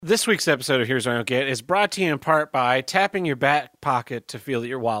This week's episode of Here's What I Don't Get is brought to you in part by tapping your back pocket to feel that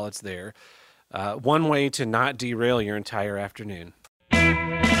your wallet's there. One way to not derail your entire afternoon.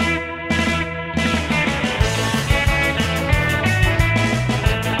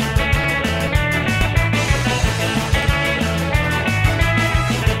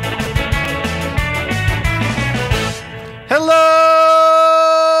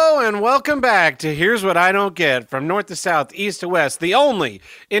 Hello, and welcome back to Here's What I Don't Get, from north to south, east to west, the only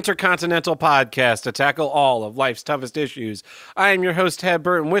intercontinental podcast to tackle all of life's toughest issues. I am your host, Ted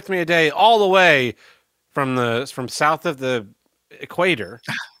Burton. With me today, all the way from south of the equator,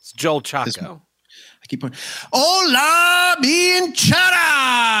 it's Joel Chaco. I keep going, hola, bien chara!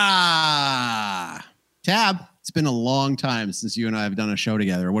 Tab, it's been a long time since you and I have done a show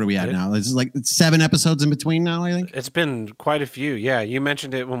together. What are we at now? This is like 7 episodes in between now, I think. It's been quite a few. Yeah, you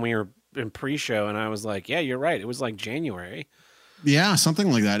mentioned it when we were in pre-show, and I was like, yeah, you're right. It was like January. Yeah,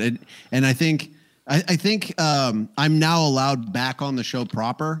 something like that. And I think I'm now allowed back on the show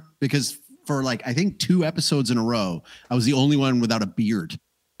proper because for like, I think 2 episodes in a row, I was the only one without a beard.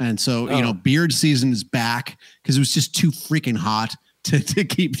 And so, beard season is back because it was just too freaking hot to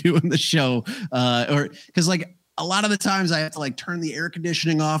keep doing the show. Or because like a lot of the times I have to like turn the air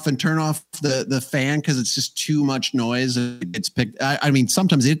conditioning off and turn off the fan because it's just too much noise. It gets picked. I mean,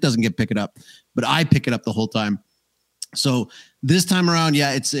 sometimes it doesn't get picked up, but I pick it up the whole time. So this time around,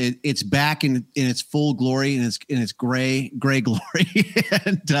 yeah, it's back in its full glory and its gray glory.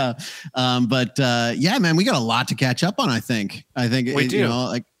 And but yeah, man, we got a lot to catch up on. I think we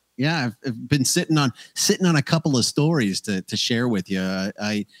do. Yeah, I've been sitting on a couple of stories to share with you.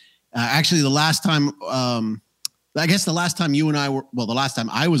 I actually the last time you and I were, well, the last time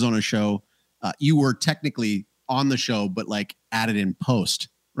I was on a show, you were technically on the show, but like added in post,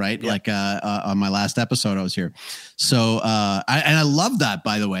 right? Yeah. Like on my last episode, I was here. So I love that,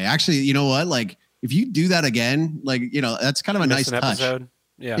 by the way. Actually, you know what? Like if you do that again, like, that's kind of a nice touch. Episode.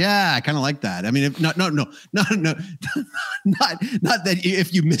 Yeah, I kind of like that. I mean, not that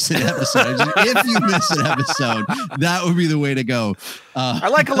if you miss an episode, if you miss an episode, that would be the way to go. I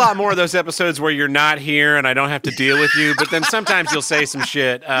like a lot more of those episodes where you're not here and I don't have to deal with you, but then sometimes you'll say some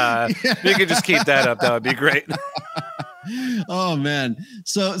shit. You can just keep that up. That would be great. Oh man.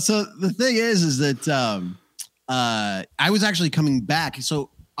 So the thing is that I was actually coming back. So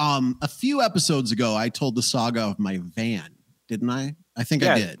a few episodes ago, I told the saga of my van, didn't I? I think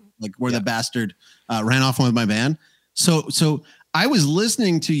I did, like where the bastard ran off with my van. So I was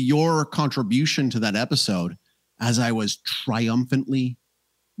listening to your contribution to that episode as I was triumphantly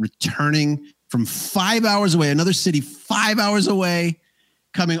returning from 5 hours away, another city 5 hours away,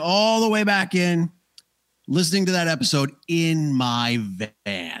 coming all the way back in, listening to that episode in my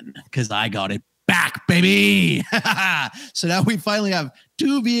van because I got it back, baby. So now we finally have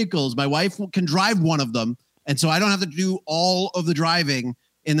 2 vehicles. My wife can drive one of them. And so I don't have to do all of the driving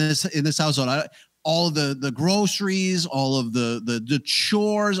in this household. All of the groceries, all of the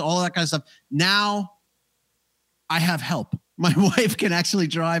chores, all that kind of stuff. Now I have help. My wife can actually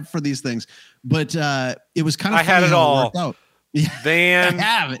drive for these things. But it was kind of I had it all. It out. Van, I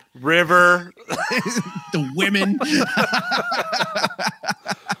have it. River, the women. But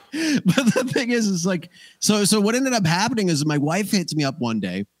the thing is like, so what ended up happening is my wife hits me up one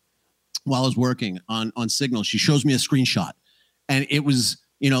day while I was working on Signal. She shows me a screenshot and it was,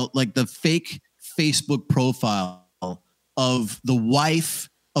 like the fake Facebook profile of the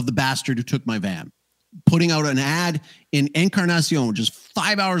wife of the bastard who took my van, putting out an ad in Encarnacion, which is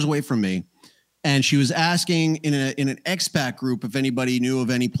 5 hours away from me. And she was asking in an expat group if anybody knew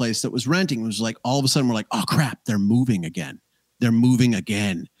of any place that was renting. It was like, all of a sudden we're like, oh crap, they're moving again.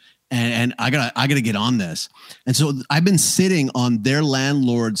 And I gotta get on this. And so I've been sitting on their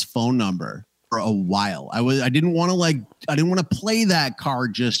landlord's phone number for a while. I didn't want to play that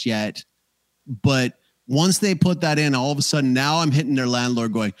card just yet. But once they put that in, all of a sudden now I'm hitting their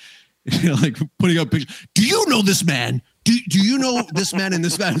landlord going, like putting up pictures. Do you know this man? Do you know this man and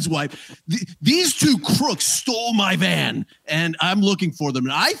this man's wife? These 2 crooks stole my van and I'm looking for them.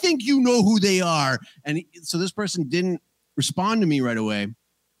 And I think you know who they are. And so this person didn't respond to me right away.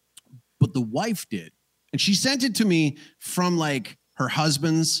 But the wife did. And she sent it to me from like her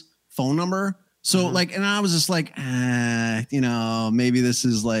husband's phone number. So like, and I was just like, maybe this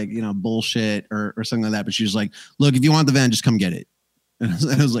is like, bullshit or something like that. But she was like, look, if you want the van, just come get it. And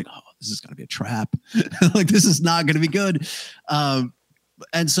I was like, oh, this is going to be a trap. Like, this is not going to be good.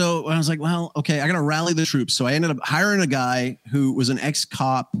 And so I was like, well, okay, I got to rally the troops. So I ended up hiring a guy who was an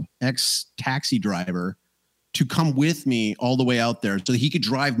ex-cop, ex-taxi driver to come with me all the way out there so that he could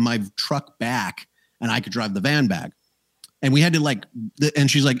drive my truck back and I could drive the van back. And we had to like, and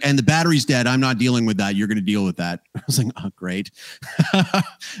she's like, and the battery's dead. I'm not dealing with that. You're going to deal with that. I was like, oh, great.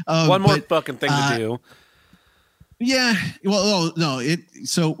 One more fucking thing to do. Yeah. Well, no.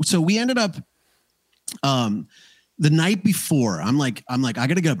 So we ended up, the night before, I'm like, I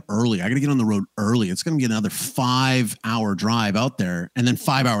got to get up early. I got to get on the road early. It's going to be another 5-hour drive out there, and then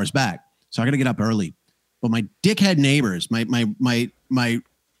 5 hours back. So I got to get up early. But my dickhead neighbors, my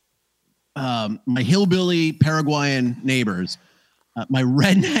hillbilly Paraguayan neighbors, my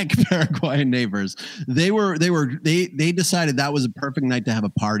redneck Paraguayan neighbors, they decided that was a perfect night to have a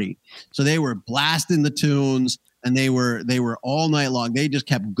party. So they were blasting the tunes, and they were all night long. They just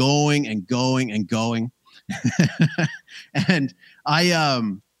kept going and going and going. And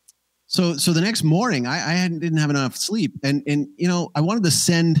so the next morning I didn't have enough sleep, and you know, I wanted to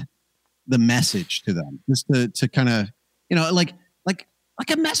send the message to them just to kind of, you know, like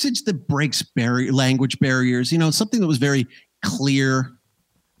a message that breaks language barriers, you know, something that was very clear.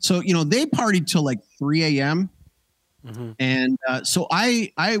 So, you know, they partied till like 3 a.m. Mm-hmm. And so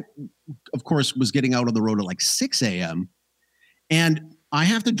I of course was getting out on the road at like 6 a.m. and I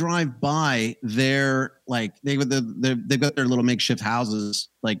have to drive by their, like, they've got their little makeshift houses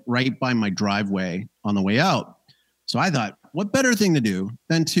like right by my driveway on the way out. So I thought, what better thing to do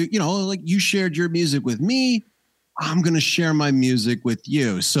than to, you know, like, you shared your music with me, I'm going to share my music with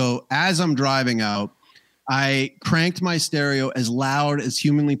you. So as I'm driving out, I cranked my stereo as loud as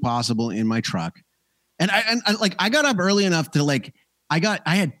humanly possible in my truck. And I got up early enough to like, I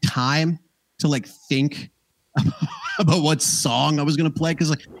had time to like think about what song I was going to play. Cause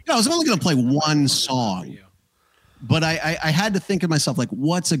like, you know, I was only going to play one song, but I had to think of myself, like,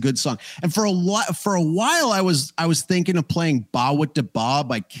 what's a good song? And for a while I was thinking of playing Ba What Da Ba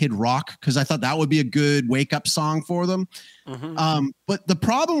by Kid Rock, because I thought that would be a good wake up song for them. Mm-hmm. But the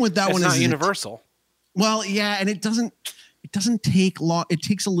problem with that one is not universal. Well, yeah, and it doesn't take long. It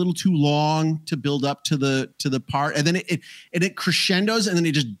takes a little too long to build up to the part, and then it crescendos, and then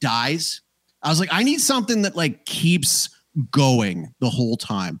it just dies. I was like, I need something that like keeps going the whole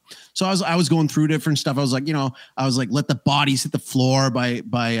time. So I was going through different stuff. I was like, Let the Bodies Hit the Floor by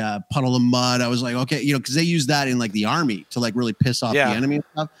Puddle of Mud. I was like, okay, you know, because they use that in like the army to like really piss off the enemy and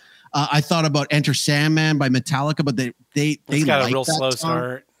stuff. I thought about Enter Sandman by Metallica, but they got like a real slow song.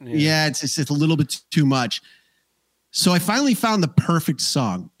 start. Yeah, it's a little bit too much. So I finally found the perfect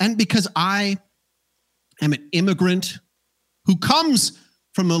song, and because I am an immigrant who comes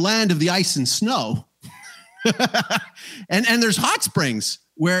from the land of the ice and snow. and there's hot springs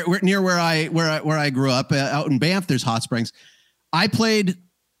where I grew up, out in Banff. There's hot springs. I played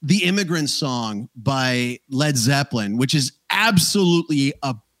the Immigrant Song by Led Zeppelin, which is absolutely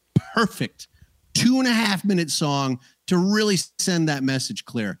a perfect 2.5 minute song to really send that message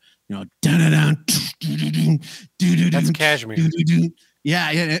clear. You know, that's Kashmir.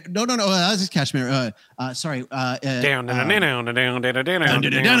 Yeah. No. That was just Kashmir. Sorry. Down.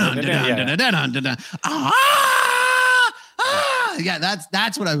 Yeah,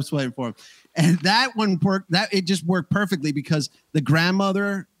 that's what I was playing for. And that one worked. It just worked perfectly because the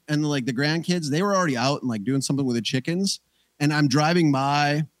grandmother and like the grandkids, they were already out and like doing something with the chickens. And I'm driving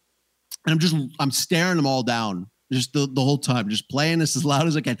by, and I'm staring them all down just the whole time, just playing this as loud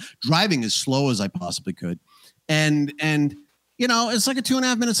as I can, driving as slow as I possibly could, and you know, it's like a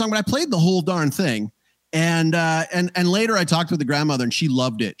 2.5 minute song, but I played the whole darn thing. And later I talked with the grandmother, and she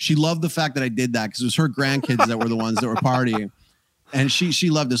loved it. She loved the fact that I did that because it was her grandkids that were the ones that were partying, and she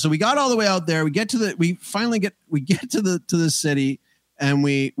loved it. So we got all the way out there. We finally get to the city, and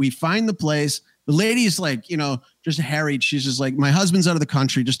we find the place. The lady's like, you know, just harried. She's just like, my husband's out of the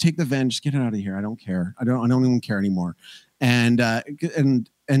country. Just take the van. Just get it out of here. I don't care. I don't even care anymore. And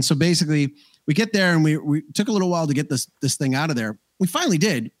so basically we get there, and we took a little while to get this thing out of there. We finally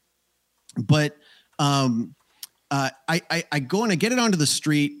did. But I go and I get it onto the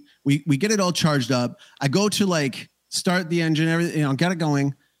street. We get it all charged up. I go to like start the engine, everything, you know, get it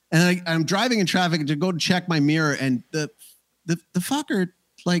going. And I'm driving in traffic to go to check my mirror, and the fucker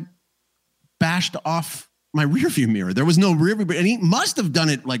like bashed off my rear view mirror. There was no rear view, and he must have done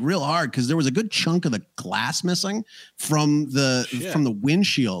it like real hard because there was a good chunk of the glass missing from the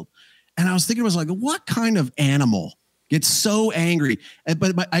windshield. And I was thinking, what kind of animal gets so angry?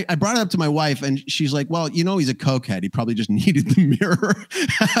 But I brought it up to my wife, and she's like, well, you know, he's a cokehead. He probably just needed the mirror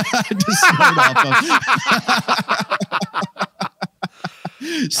to start off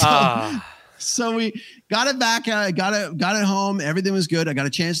of. So we got it back. Got it home. Everything was good. I got a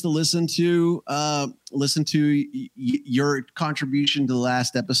chance to listen to your contribution to the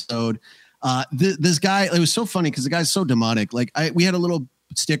last episode. This guy, it was so funny because the guy's so demonic. Like we had a little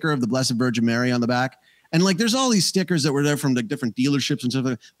sticker of the Blessed Virgin Mary on the back, And like, there's all these stickers that were there from like different dealerships and stuff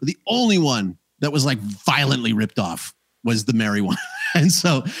like that. But the only one that was like violently ripped off was the Mary one. And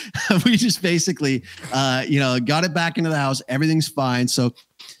so we just basically, got it back into the house. Everything's fine. So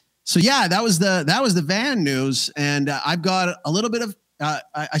yeah, that was the van news. And I've got a little bit of,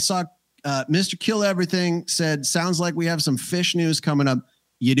 I saw Mr. Kill Everything said, sounds like we have some fish news coming up.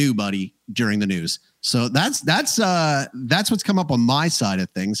 You do, buddy, during the news. So that's what's come up on my side of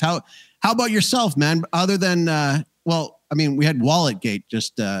things. How about yourself, man? Other than, we had Walletgate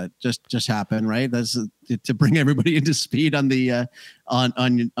just happen, right? That's to bring everybody into speed on the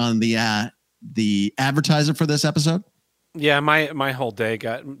the advertiser for this episode. Yeah, my whole day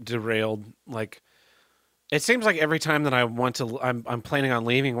got derailed. Like, it seems like every time that I'm planning on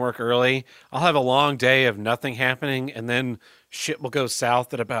leaving work early, I'll have a long day of nothing happening, and then shit will go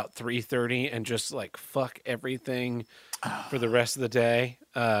south at about 3:30 and just like fuck everything for the rest of the day.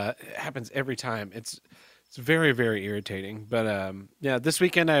 It happens every time. It's very, very irritating. But this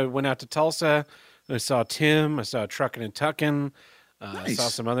weekend I went out to Tulsa. I saw Tim. I saw Truckin' and Tuckin'. Nice. I saw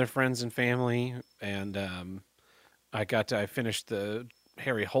some other friends and family, and I finished the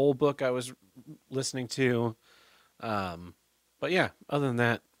Harry Hole book I was listening to. But yeah, other than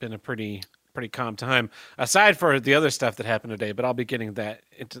that, been a pretty calm time. Aside for the other stuff that happened today, but I'll be getting that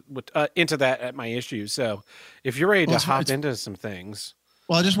into that at my issue. So if you're ready to hop into some things.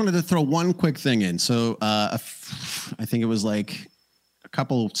 Well, I just wanted to throw one quick thing in. So I think it was like a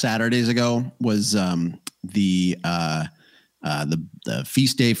couple Saturdays ago was the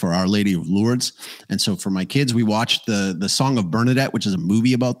feast day for Our Lady of Lourdes. And so for my kids, we watched the Song of Bernadette, which is a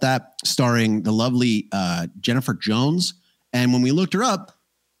movie about that, starring the lovely Jennifer Jones. And when we looked her up,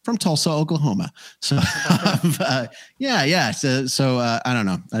 from Tulsa, Oklahoma. So yeah. So I don't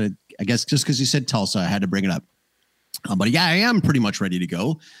know. I guess just because you said Tulsa, I had to bring it up. But yeah, I am pretty much ready to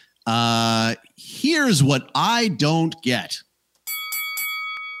go. Here's what I don't get.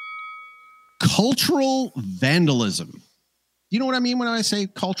 Cultural vandalism. Do you know what I mean when I say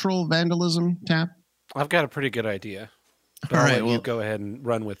cultural vandalism, Tap? I've got a pretty good idea. All right, you go ahead and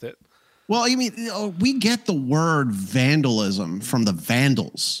run with it. Well, I mean, we get the word vandalism from the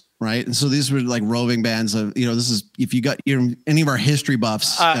Vandals, right? And so these were like roving bands of, this is, if you got any of our history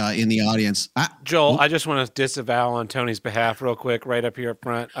buffs in the audience. Joel, I just want to disavow on Tony's behalf real quick, right up here up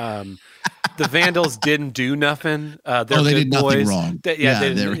front. The Vandals didn't do nothing. They did boys. Nothing wrong.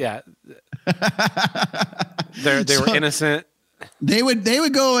 They were innocent. They would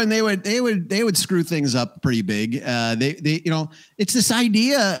go and they would screw things up pretty big. It's this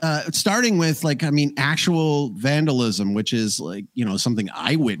idea starting with actual vandalism, which is something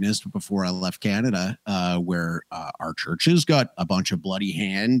I witnessed before I left Canada, where our churches got a bunch of bloody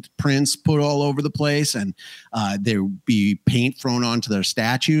handprints put all over the place, and there would be paint thrown onto their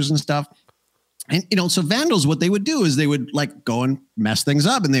statues and stuff. And so vandals, what they would do is they would go and mess things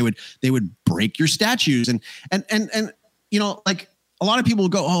up, and they would break your statues and a lot of people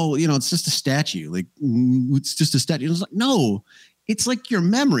go, oh, it's just a statue. It's just a statue. It's like, no, it's like your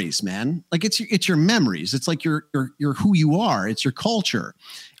memories, man. Like it's your memories. It's like your who you are. It's your culture.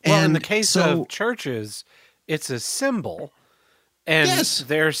 Well, in the case of churches, it's a symbol, and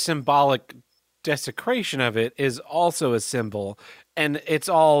their symbolic desecration of it is also a symbol, and it's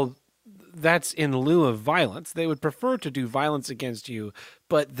all that's in lieu of violence. They would prefer to do violence against you,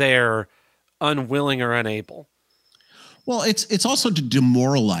 but they're unwilling or unable. Well, it's also to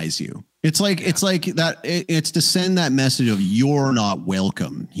demoralize you. It's like that. It's to send that message of you're not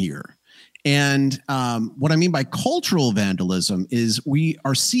welcome here. And what I mean by cultural vandalism is we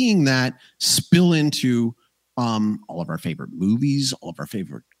are seeing that spill into all of our favorite movies, all of our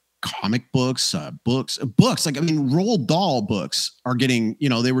favorite comic books, books. Roald Dahl books are getting,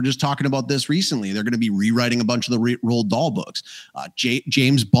 they were just talking about this recently. They're going to be rewriting a bunch of the Roald Dahl books.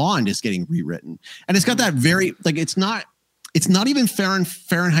 James Bond is getting rewritten. And it's got that very, it's not even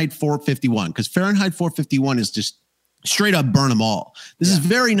Fahrenheit 451, because Fahrenheit 451 is just straight up burn them all. This is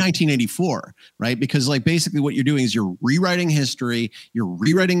very 1984, right? Because basically what you're doing is you're rewriting history, you're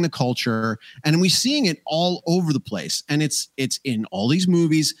rewriting the culture, and we're seeing it all over the place. And it's in all these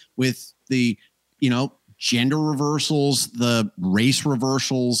movies with the, gender reversals, the race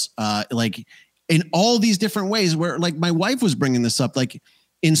reversals, in all these different ways where my wife was bringing this up,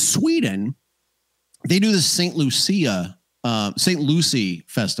 in Sweden, they do the St. Lucy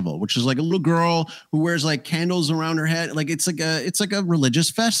festival, which is a little girl who wears candles around her head. It's like a religious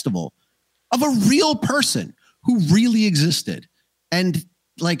festival of a real person who really existed. And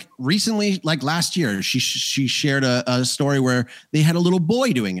recently, last year, she shared a story where they had a little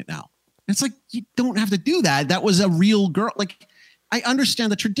boy doing it now. It's you don't have to do that. That was a real girl. I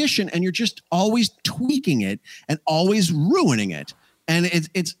understand the tradition, and you're just always tweaking it and always ruining it. And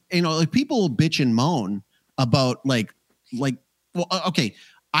it's like people bitch and moan about like well, okay,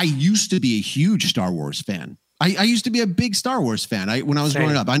 I used to be a huge Star Wars fan. I used to be a big Star Wars fan. When I was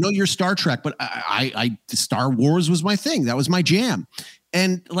growing up, I know you're Star Trek, but I Star Wars was my thing. That was my jam.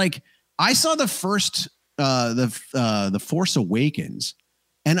 And like, I saw the first, the Force Awakens,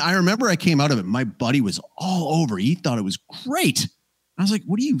 and I remember I came out of it. My buddy was all over. He thought it was great. I was like,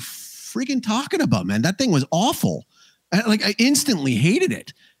 "What are you freaking talking about, man? That thing was awful." I instantly hated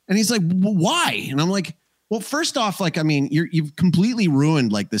it. And he's like, well, "Why?" And I'm like, well, first off, like, I mean, you've completely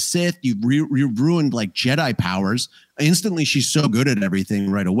ruined like the Sith. You've ruined like Jedi powers. Instantly, she's so good at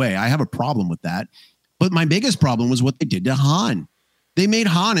everything right away. I have a problem with that. But my biggest problem was what they did to Han. They made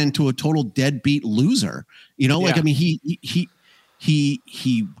Han into a total deadbeat loser. Like, I mean, he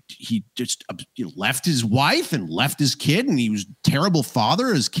just left his wife and left his kid, and he was a terrible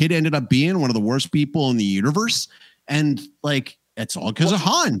father. His kid ended up being one of the worst people in the universe. And like, it's all because of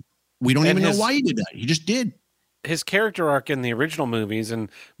Han. We don't even know why he did that. He just did. His character arc in the original movies,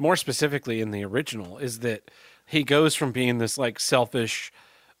 and more specifically in the original, is that he goes from being this like selfish,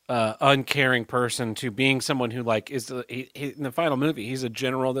 uncaring person to being someone who like is in the final movie. He's a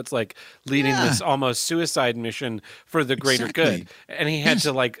general that's like leading this almost suicide mission for the greater good, and he had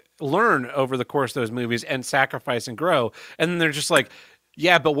to like learn over the course of those movies and sacrifice and grow. And then they're just like,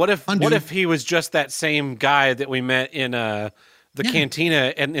 yeah, but what if he was just that same guy that we met in the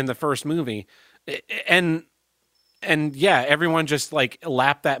cantina and in the first movie, and everyone just like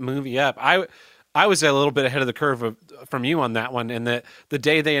lapped that movie up. I was a little bit ahead of the curve from you on that one, and the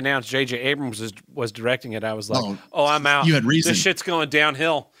day they announced J.J. Abrams was directing it, I was like, "Oh, I'm out. You had reason. This shit's going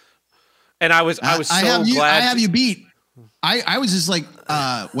downhill." And I was so glad. I have you beat. I was just like,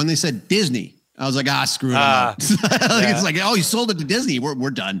 when they said Disney, I was like, screw it. It's like, oh, you sold it to Disney.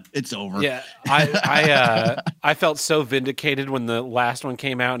 We're done. It's over. Yeah. I felt so vindicated when the last one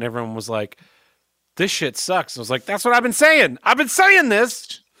came out and everyone was like, this shit sucks. I was like, that's what I've been saying. I've been saying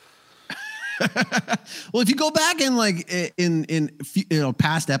this. Well, if you go back in like in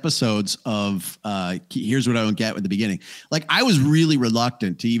past episodes of here's what I don't get at the beginning, like I was really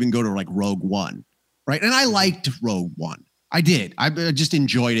reluctant to even go to like Rogue One, right? And I liked Rogue One. I did. I just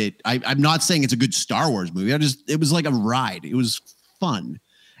enjoyed it. I'm not saying it's a good Star Wars movie. It was like a ride. It was fun.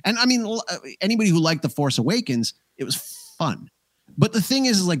 And I mean, anybody who liked The Force Awakens, it was fun. But the thing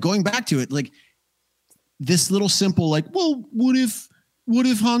is like going back to it, like this little simple, like, well, what if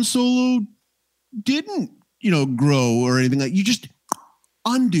Han Solo didn't, grow or anything like you just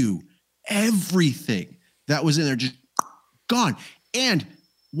undo everything that was in there, just gone. And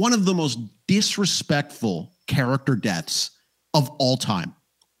one of the most disrespectful character deaths of all time.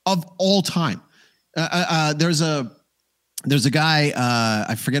 There's a guy,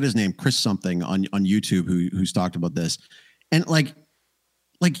 I forget his name, Chris something on YouTube who's talked about this. And like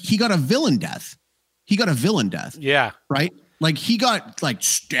he got a villain death. Yeah. Right. Like he got like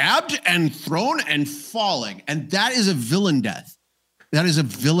stabbed and thrown and falling. And that is a villain death.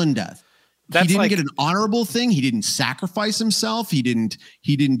 He didn't get an honorable thing. He didn't sacrifice himself. He didn't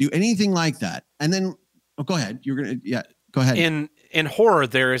do anything like that. And then, go ahead. Go ahead. In horror,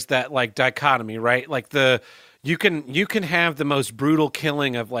 there is that like dichotomy, right? Like you can have the most brutal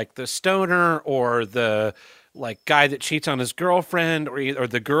killing of like the stoner or the like guy that cheats on his girlfriend or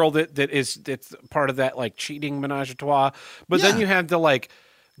the girl that's part of that like cheating menage a trois. But then you have the like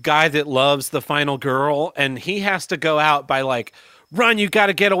guy that loves the final girl and he has to go out by like, run, you got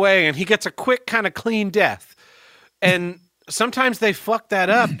to get away. And he gets a quick kind of clean death. And sometimes they fuck that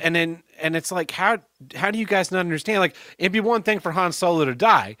up. And it's like, how do you guys not understand? Like, it'd be one thing for Han Solo to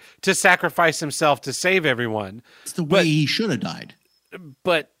die, to sacrifice himself to save everyone. It's the way he should have died.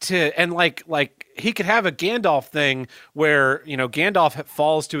 But he could have a Gandalf thing where, Gandalf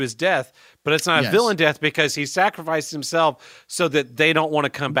falls to his death, but it's not a villain death because he sacrificed himself so that they don't want to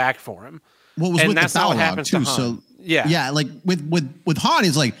come back for him. Well, and that's how it happens too. To Han. So yeah, like with Han,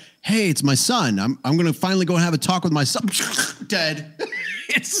 he's like, hey, it's my son. I'm going to finally go and have a talk with my son. Dead.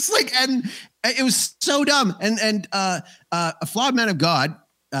 It's just like, and it was so dumb. And a flawed man of God.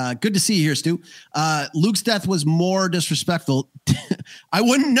 Good to see you here, Stu. Luke's death was more disrespectful. I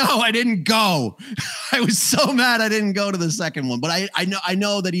wouldn't know. I didn't go. I was so mad I didn't go to the second one. But I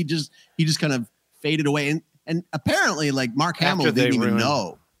know that he just kind of faded away. And apparently, like Mark Hamill didn't even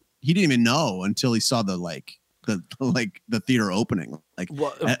know. He didn't even know until he saw the theater opening. Like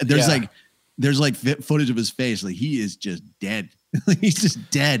there's footage of his face. Like he is just dead. He's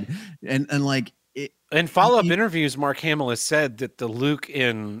just dead. And like. In follow-up interviews, Mark Hamill has said that the Luke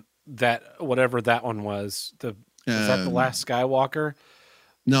in that, whatever that one was, the Is that the Last Skywalker?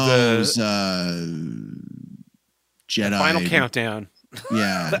 No, it was Jedi. Final Countdown.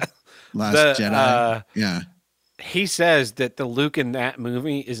 Yeah. Last Jedi. Yeah. He says that the Luke in that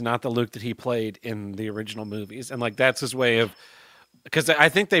movie is not the Luke that he played in the original movies. And like, that's his way of, because I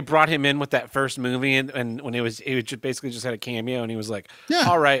think they brought him in with that first movie and when he just basically just had a cameo and he was like,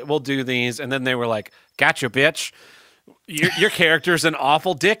 all right, we'll do these. And then they were like, gotcha, bitch. Your character's an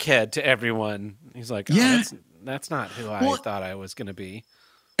awful dickhead to everyone. He's like, that's not who I thought I was going to be.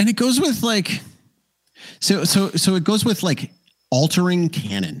 And it goes with like, so it goes with like altering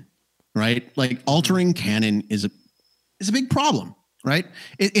canon, right? Like altering canon is a big problem, right?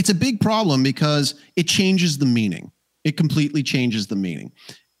 It's a big problem because it changes the meaning. It completely changes the meaning.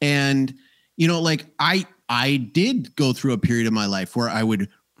 And, you know, like I did go through a period of my life where I would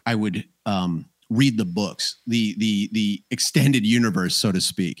read the books, the extended universe, so to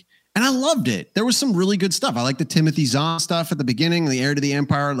speak. And I loved it. There was some really good stuff. I liked the Timothy Zahn stuff at the beginning, the Heir to the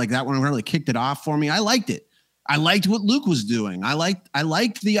Empire. Like that one really kicked it off for me. I liked it. I liked what Luke was doing. I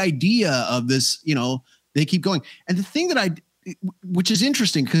liked the idea of this, you know, they keep going. And the thing that which is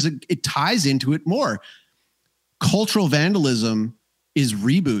interesting because it ties into it more. Cultural vandalism is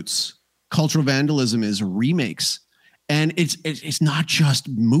reboots. Cultural vandalism is remakes. And it's not just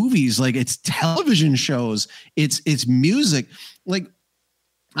movies, like it's television shows, it's music. Like,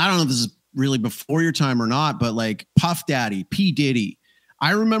 I don't know if this is really before your time or not, but like Puff Daddy, P. Diddy.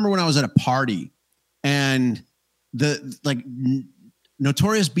 I remember when I was at a party and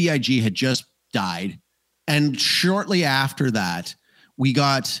Notorious B.I.G. had just died. And shortly after that, we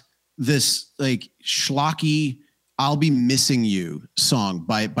got this like schlocky I'll Be Missing You song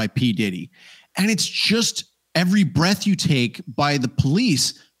by P. Diddy. And it's just Every Breath You Take by The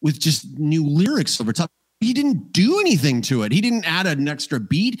Police with just new lyrics over top. He didn't do anything to it. He didn't add an extra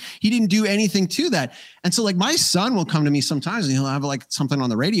beat. He didn't do anything to that. And so like my son will come to me sometimes and he'll have like something on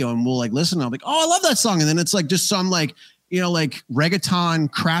the radio and we'll like listen. And I'll be like, oh, I love that song. And then it's like just some like, you know, like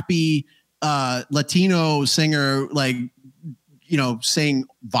reggaeton, crappy Latino singer, like, you know, saying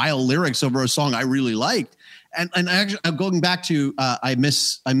vile lyrics over a song I really liked. And actually I'm going back to, I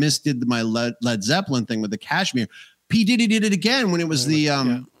did my Led Zeppelin thing with the Kashmir. P. Diddy did it again when it was the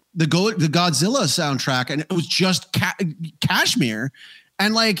Godzilla soundtrack, and it was just Kashmir,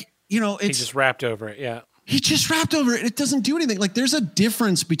 and like, you know, he just rapped over it. Yeah, he just rapped over it. It doesn't do anything. Like there's a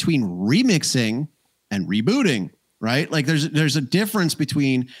difference between remixing and rebooting, right? Like there's a difference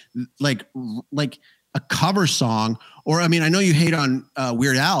between like a cover song, or I mean, I know you hate on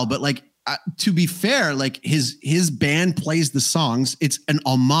Weird Al, but like to be fair, like his band plays the songs. It's an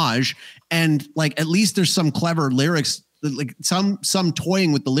homage, and like at least there's some clever lyrics. Like some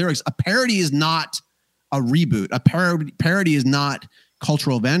toying with the lyrics. A parody is not a reboot. A parody is not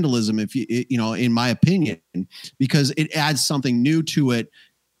cultural vandalism, if you know, in my opinion, because it adds something new to it.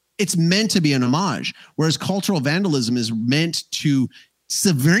 It's meant to be an homage, whereas cultural vandalism is meant to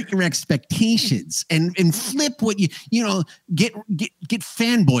subvert your expectations and flip what you know, get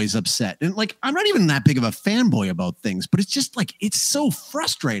fanboys upset. And like, I'm not even that big of a fanboy about things, but it's just like, it's so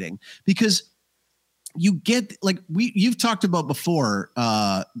frustrating because you get like you've talked about before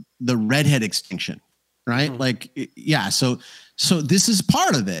the redhead extinction, right? Mm-hmm. Like, yeah. So this is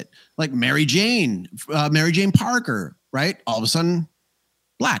part of it. Like Mary Jane Parker, right? All of a sudden,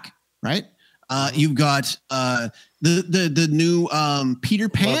 black, right? You've got the new Peter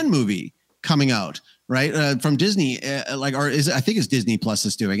Pan movie coming out, right? From Disney, I think it's Disney Plus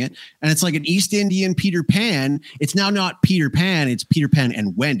that's doing it. And it's like an East Indian Peter Pan. It's now not Peter Pan, it's Peter Pan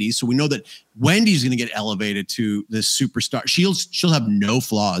and Wendy. So we know that Wendy's going to get elevated to this superstar. She'll have no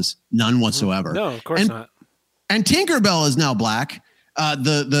flaws, none whatsoever. No, of course not. And Tinkerbell is now black.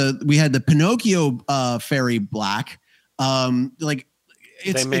 We had the Pinocchio fairy black. Like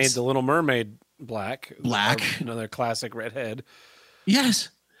they made the Little Mermaid black, another classic redhead. Yes.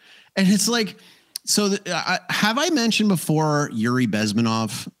 And it's like, so have I mentioned before Yuri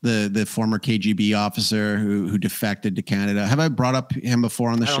Bezmenov, the former KGB officer who defected to Canada? Have I brought up him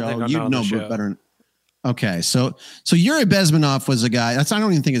before on the show? You know better. Okay, so Yuri Bezmenov was a guy. I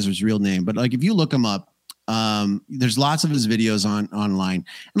don't even think is his real name, but like if you look him up, there's lots of his videos online.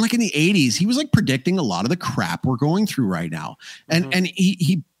 And like in the 80s, he was like predicting a lot of the crap we're going through right now, and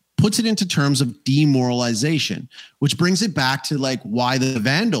he puts it into terms of demoralization, which brings it back to like why the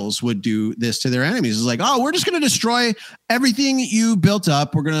Vandals would do this to their enemies. It's like, oh, we're just going to destroy everything you built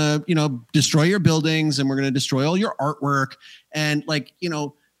up. We're going to, destroy your buildings and we're going to destroy all your artwork. And like,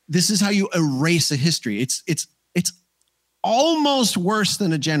 this is how you erase a history. It's almost worse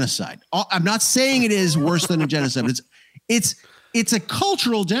than a genocide. I'm not saying it is worse than a genocide, but it's it's a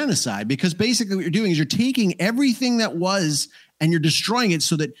cultural genocide, because basically what you're doing is you're taking everything that was and you're destroying it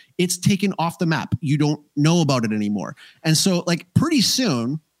so that it's taken off the map. You don't know about it anymore. And so like pretty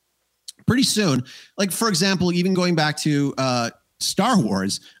soon, like for example, even going back to Star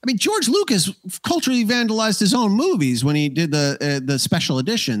Wars, I mean, George Lucas culturally vandalized his own movies when he did the special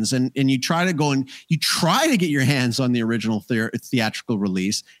editions, and you try to get your hands on the original theatrical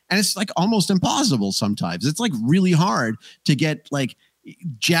release, and it's like almost impossible sometimes. It's like really hard to get like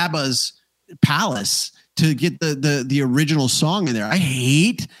Jabba's palace to get the original song in there. I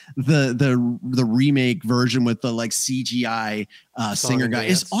hate the remake version with the like CGI singer guy.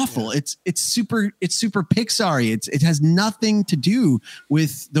 It's awful. Yeah. It's super Pixar-y. It has nothing to do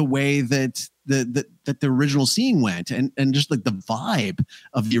with the way that the original scene went and just like the vibe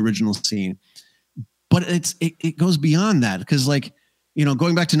of the original scene. But it goes beyond that, because like, you know,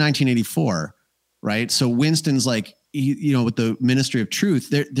 going back to 1984, right? So Winston's like, you know, with the Ministry of Truth,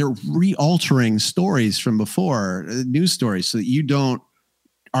 they're re-altering stories from before, news stories, so that you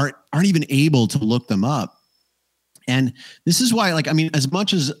aren't even able to look them up. And this is why, like, I mean, as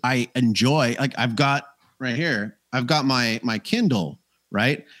much as I enjoy, like, I've got my Kindle,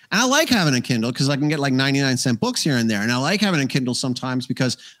 right? And I like having a Kindle because I can get like 99-cent books here and there. And I like having a Kindle sometimes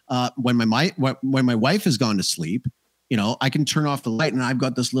because when my wife has gone to sleep, you know, I can turn off the light and I've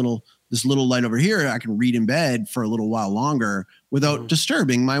got this little light over here. I can read in bed for a little while longer without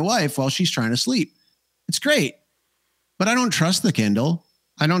disturbing my wife while she's trying to sleep. It's great. But I don't trust the Kindle.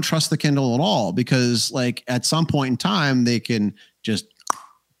 I don't trust the Kindle at all, because like at some point in time, they can just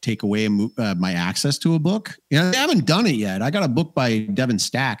take away my access to a book. You know, they haven't done it yet. I got a book by Devin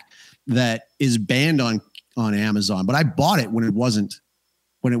Stack that is banned on Amazon, but I bought it when it wasn't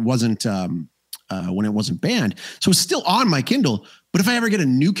banned. So it's still on my Kindle, but if I ever get a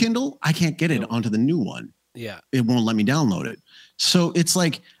new Kindle, I can't get it onto the new one. Yeah. It won't let me download it. So it's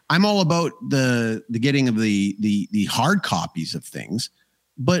like, I'm all about the getting of the hard copies of things,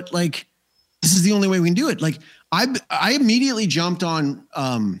 but like, this is the only way we can do it. Like I immediately jumped on,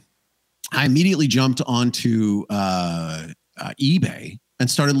 onto eBay and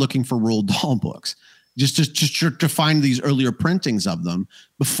started looking for Roald Dahl books just to find these earlier printings of them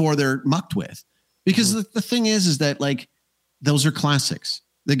before they're mucked with. Because the thing is that like, those are classics.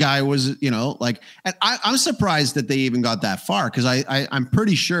 The guy was, you know, like, and I'm surprised that they even got that far, because I'm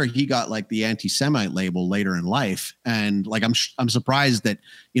pretty sure he got like the anti-Semite label later in life, and like I'm surprised that,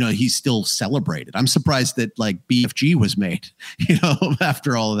 you know, he's still celebrated. I'm surprised that like BFG was made, you know,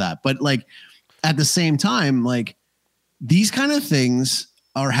 after all of that. But like at the same time, like these kind of things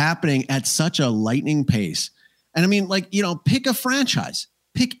are happening at such a lightning pace. And I mean, like, you know, pick a franchise,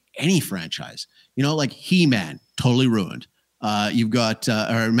 pick any franchise. You know, like He-Man, totally ruined. You've got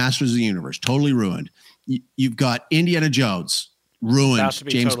or Masters of the Universe, totally ruined. You've got Indiana Jones, ruined.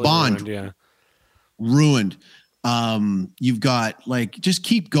 James totally Bond, ruined. You've got like, just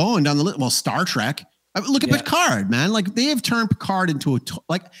keep going down the list. Well, Star Trek. Look at Picard, man. Like they have turned Picard into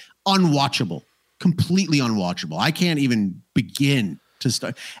like unwatchable, completely unwatchable. I can't even begin to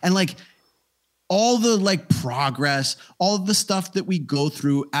start. And like all the like progress, all of the stuff that we go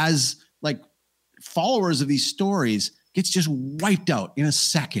through as like followers of these stories gets just wiped out in a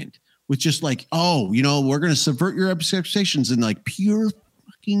second with just like, oh, you know, we're going to subvert your expectations and like pure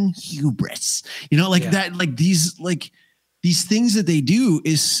fucking hubris, you know, like that, like these things that they do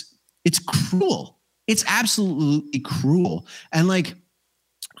it's cruel. It's absolutely cruel. And like,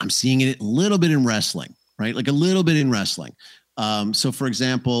 I'm seeing it a little bit in wrestling, right? Like a little bit in wrestling. So for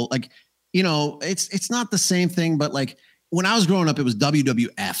example, like, you know, it's not the same thing, but like when I was growing up, it was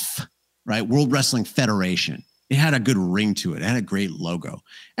WWF, right? World Wrestling Federation. It had a good ring to it. It had a great logo.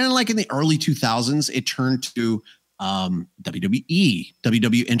 And like in the early 2000s, it turned to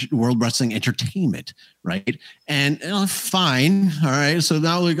WWE, World Wrestling Entertainment, right? And fine, all right. So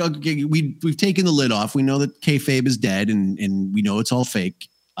now we've taken the lid off. We know that kayfabe is dead, and we know it's all fake,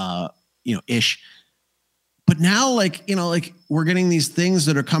 you know, ish. But now, like, you know, like we're getting these things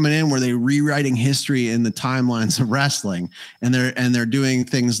that are coming in where they're rewriting history in the timelines of wrestling, and they're doing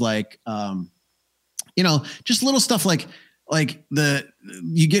things like, you know, just little stuff like you're in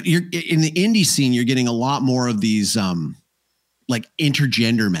the indie scene, you're getting a lot more of these like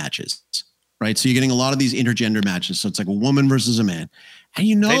intergender matches, right? So you're getting a lot of these intergender matches. So it's like a woman versus a man, and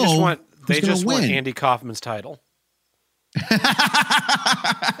you know, they just want Andy Kaufman's title.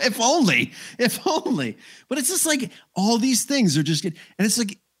 if only. But it's just like all these things are just and it's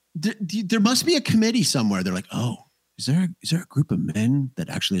like there must be a committee somewhere. They're like, oh, is there a group of men that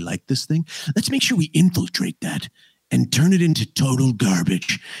actually like this thing? Let's make sure we infiltrate that and turn it into total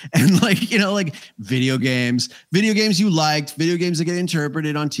garbage. And like, you know, like video games you liked, video games that get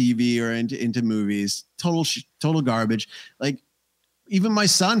interpreted on TV or into movies, total garbage. Like even my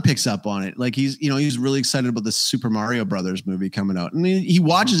son picks up on it. Like he's really excited about the Super Mario Brothers movie coming out. And he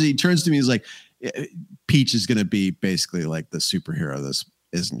watches it, he turns to me, he's like, Peach is going to be basically like the superhero of this,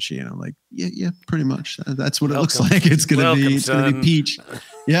 isn't she? And I'm like, yeah, pretty much. That's what it looks like. It's gonna be Peach.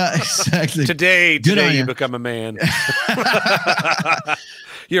 Yeah, exactly. Today you become a man.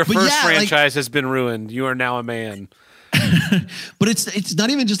 Your first franchise has been ruined. You are now a man. But it's not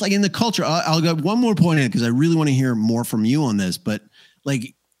even just like in the culture. I'll get one more point in because I really want to hear more from you on this. But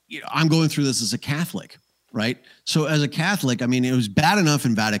like, I'm going through this as a Catholic, right? So as a Catholic, I mean, it was bad enough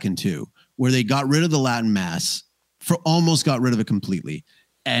in Vatican II where they got rid of the Latin Mass, almost got rid of it completely.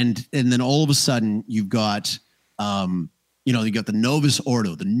 And then all of a sudden you've got, you got the Novus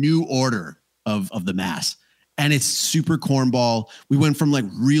Ordo, the new order of the Mass. And it's super cornball. We went from like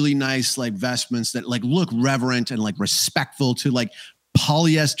really nice, like vestments that like look reverent and like respectful to like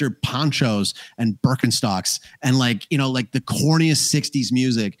polyester ponchos and Birkenstocks and like, like the corniest 60s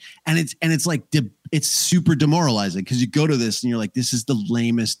music. And it's like, it's super demoralizing because you go to this and you're like, this is the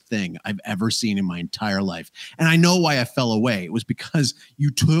lamest thing I've ever seen in my entire life. And I know why I fell away. It was because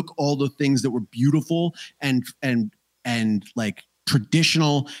you took all the things that were beautiful and like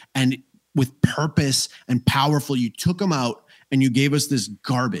traditional and with purpose and powerful. You took them out and you gave us this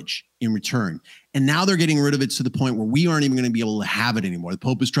garbage in return. And now they're getting rid of it to the point where we aren't even going to be able to have it anymore. The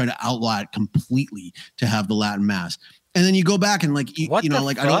Pope is trying to outlaw it completely to have the Latin Mass. And then you go back and like, what the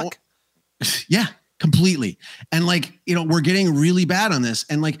fuck? I don't, yeah, completely. And like, we're getting really bad on this.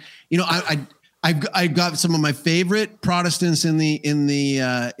 And like, I've got some of my favorite Protestants in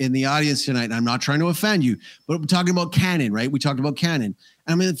the audience tonight. And I'm not trying to offend you, but we're talking about canon, right? We talked about canon.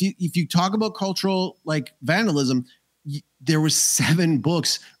 I mean, if you talk about cultural like vandalism, there was 7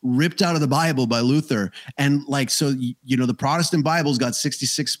 books ripped out of the Bible by Luther. And like, so, the Protestant Bible's got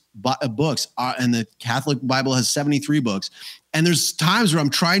 66 books and the Catholic Bible has 73 books. And there's times where I'm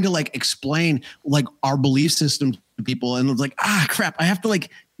trying to like explain like our belief system to people. And it's like, crap, I have to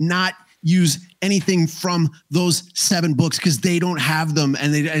like not use anything from those 7 books because they don't have them.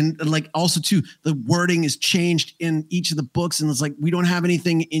 And like also too, the wording is changed in each of the books. And it's like, we don't have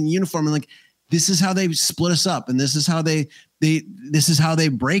anything in uniform. And like, this is how they split us up. And this is how they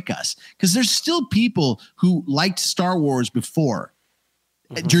break us. Because there's still people who liked Star Wars before,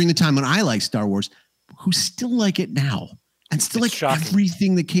 during the time when I liked Star Wars, who still like it now. And still like shocking.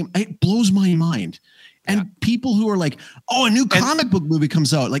 Everything that came, it blows my mind. And people who are like, a new comic book movie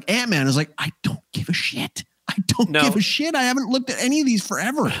comes out, like Ant-Man is like, I don't give a shit. I don't give a shit. I haven't looked at any of these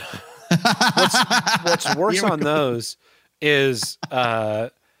forever. What's worse on those is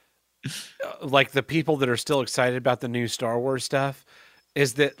like the people that are still excited about the new Star Wars stuff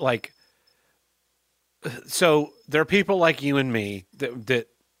is that like, so there are people like you and me that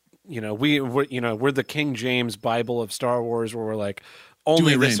we're the King James Bible of Star Wars where we're like,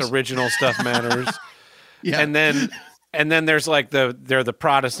 only this original stuff matters. Yeah. And then there's like they're the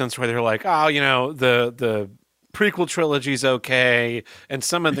Protestants where they're like, the prequel trilogy's okay, and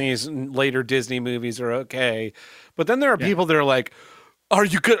some of these later Disney movies are okay. But then there are people that are like, are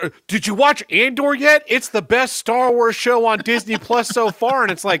you good? Did you watch Andor yet? It's the best Star Wars show on Disney Plus so far.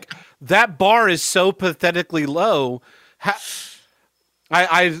 And it's like, that bar is so pathetically low.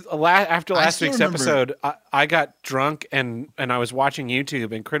 After last week's episode, I got drunk and I was watching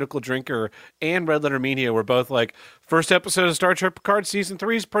YouTube, and Critical Drinker and Red Letter Media were both like, first episode of Star Trek Picard season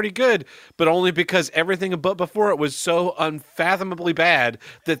 3 is pretty good, but only because everything before it was so unfathomably bad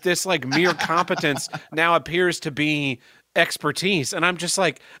that this like mere competence now appears to be expertise. And I'm just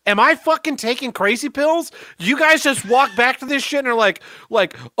like, am I fucking taking crazy pills? You guys just walk back to this shit and are like,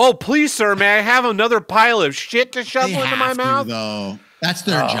 oh, please, sir, may I have another pile of shit to shovel into my mouth? Though. That's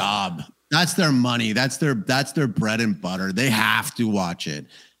their job. That's their money. That's their bread and butter. They have to watch it.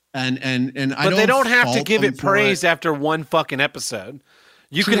 And but they don't have to give it praise after one fucking episode.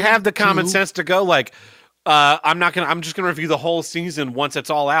 You can have the common sense to go like, I'm just gonna review the whole season once it's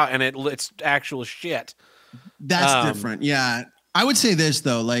all out, and it's actual shit. That's different. Yeah. I would say this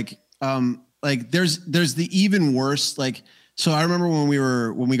though, like there's the even worse, like, so I remember when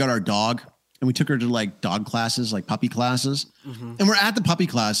we got our dog and we took her to like dog classes, like puppy classes, and we're at the puppy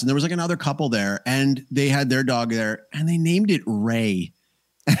class and there was like another couple there and they had their dog there and they named it Ray,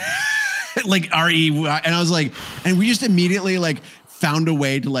 like R-E-Y. And I was like, and we just immediately like found a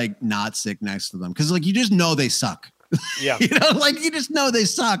way to like not sit next to them. Cause like, you just know they suck. Yeah. Like you just know they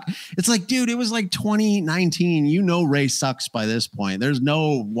suck. It's like, dude, it was like 2019. Rey sucks by this point. There's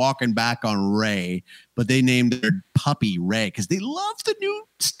no walking back on Rey, but they named their puppy Rey because they love the new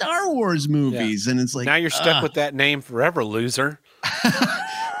Star Wars movies. Yeah. And it's like, now you're stuck with that name forever, loser.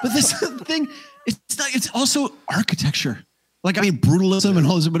 But this thing, it's also architecture. Like, I mean, brutalism and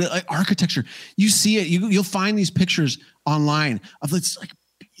all this, but like architecture. You see it. You'll find these pictures online of this like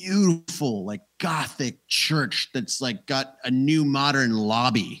beautiful, like Gothic church that's like got a new modern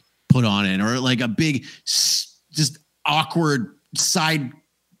lobby put on it, or like a big, just awkward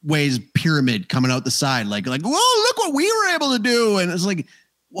sideways pyramid coming out the side. Like, whoa, look what we were able to do. And it's like,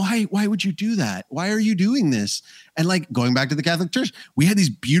 why would you do that? Why are you doing this? And like going back to the Catholic Church, we had these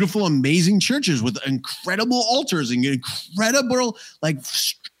beautiful, amazing churches with incredible altars and incredible like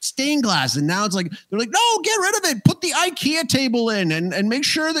stained glass. And now it's like, they're like, no, get rid of it. Put the IKEA table in and make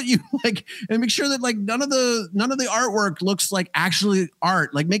sure that you like, and make sure that like none of the artwork looks like actually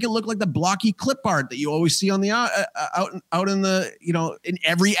art. Like make it look like the blocky clip art that you always see on the out in the, in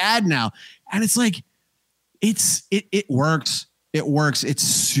every ad now. And it's like, it works. It works. It's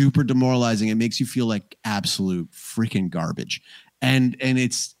super demoralizing. It makes you feel like absolute freaking garbage. And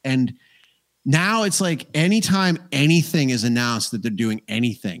now it's like anytime anything is announced that they're doing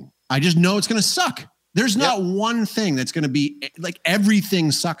anything, I just know it's going to suck. There's not one thing that's going to be like,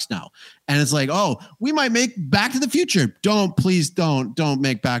 everything sucks now. And it's like, oh, we might make Back to the Future. Please don't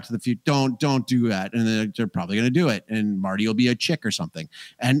make Back to the Future. Don't do that. And they're probably going to do it. And Marty will be a chick or something.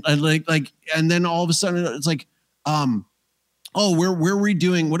 And then all of a sudden it's like, oh, we're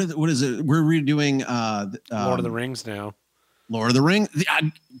redoing what is it? We're redoing Lord of the Rings now. Lord of the Rings.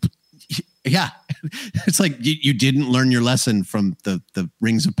 Yeah. It's like you didn't learn your lesson from the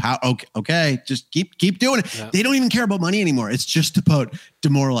Rings of Power. Okay. Just keep doing it. Yeah. They don't even care about money anymore. It's just about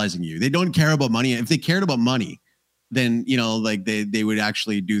demoralizing you. They don't care about money. If they cared about money, then like they would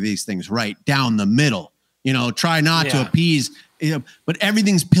actually do these things right down the middle. Try not to appease. But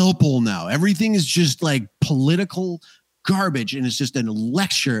everything's pill now. Everything is just like political garbage, and it's just a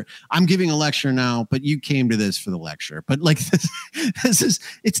lecture. I'm giving a lecture now, but you came to this for the lecture. But like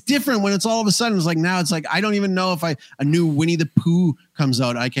it's different when it's all of a sudden it's like, now it's like, I don't even know if a new Winnie the Pooh comes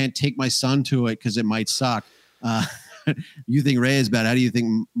out, I can't take my son to it because it might suck. You think Rey is bad. How do you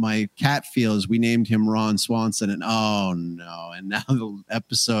think my cat feels? We named him Ron Swanson, and oh no, and now the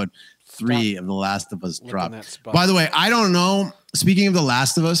episode 3 of The Last of Us dropped. By the way, I don't know. Speaking of The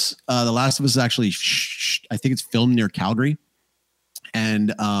Last of Us, The Last of Us actually, I think it's filmed near Calgary.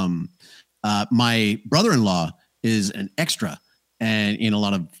 And my brother-in-law is an extra and in a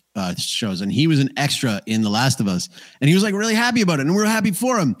lot of shows. And he was an extra in The Last of Us. And he was like really happy about it. And we were happy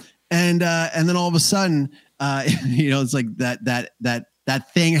for him. And then all of a sudden, it's like that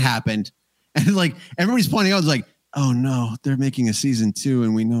thing happened. And like everybody's pointing out, it's like, oh no, they're making a season 2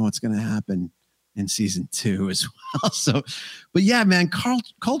 and we know what's going to happen in season 2 as well. So, but yeah, man,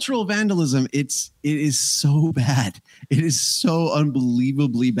 cultural vandalism, it is so bad. It is so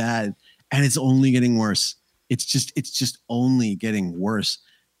unbelievably bad. And it's only getting worse. It's just only getting worse.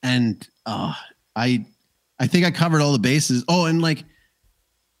 And I think I covered all the bases. Oh, and like,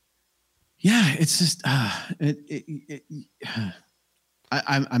 yeah, it's just, I'm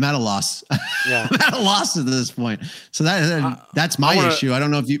at a loss. Yeah. I'm at a loss at this point. So that's my issue. I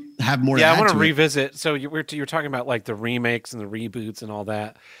don't know if you have more. Yeah, I want to revisit. So you're talking about like the remakes and the reboots and all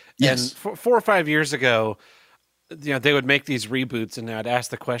that. Yes. And 4 or 5 years ago, they would make these reboots, and I'd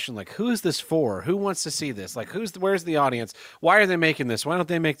ask the question like, "Who is this for? Who wants to see this? Like, where's the audience? Why are they making this? Why don't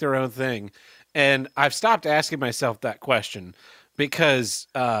they make their own thing?" And I've stopped asking myself that question because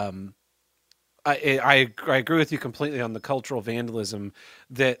I agree with you completely on the cultural vandalism,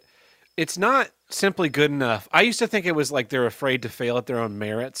 that it's not simply good enough. I used to think it was like they're afraid to fail at their own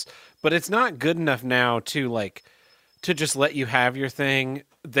merits, but it's not good enough now to just let you have your thing.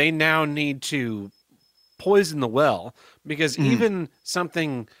 They now need to poison the well, because even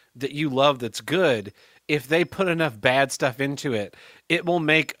something that you love that's good, if they put enough bad stuff into it, it will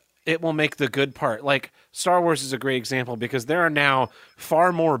make the good part. Like Star Wars is a great example, because there are now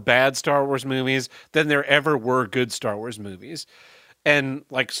far more bad Star Wars movies than there ever were good Star Wars movies. And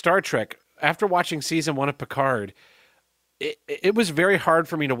like Star Trek, after watching season 1 of Picard, it was very hard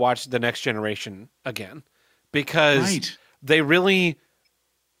for me to watch The Next Generation again, because they really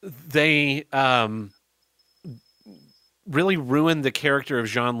ruined the character of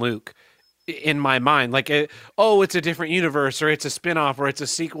Jean-Luc in my mind. Like, it's a different universe, or it's a spinoff, or it's a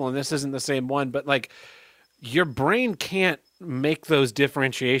sequel, and this isn't the same one. But like, your brain can't make those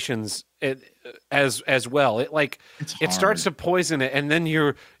differentiations as well. It starts to poison it, and then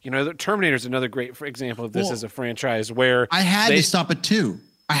the Terminator's another great example of this as a franchise where I had to stop at 2.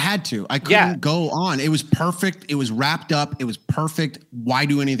 I had to. I couldn't go on. It was perfect. It was wrapped up. It was perfect. Why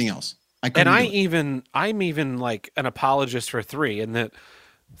do anything else? I'm even like an apologist for 3, and that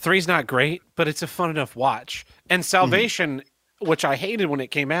 3's not great, but it's a fun enough watch. And Salvation, which I hated when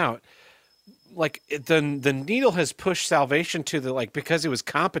it came out, like the needle has pushed Salvation to the because it was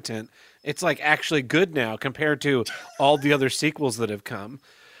competent, it's like actually good now compared to all the other sequels that have come.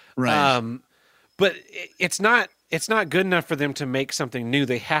 Right. But it's not good enough for them to make something new.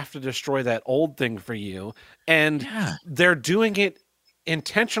 They have to destroy that old thing for you, and they're doing it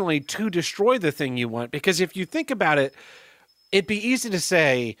intentionally to destroy the thing you want. Because if you think about it, it'd be easy to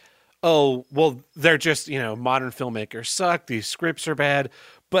say, oh, well, they're just, modern filmmakers suck, these scripts are bad.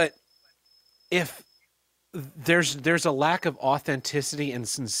 But if there's a lack of authenticity and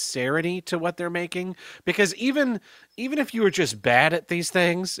sincerity to what they're making, because even if you were just bad at these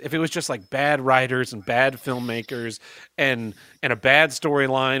things, if it was just like bad writers and bad filmmakers and a bad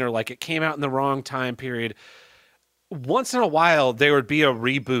storyline, or like it came out in the wrong time period, once in a while there would be a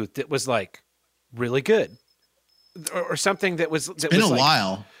reboot that was like really good, or something that was. It's been a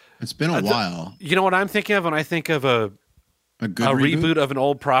while. It's been a while. You know what I'm thinking of when I think of a good reboot of an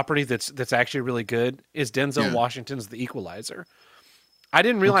old property that's actually really good is Denzel Washington's The Equalizer. I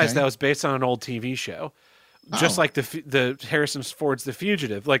didn't realize that was based on an old TV show, just like the Harrison Ford's The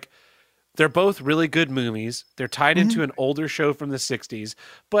Fugitive. Like, they're both really good movies. They're tied into an older show from the 60s,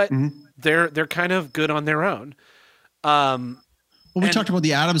 but they're kind of good on their own. We talked about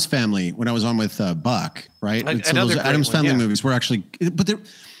the Addams Family when I was on with Buck, right? So those Addams Family movies were actually, but they're.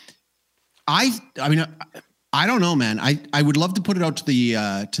 I mean, I don't know, man. I would love to put it out to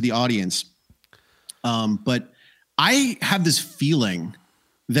the audience, but I have this feeling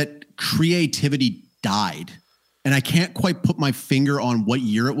that creativity died, and I can't quite put my finger on what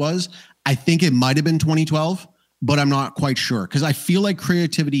year it was. I think it might have been 2012, but I'm not quite sure, because I feel like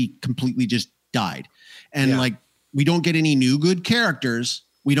creativity completely just died, and like we don't get any new good characters.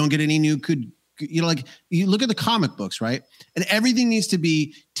 We don't get any new good. Like you look at the comic books, right? And everything needs to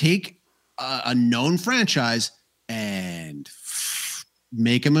be a known franchise and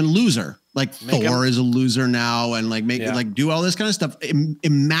make him a loser. Like Thor is a loser now, and like do all this kind of stuff,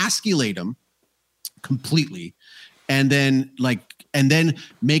 emasculate him completely, and then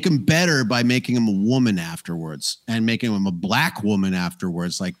make him better by making him a woman afterwards, and making him a black woman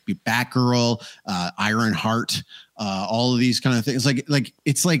afterwards, like Batgirl, Ironheart, all of these kind of things. Like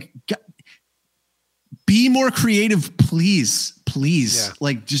it's like, be more creative, please.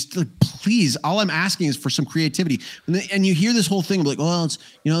 Like, just like, please. All I'm asking is for some creativity. And you hear this whole thing of like, well, it's,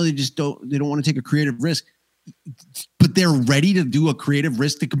 they don't want to take a creative risk, but they're ready to do a creative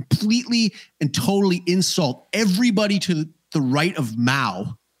risk to completely and totally insult everybody to the right of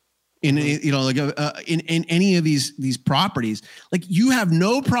Mao in any of these properties. Like, you have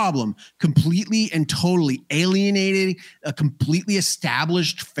no problem completely and totally alienating a completely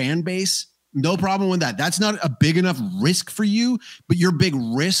established fan base. No problem with that. That's not a big enough risk for you, but your big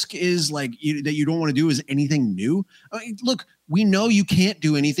risk is like that you don't want to do is anything new. I mean, look, we know you can't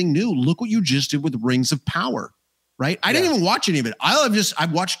do anything new. Look what you just did with Rings of Power, right? I didn't even watch any of it.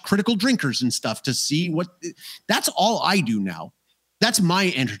 I've watched Critical Drinkers and stuff to see that's all I do now. That's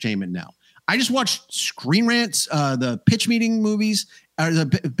my entertainment now. I just watch Screen Rants, the pitch meeting movies, or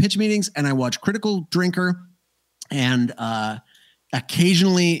the pitch meetings, and I watch Critical Drinker, and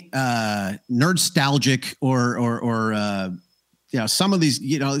occasionally Nerdstalgic or some of these,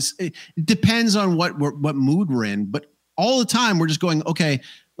 it depends on what mood we're in, but all the time we're just going, okay,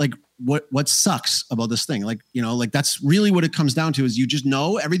 like what sucks about this thing? Like, like that's really what it comes down to, is you just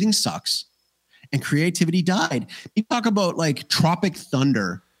know everything sucks and creativity died. You talk about like Tropic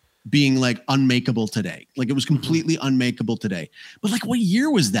Thunder being like unmakeable today. Like, it was completely unmakeable today. But like, what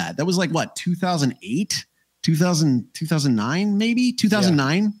year was that? That was like what, 2008? 2009, maybe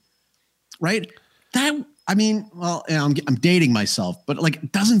 2009, right? That, I mean, well, I'm dating myself, but like,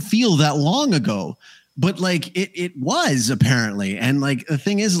 it doesn't feel that long ago, but like it was apparently. And like, the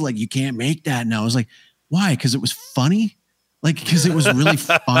thing is, like, you can't make that now. I was like, why? Because it was funny, like, because it was really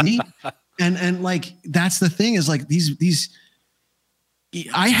funny. And like, that's the thing, is like these,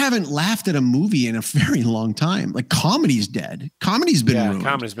 I haven't laughed at a movie in a very long time. Like, comedy's dead. Comedy's been ruined.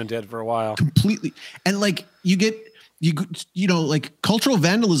 Comedy's been dead for a while. Completely. And like, like cultural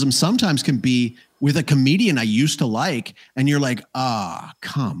vandalism sometimes can be with a comedian I used to like, and you're like,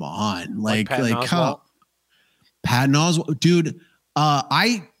 come on. Like Patton Oswalt, dude,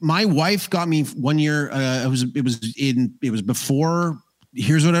 My wife got me one year. It was before.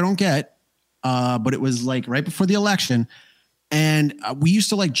 Here's what I don't get. But it was like right before the election, and we used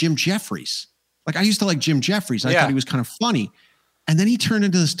to like Jim Jeffries. Like I used to like Jim Jeffries. I thought he was kind of funny, and then he turned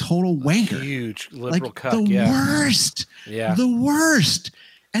into this total wanker, huge liberal like cuck. The worst. Yeah, the worst.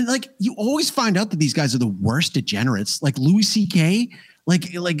 And like you always find out that these guys are the worst degenerates. Like Louis C.K.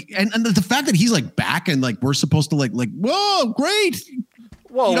 Like, and the fact that he's like back and like we're supposed to like whoa, great.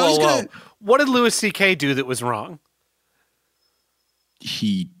 Whoa. What did Louis C.K. do that was wrong?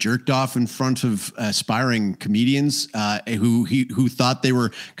 He jerked off in front of aspiring comedians who thought they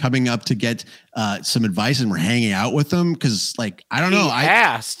were coming up to get some advice and were hanging out with them because, like, I don't know.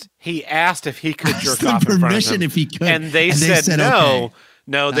 He asked if he could jerk off in front of them, if he could, and they said no. Okay.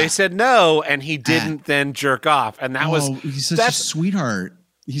 No, they said no, and he didn't then jerk off, and he's such a sweetheart.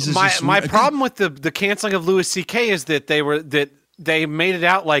 My problem with the canceling of Louis C.K. is that they made it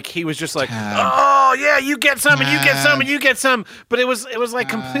out like he was just like, oh yeah, you get some and you get some and you get some, but it was like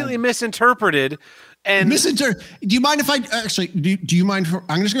completely misinterpreted. And do you mind if I actually do you mind?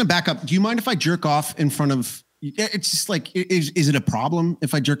 I'm just going to back up. Do you mind if I jerk off in front of? It's just like, is it a problem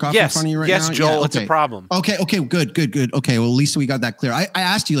if I jerk off in front of you right now? Yes, Joel, it's a problem. Okay, good. Okay, well, at least we got that clear. I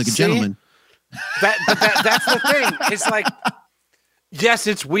asked you like a gentleman. That's the thing. It's like, yes,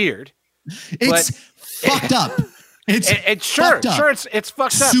 it's weird. It's fucked up. It's fucked up. Sure, it's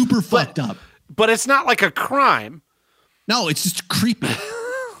fucked up. Super fucked up. But it's not like a crime. No, it's just creepy.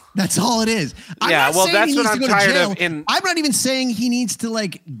 That's all it is. That's what I'm tired of. I'm not even saying he needs to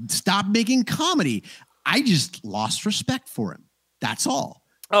like stop making comedy. I just lost respect for him. That's all.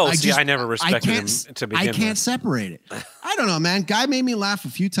 Oh, I never respected him to begin with. I can't separate it. I don't know, man. Guy made me laugh a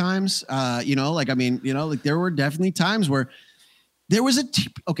few times. Like there were definitely times where there was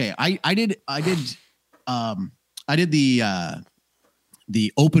I did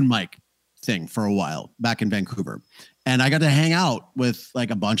the open mic thing for a while back in Vancouver. And I got to hang out with like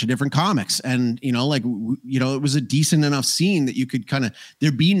a bunch of different comics, and it was a decent enough scene that you could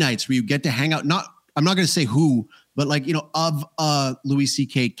there'd be nights where you get to hang out. I'm not going to say who, but like, of Louis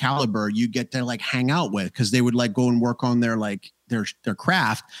C.K. caliber, you get to like hang out with, because they would like go and work on their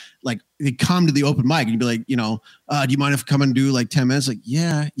craft. Like they come to the open mic and you'd be like, do you mind if I come and do like 10 minutes? Like,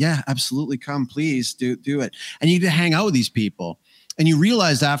 yeah, absolutely. Come, please do it. And you get to hang out with these people. And you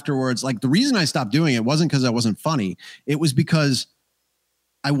realized afterwards, like the reason I stopped doing it wasn't because I wasn't funny. It was because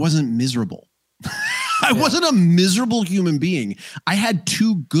I wasn't miserable. I wasn't a miserable human being. I had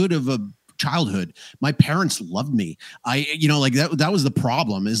too good of a childhood. My parents loved me. That was the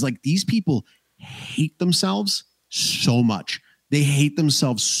problem, is like these people hate themselves so much. They hate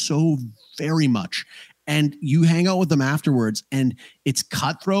themselves so very much. And you hang out with them afterwards and it's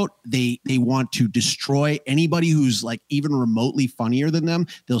cutthroat. They want to destroy anybody who's like even remotely funnier than them.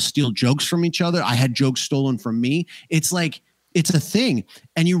 They'll steal jokes from each other. I had jokes stolen from me. It's like, it's a thing.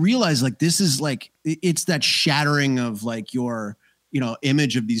 And you realize like, this is like, it's that shattering of like your,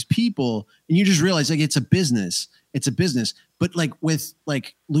 image of these people. And you just realize like, it's a business. But like with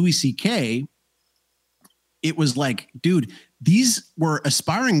like Louis C.K., it was like, dude, these were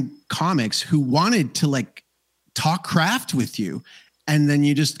aspiring comics who wanted to like talk craft with you. And then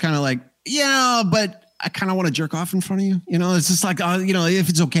you just kind of like, yeah, but I kind of want to jerk off in front of you. It's just like, if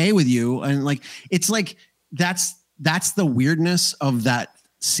it's okay with you. And like, it's like, that's the weirdness of that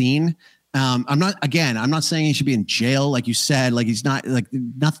scene. I'm not saying he should be in jail. Like you said, like he's not, like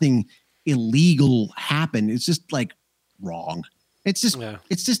nothing illegal happened. It's just like wrong. It's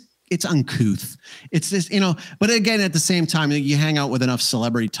uncouth. It's just, but again, at the same time, you hang out with enough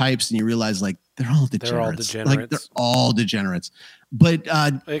celebrity types and you realize like they're all degenerates. Like they're all degenerates. But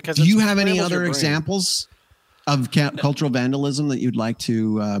do you have any other examples of cultural vandalism that you'd like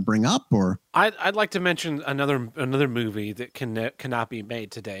to bring up? Or I'd like to mention another movie that cannot be made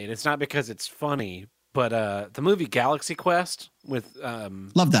today, and it's not because it's funny, but the movie Galaxy Quest with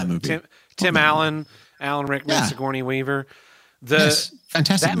love that movie. Tim Allen, Alan Rickman, Sigourney Weaver.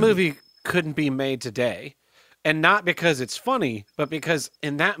 Fantastic. That movie couldn't be made today, and not because it's funny, but because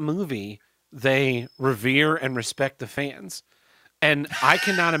in that movie they revere and respect the fans. And I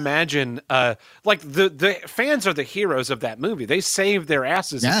cannot imagine, like the fans are the heroes of that movie. They saved their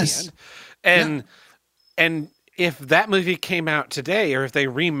asses at the end. And if that movie came out today, or if they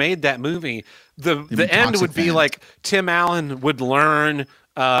remade that movie, the end would be like Tim Allen would learn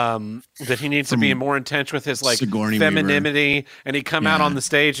that he needs to be more in touch with his like Sigourney femininity, Weaver. and he'd come out on the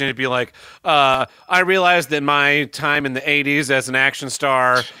stage and he'd be like, I realized that my time in the 80s as an action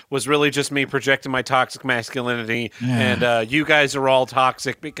star was really just me projecting my toxic masculinity, and you guys are all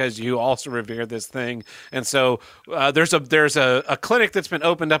toxic because you also revere this thing. And so there's a clinic that's been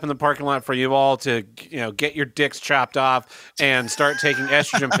opened up in the parking lot for you all to get your dicks chopped off and start taking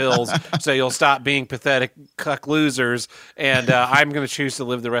estrogen pills so you'll stop being pathetic cuck losers, and I'm going to choose to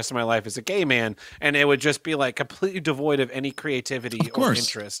live the rest of my life as a gay man. And it would just be like completely devoid of any creativity or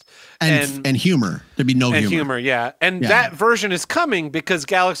interest and humor. There'd be no humor. And that version is coming because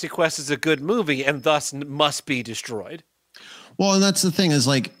Galaxy Quest is a good movie and thus must be destroyed. Well, and that's the thing is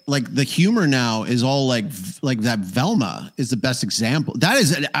like the humor now is all like that. Velma is the best example. That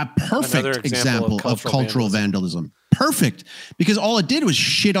is a perfect example of cultural vandalism. Perfect, because all it did was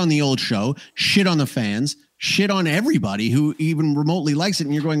shit on the old show, shit on the fans, shit on everybody who even remotely likes it.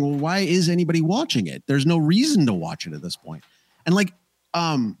 And you're going, well, why is anybody watching it? There's no reason to watch it at this point. And like,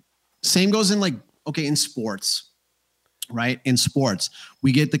 same goes in like, okay, in sports. Right? In sports,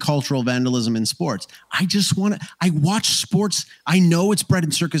 we get the cultural vandalism in sports. I watch sports. I know it's bread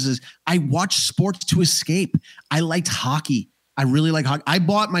and circuses. I watch sports to escape. I liked hockey. I really like hockey. I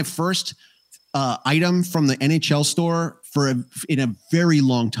bought my first item from the NHL store in a very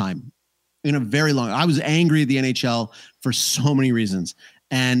long time. I was angry at the NHL for so many reasons.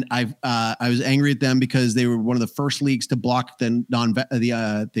 And I was angry at them because they were one of the first leagues to block the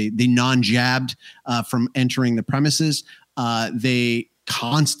non-jabbed from entering the premises. They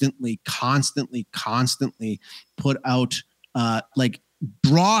constantly put out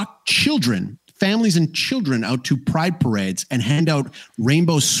draw families and children out to pride parades and hand out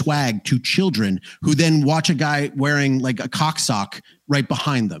rainbow swag to children who then watch a guy wearing like a cock sock right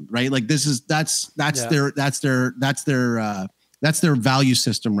behind them. Right. Like that's their value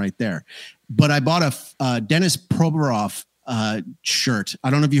system right there. But I bought a Dennis Provorov shirt. I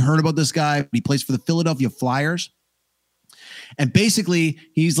don't know if you heard about this guy. He plays for the Philadelphia Flyers. And basically,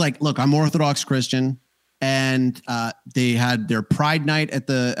 he's like, look, I'm Orthodox Christian. And they had their Pride night at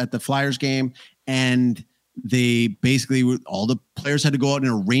the Flyers game. And they basically, all the players had to go out in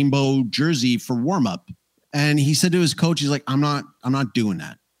a rainbow jersey for warm up. And he said to his coach, he's like, I'm not doing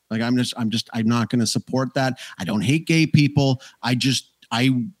that. Like, I'm not going to support that. I don't hate gay people. I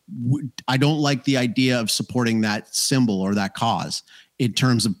don't like the idea of supporting that symbol or that cause in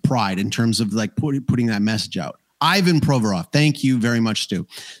terms of pride, in terms of like putting that message out. Ivan Provorov. Thank you very much, Stu.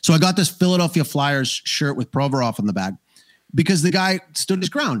 So I got this Philadelphia Flyers shirt with Provorov on the back because the guy stood his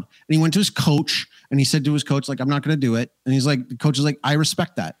ground, and he went to his coach and he said to his coach, like, I'm not going to do it. And he's like, the coach is like, I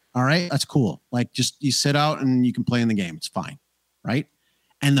respect that. All right. That's cool. Like, just you sit out and you can play in the game. It's fine. Right.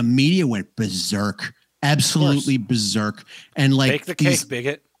 And the media went berserk, absolutely berserk. And like, bake the cake,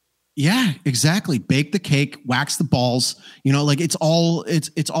 bigot. Yeah, exactly. Bake the cake, wax the balls, like it's all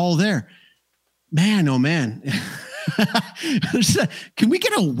there. Man, oh man. Can we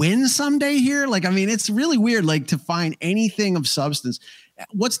get a win someday here? Like, I mean, it's really weird, like, to find anything of substance.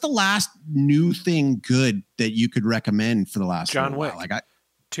 What's the last new thing good that you could recommend for the last John Wick?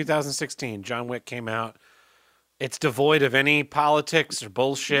 2016, John Wick came out. It's devoid of any politics or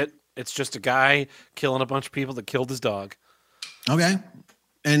bullshit. It's just a guy killing a bunch of people that killed his dog. Okay.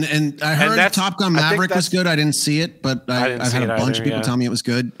 And I heard Top Gun Maverick was good. I didn't see it, but I've had a bunch of people tell me it was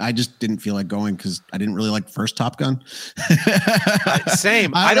good. I just didn't feel like going because I didn't really like the first Top Gun.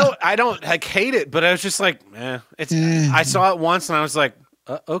 Same. I don't like hate it, but I was just like, I saw it once and I was like,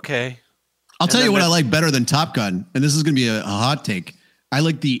 okay. I'll tell you what I like better than Top Gun, and this is going to be a hot take. I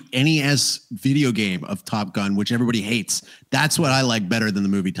like the NES video game of Top Gun, which everybody hates. That's what I like better than the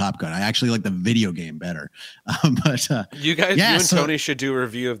movie Top Gun. I actually like the video game better. You guys, you and Tony should do a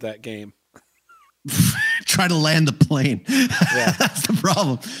review of that game. Try to land the plane. Yeah, that's the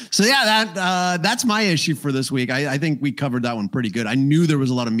problem. So yeah, that's my issue for this week. I think we covered that one pretty good. I knew there was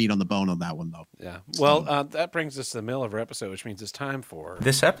a lot of meat on the bone on that one, though. Yeah. Well, that brings us to the middle of our episode, which means it's time for...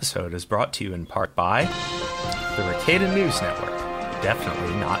 This episode is brought to you in part by the Ricada News Network.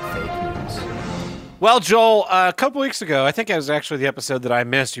 Definitely not fake news. Well, Joel, a couple weeks ago, I think it was actually the episode that I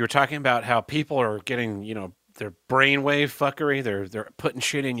missed. You were talking about how people are getting, their brainwave fuckery. They're putting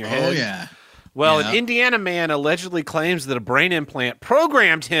shit in your head. Oh, yeah. Well, an Indiana man allegedly claims that a brain implant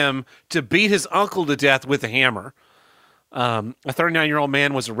programmed him to beat his uncle to death with a hammer. A 39-year-old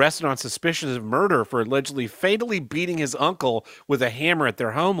man was arrested on suspicion of murder for allegedly fatally beating his uncle with a hammer at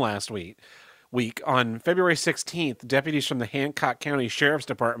their home last week. On February 16th, deputies from the Hancock County Sheriff's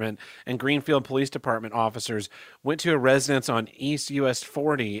Department and Greenfield Police Department officers went to a residence on East US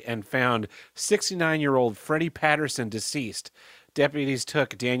 40 and found 69-year-old Freddie Patterson deceased. deputies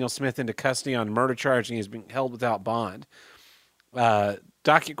took Daniel Smith into custody on murder charge, and he's being held without bond.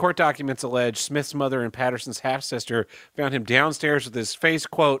 Court documents allege Smith's mother and Patterson's half-sister found him downstairs with his face,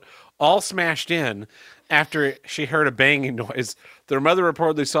 quote, all smashed in after she heard a banging noise. Their mother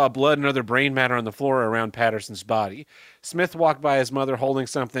reportedly saw blood and other brain matter on the floor around Patterson's body. Smith walked by his mother holding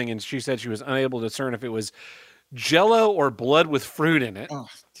something, and she said she was unable to discern if it was Jell-O or blood with fruit in it. Oh,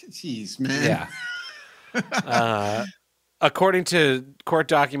 jeez, man. Yeah. According to court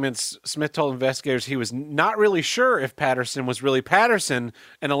documents, Smith told investigators he was not really sure if Patterson was really Patterson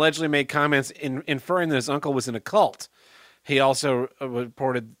and allegedly made comments inferring that his uncle was in a cult. He also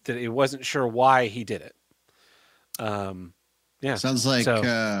reported that he wasn't sure why he did it. Yeah. Sounds like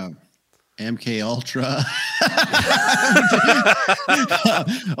MK Ultra.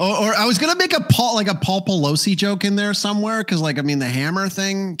 or I was gonna make a Paul Pelosi joke in there somewhere because the hammer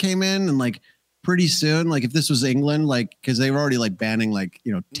thing came in and pretty soon, if this was England, because they were already banning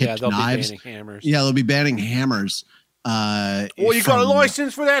tipped knives. Be banning hammers. Yeah, they'll be banning hammers. Well, you got a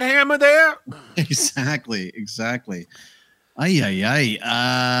license for that hammer there? Exactly. Ay.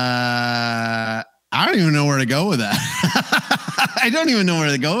 I don't even know where to go with that.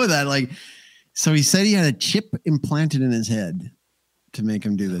 So he said he had a chip implanted in his head to make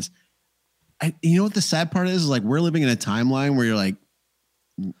him do this. You know what the sad part is? We're living in a timeline where you're like,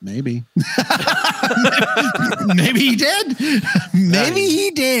 maybe. Maybe he did. Maybe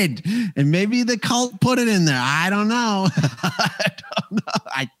he did. And maybe the cult put it in there. I don't know.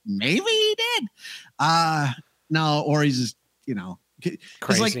 Maybe he did. No, or he's just,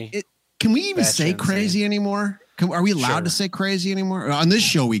 crazy. Can we even say crazy anymore? Are we allowed to say crazy anymore? On this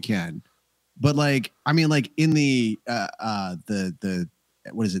show we can. But in the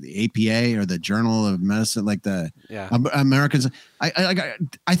what is it, the APA or the Journal of Medicine, Americans, I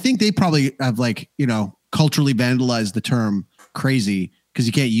think they probably have culturally vandalized the term crazy because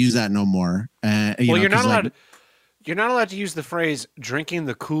you can't use that no more. You're not allowed to use the phrase drinking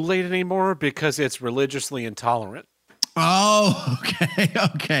the Kool-Aid anymore because it's religiously intolerant. Oh,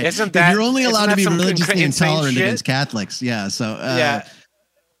 okay. Isn't that, you're only allowed to be religiously intolerant against Catholics? Yeah. So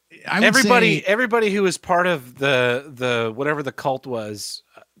everybody who was part of the whatever the cult was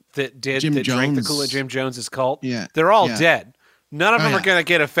that drank the Kool-Aid, Jim Jones's cult. Yeah, they're all dead. None of them are going to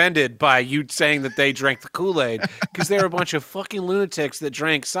get offended by you saying that they drank the Kool-Aid because they're a bunch of fucking lunatics that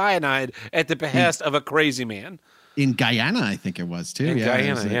drank cyanide at the behest of a crazy man. In Guyana, I think it was too.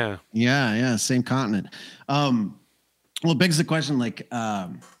 Guyana, yeah, same continent. Well, it begs the question, when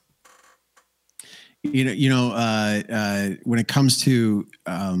it comes to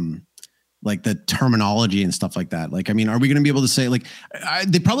the terminology and stuff like that. Are we going to be able to say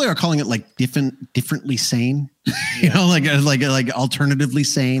they probably are calling it differently sane, like alternatively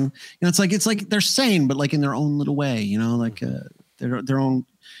sane. It's like they're sane, but in their own little way. Their own.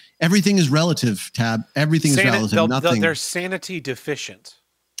 Everything is relative. Tab. Everything is relative. Nothing. They're sanity deficient.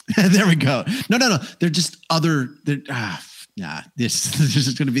 There we go. No. They're just other. This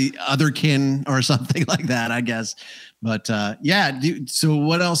is going to be otherkin or something like that, I guess. But so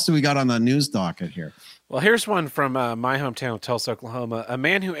what else do we got on the news docket here? Well, here's one from my hometown of Tulsa, Oklahoma. A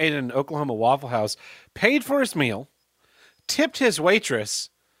man who ate at an Oklahoma Waffle House paid for his meal, tipped his waitress,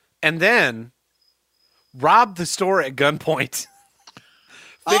 and then robbed the store at gunpoint.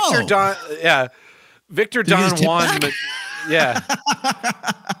 Victor Don Juan.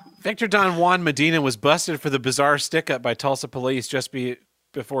 Victor Don Juan Medina was busted for the bizarre stick-up by Tulsa police just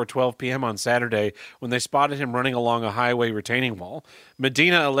before 12 p.m. on Saturday when they spotted him running along a highway retaining wall.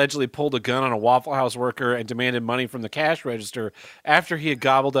 Medina allegedly pulled a gun on a Waffle House worker and demanded money from the cash register after he had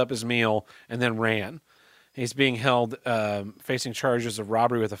gobbled up his meal and then ran. He's being held, facing charges of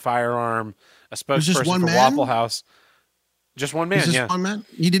robbery with a firearm. A spokesperson for Waffle House. Just one man, one man?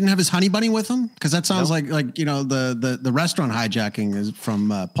 He didn't have his honey bunny with him? Because that sounds like the restaurant hijacking is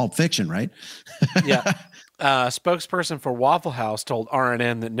from Pulp Fiction, right? Yeah. Spokesperson for Waffle House told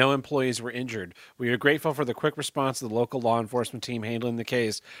RNN that no employees were injured. We are grateful for the quick response of the local law enforcement team handling the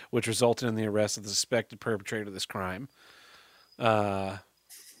case, which resulted in the arrest of the suspected perpetrator of this crime. That's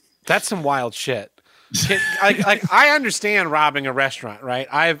some wild shit. I understand robbing a restaurant, right?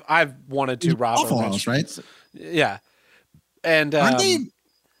 I've wanted to rob a restaurant, right? Yeah. And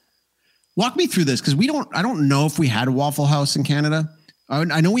walk me through this because I don't know if we had a Waffle House in Canada.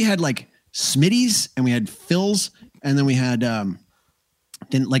 I know we had Smitty's and we had Phil's, and then we had then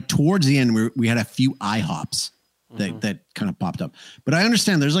towards the end we had a few IHOPs that kind of popped up. But I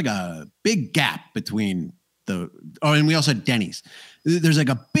understand there's a big gap between and we also had Denny's. There's like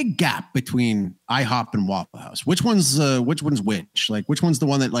a big gap between IHOP and Waffle House. Which one's which? Like, which one's the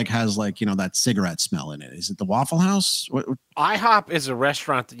one that like has like, that cigarette smell in it? Is it the Waffle House? IHOP is a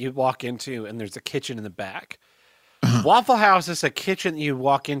restaurant that you walk into and there's a kitchen in the back. Waffle House is a kitchen that you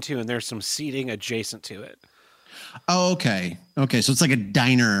walk into and there's some seating adjacent to it. Oh, okay. Okay. So it's like a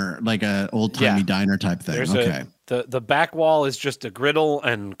diner, like a old timey diner type thing. Okay. The back wall is just a griddle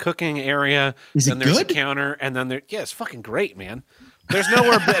and cooking area. Is then it there's good? A counter, and then it's fucking great, man. There's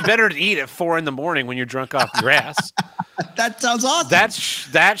nowhere better to eat at 4 a.m. when you're drunk off your ass. That sounds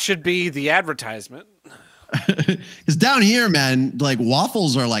awesome. That should be the advertisement. Because down here, man, like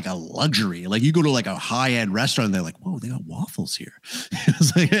waffles are like a luxury. Like you go to like a high-end restaurant, and they're like, "Whoa, they got waffles here."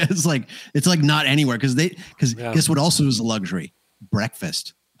 it's like not anywhere because guess what also is a luxury?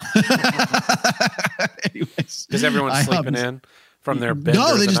 Breakfast. Anyways, because everyone's sleeping in from their bed.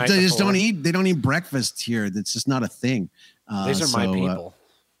 No, they just don't eat. They don't eat breakfast here. That's just not a thing. These are my people.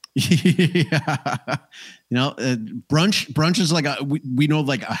 Yeah, brunch is like we know of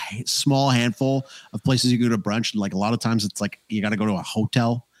like a small handful of places you go to brunch. Like a lot of times it's like you got to go to a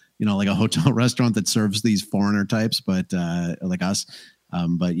hotel, like a hotel restaurant that serves these foreigner types, but like us.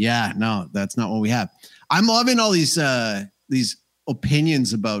 But yeah, no, that's not what we have. I'm loving all these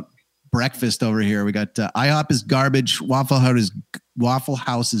opinions about breakfast over here. We got IHOP is garbage, Waffle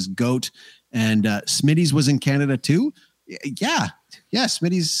House is goat, and Smitty's was in Canada too. Yeah,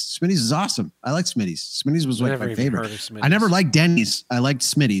 Smitty's is awesome. I like Smitty's. Smitty's was like my favorite. I never liked Denny's. I liked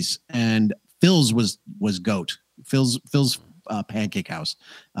Smitty's, and Phil's was goat. Phil's Pancake House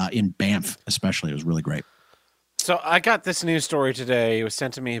in Banff, especially. It was really great. So I got this news story today. It was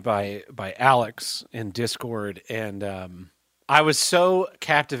sent to me by Alex in Discord, and I was so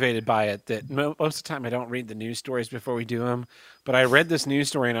captivated by it that most of the time I don't read the news stories before we do them. But I read this news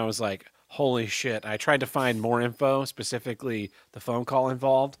story and I was like, holy shit. I tried to find more info, specifically the phone call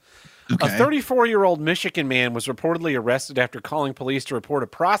involved. Okay. A 34-year-old Michigan man was reportedly arrested after calling police to report a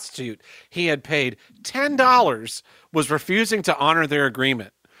prostitute he had paid $10 was refusing to honor their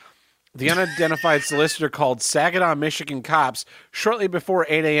agreement. The unidentified solicitor called Saginaw, Michigan cops shortly before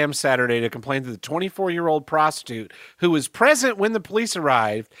 8 a.m. Saturday to complain that the 24-year-old prostitute, who was present when the police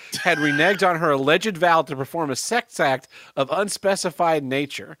arrived, had reneged on her alleged vow to perform a sex act of unspecified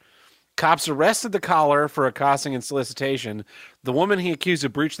nature. Cops arrested the caller for accosting and solicitation. The woman he accused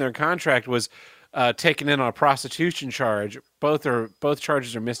of breaching their contract was taken in on a prostitution charge. Both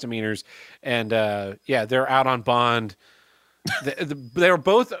charges are misdemeanors, and they're out on bond. They were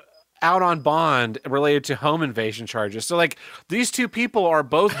both out on bond related to home invasion charges. So like these two people are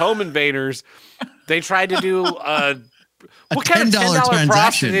both home invaders. They tried to do what kind of $10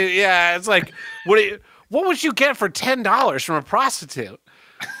 prostitute? Yeah, it's like what would you get for $10 from a prostitute?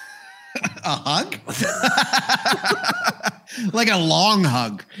 A hug? Like a long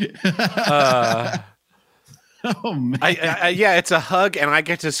hug. Oh man. Yeah, it's a hug and I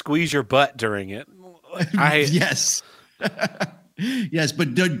get to squeeze your butt during it. Yes. Yes,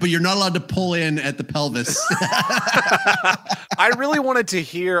 but you're not allowed to pull in at the pelvis. I really wanted to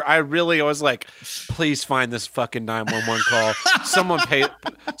hear. I was like, please find this fucking 911 call.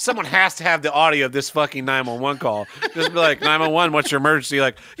 Someone has to have the audio of this fucking 911 call. Just be like, 911, what's your emergency?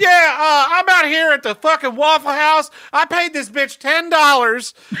 Like, I'm out here at the fucking Waffle House. I paid this bitch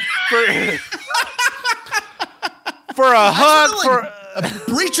 $10 for a hug for a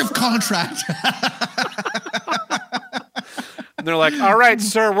breach of contract. And they're like, all right,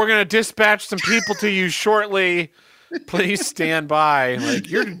 sir, we're going to dispatch some people to you shortly. Please stand by.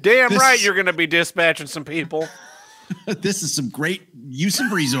 Like, you're damn right you're going to be dispatching some people. This is some great use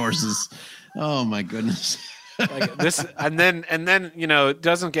of resources. Oh, my goodness. Like this, and then it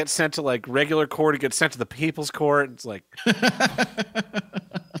doesn't get sent to like regular court. It gets sent to the people's court. It's like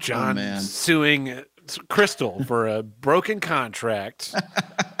John suing Crystal for a broken contract.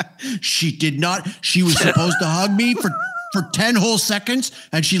 She did not. She was supposed to hug me for 10 whole seconds,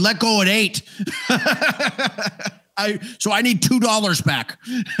 and she let go at 8. So I need $2 back.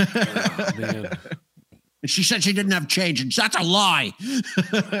 Oh, man. And she said she didn't have change, and that's a lie.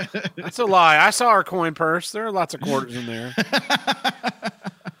 That's a lie. I saw her coin purse. There are lots of quarters in there.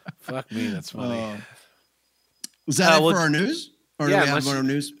 Fuck me, that's funny. Was that it for our news? Or do we have more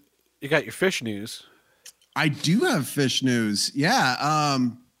news? You got your fish news. I do have fish news. Yeah.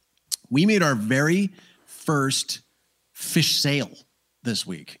 We made our very first fish sale this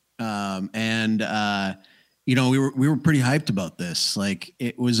week. We were pretty hyped about this. Like,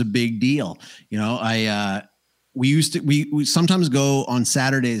 it was a big deal. we sometimes go on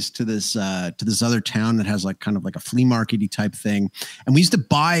Saturdays to this other town that has like kind of like a flea market-y type thing. And we used to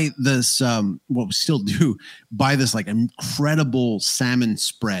buy this, what we still do, buy this like incredible salmon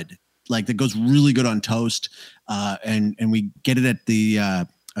spread, like that goes really good on toast. And we get it at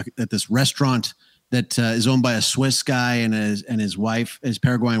this restaurant that is owned by a Swiss guy and his wife, his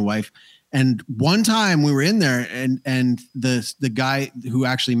Paraguayan wife. And one time we were in there and the guy who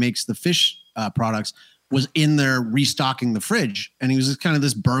actually makes the fish products was in there restocking the fridge. And he was just kind of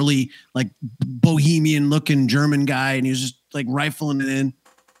this burly, like bohemian looking German guy. And he was just like rifling it in.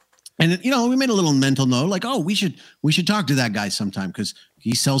 And, you know, we made a little mental note like, oh, we should talk to that guy sometime because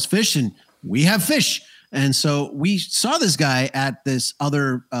he sells fish and we have fish. And so we saw this guy at this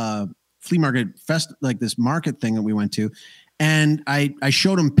other flea market fest, like this market thing that we went to. And I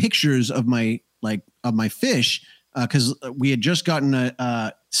showed him pictures of my fish because we had just gotten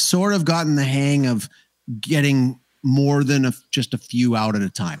sort of gotten the hang of getting more than just a few out at a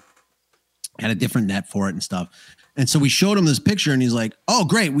time. Had a different net for it and stuff. And so we showed him this picture and he's like, oh,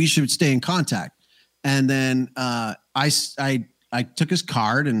 great, we should stay in contact. And then I took his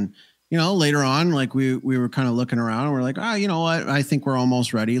card and, you know, later on, like we were kind of looking around and we're like, you know what? I think we're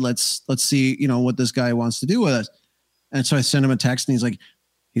almost ready. Let's see, you know, what this guy wants to do with us. And so I sent him a text and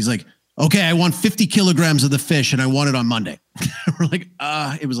he's like, okay, I want 50 kilograms of the fish and I want it on Monday. We're like,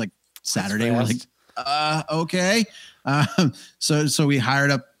 it was like Saturday. We're like, okay. So we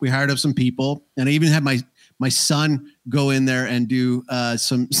hired up some people and I even had my son go in there and do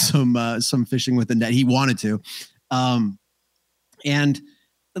some fishing with the net. He wanted to. And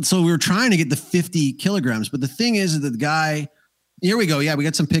so we were trying to get the 50 kilograms, but the thing is that the guy, here we go. Yeah, we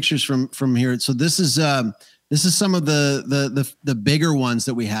got some pictures from here. So this is some of the bigger ones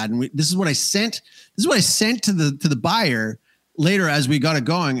that we had, and this is what I sent. This is what I sent to the buyer later as we got it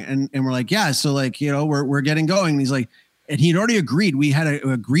going, and we're like, yeah, so like, you know, we're getting going. And he's like, and he'd already agreed. We had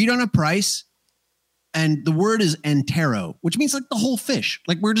agreed on a price, and the word is entero, which means like the whole fish.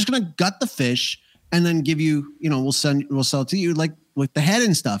 Like we're just gonna gut the fish and then give you, you know, we'll sell it to you like with the head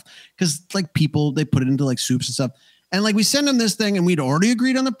and stuff, because like people they put it into like soups and stuff, and like we send him this thing, and we'd already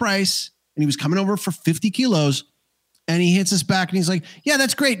agreed on the price. And he was coming over for 50 kilos and he hits us back and he's like, yeah,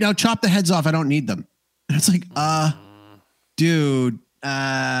 that's great. Now chop the heads off. I don't need them. And it's like, dude,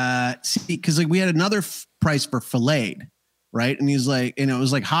 see, cause like we had another price for filleted, right? And he's like, and it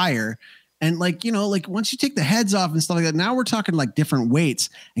was like higher. And like, you know, like once you take the heads off and stuff like that, now we're talking like different weights,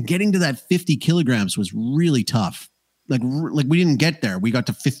 and getting to that 50 kilograms was really tough. Like we didn't get there. We got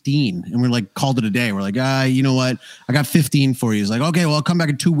to 15 and we're like, called it a day. We're like, you know what? I got 15 for you. He's like, okay, well, I'll come back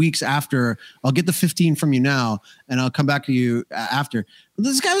in 2 weeks after. I'll get the 15 from you now and I'll come back to you after. But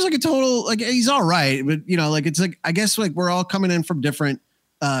this guy was like a total, like, he's all right. But you know, like, it's like, I guess like we're all coming in from different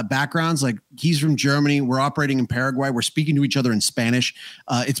backgrounds. Like he's from Germany. We're operating in Paraguay. We're speaking to each other in Spanish.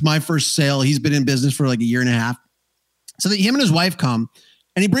 It's my first sale. He's been in business for like a year and a half. So that him and his wife come.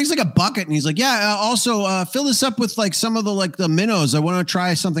 And he brings like a bucket and he's like, yeah, also fill this up with like some of the minnows. I want to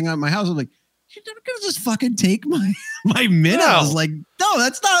try something out of my house. I'm like, you're not going to just fucking take my minnows. No. Like, no,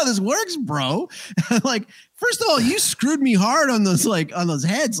 that's not how this works, bro. Like, first of all, you screwed me hard on those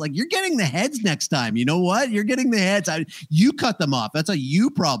heads. Like you're getting the heads next time. You know what? You're getting the heads. You cut them off. That's a you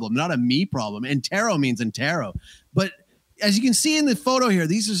problem, not a me problem. Entero means entero. But as you can see in the photo here,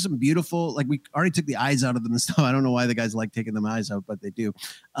 these are some beautiful, like we already took the eyes out of them and stuff. I don't know why the guys like taking them eyes out, but they do.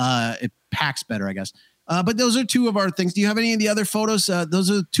 It packs better, I guess. But those are two of our things. Do you have any of the other photos? Those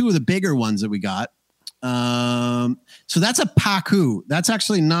are two of the bigger ones that we got. So that's a pacu. That's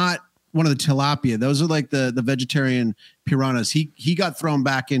actually not one of the tilapia. Those are like the vegetarian piranhas. He got thrown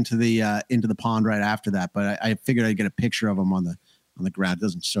back into the pond right after that, but I figured I'd get a picture of him on the ground. It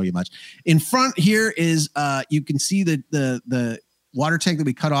doesn't show you much. In front here is you can see the water tank that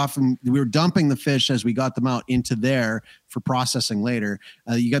we cut off, and we were dumping the fish as we got them out into there for processing later.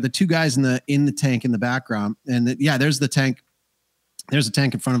 You got the two guys in the tank in the background, and there's the tank. There's a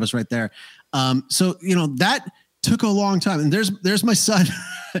tank in front of us right there. So you know that took a long time, and there's my son.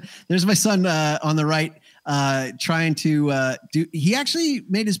 There's my son on the right. Trying to he actually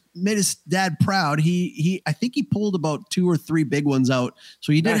made his dad proud. I think he pulled about 2 or 3 big ones out,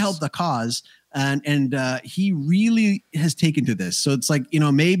 so he did help the cause, and he really has taken to this. So it's like, you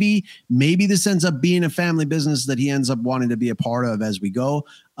know, maybe this ends up being a family business that he ends up wanting to be a part of as we go.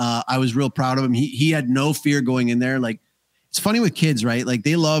 I was real proud of him. He had no fear going in there. Like, it's funny with kids, right? Like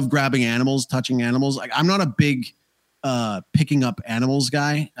they love grabbing animals, touching animals. Like I'm not a big picking up animals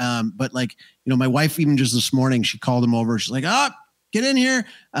guy. But like, you know, my wife, even just this morning, she called him over. She's like, get in here.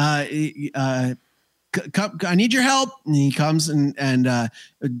 I need your help. And he comes and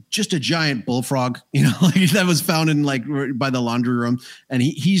just a giant bullfrog, like that was found in like by the laundry room, and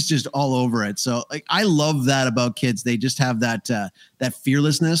he's just all over it. So like, I love that about kids. They just have that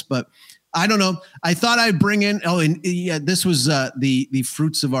fearlessness, but I don't know. I thought I'd bring in, this was the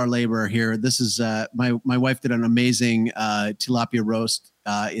fruits of our labor here. This is my wife did an amazing tilapia roast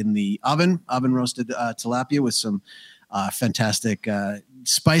in the oven roasted tilapia with some fantastic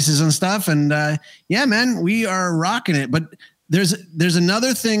spices and stuff. And yeah, man, we are rocking it. But there's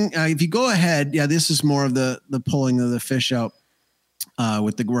another thing. If you go ahead, this is more of the pulling of the fish out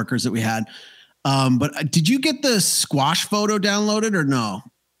with the workers that we had. But did you get the squash photo downloaded or no?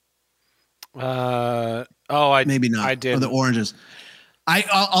 Maybe not. I did. Or the oranges.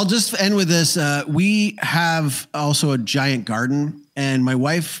 I'll just end with this. We have also a giant garden, and my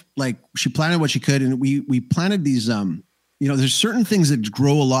wife, like, she planted what she could, and we planted these. There's certain things that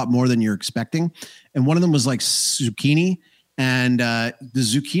grow a lot more than you're expecting, and one of them was like zucchini, and the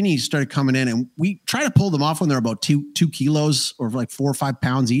zucchini started coming in, and we try to pull them off when they're about 2 kilos or like 4 or 5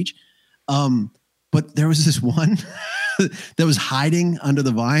 pounds each. But there was this one that was hiding under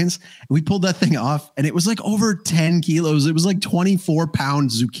the vines. And we pulled that thing off, and it was like over 10 kilos. It was like 24-pound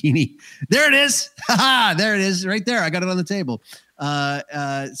zucchini. There it is. There it is right there. I got it on the table.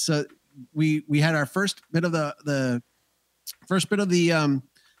 So we had our first bit of there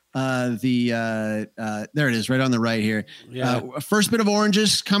it is right on the right here. Yeah. First bit of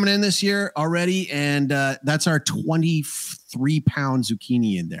oranges coming in this year already. And that's our 23-pound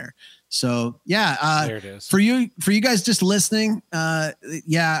zucchini in there. So yeah, there it is. For you guys just listening.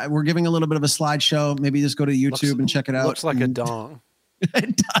 We're giving a little bit of a slideshow. Maybe just go to YouTube and check it out. Looks like a dong.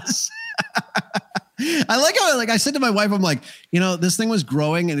 It does. I like how, like, I said to my wife, I'm like, this thing was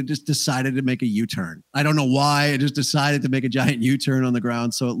growing and it just decided to make a U-turn. I don't know why. It just decided to make a giant U-turn on the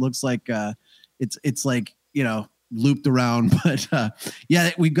ground. So it looks like it's like, looped around. But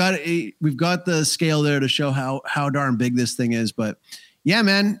we've got the scale there to show how darn big this thing is. But yeah,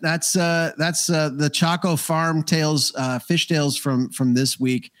 man, that's the Chaco Farm Tales, fish tales from this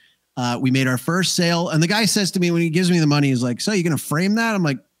week. We made our first sale, and the guy says to me when he gives me the money, he's like, "So you going to frame that?" I'm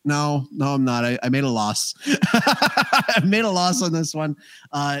like, No, I'm not. I made a loss. I made a loss on this one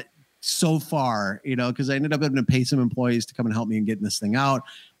so far, because I ended up having to pay some employees to come and help me in getting this thing out.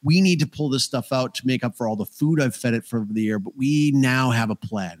 We need to pull this stuff out to make up for all the food I've fed it for the year, but we now have a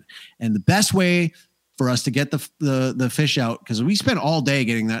plan. And the best way for us to get the fish out, because we spent all day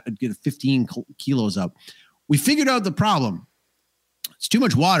get 15 kilos up, we figured out the problem. It's too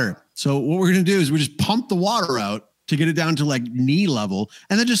much water. So what we're going to do is we just pump the water out to get it down to like knee level,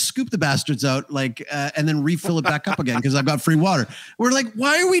 and then just scoop the bastards out, and then refill it back up again because I've got free water. We're like,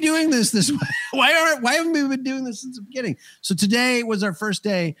 why are we doing this way? Why haven't we been doing this since the beginning? So today was our first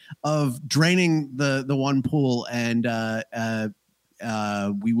day of draining the one pool, and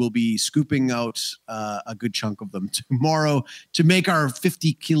we will be scooping out a good chunk of them tomorrow to make our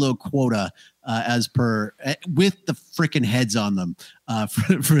 50-kilo quota as per, with the freaking heads on them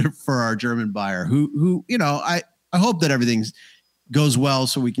for our German buyer who I hope that everything goes well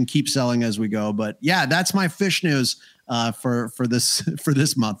so we can keep selling as we go. But yeah, that's my fish news for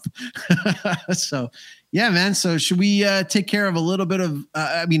this month. So yeah, man. So should we take care of a little bit of?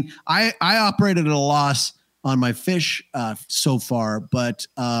 I operated at a loss on my fish so far, but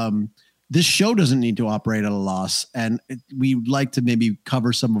this show doesn't need to operate at a loss, and we'd like to maybe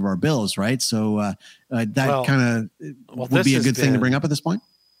cover some of our bills, right? So that kind of would be a good thing to bring up at this point.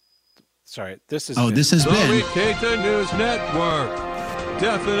 Sorry, this has the Ricata News Network.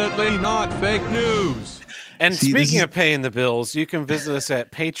 Definitely not fake news. And speaking of paying the bills, you can visit us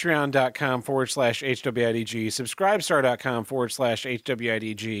at patreon.com/HWIDG,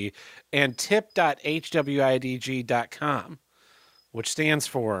 subscribestar.com/HWIDG, and tip.hwidg.com, which stands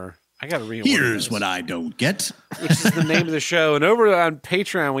for, I got to read. Here's what I don't get. Which is the name of the show. And over on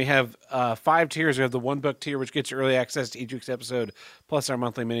Patreon, we have 5 tiers. We have the $1 tier, which gets you early access to each week's episode, plus our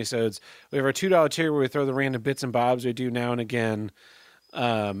monthly minisodes. We have our $2 tier, where we throw the random bits and bobs we do now and again.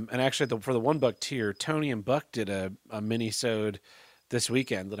 And actually, for the $1 tier, Tony and Buck did a minisode this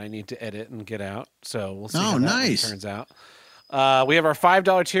weekend that I need to edit and get out. So we'll see how that turns out. We have our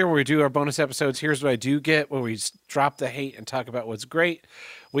 $5 tier, where we do our bonus episodes. Here's what I do get, where we drop the hate and talk about what's great.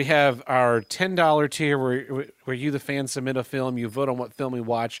 We have our $10 tier, where you, the fan, submit a film. You vote on what film we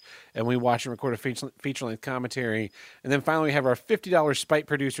watch, and we watch and record a feature-length commentary. And then finally, we have our $50 Spite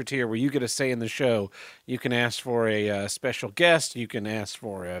Producer tier, where you get a say in the show. You can ask for a special guest. You can ask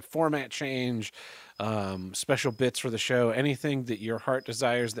for a format change, special bits for the show, anything that your heart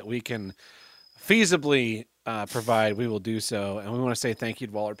desires that we can feasibly provide, we will do so. And we want to say thank you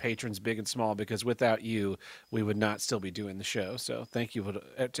to all our patrons, big and small, because without you, we would not still be doing the show. So thank you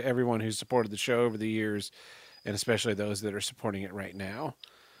to everyone who's supported the show over the years, and especially those that are supporting it right now.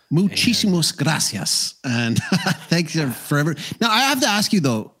 Muchísimas gracias. And thanks for everything. Now, I have to ask you,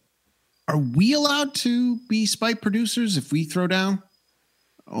 though, are we allowed to be Spike producers if we throw down?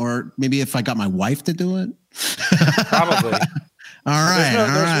 Or maybe if I got my wife to do it? Probably. All right.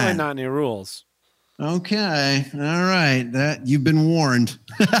 There's really not any rules. Okay. All right. That you've been warned.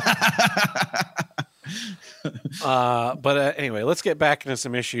 But anyway, let's get back into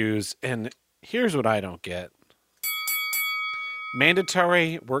some issues. And here's what I don't get.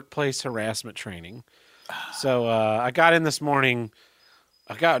 Mandatory workplace harassment training. So I got in this morning.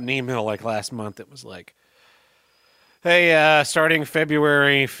 I got an email like last month that was like, hey, starting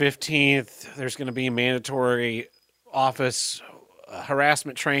February 15th, there's going to be mandatory office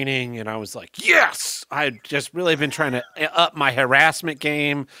harassment training. And I was like, yes, I've just really been trying to up my harassment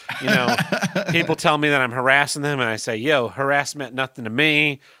game. You know, people tell me that I'm harassing them and I say, yo, harassment, nothing to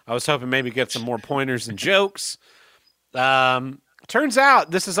me. I was hoping maybe get some more pointers and jokes. Turns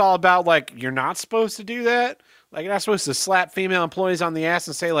out this is all about like, you're not supposed to do that. Like, you're not supposed to slap female employees on the ass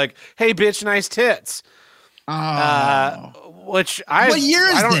and say like, hey bitch, nice tits. Which what year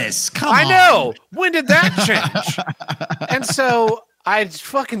is this? Come on. I know. When did that change? And so I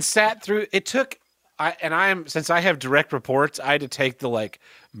fucking sat through. It took. Since I have direct reports, I had to take the like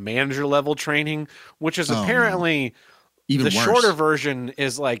manager level training, which is apparently even the worse. shorter version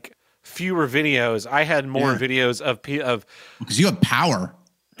is like fewer videos. I had more videos of because you have power.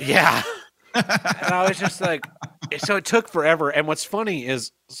 Yeah. And I was just like, so it took forever. And what's funny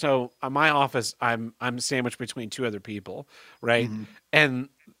is, so in my office, I'm sandwiched between two other people, right? Mm-hmm. And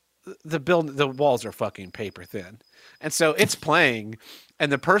the walls are fucking paper thin. And so it's playing, and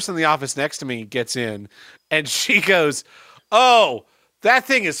the person in the office next to me gets in, and she goes, oh, that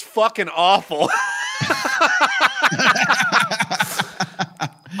thing is fucking awful.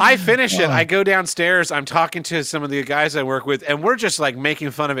 I finish it. I go downstairs. I'm talking to some of the guys I work with, and we're just like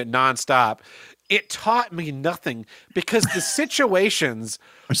making fun of it nonstop. It taught me nothing because the situations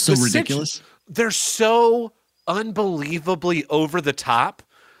are so ridiculous. They're so unbelievably over the top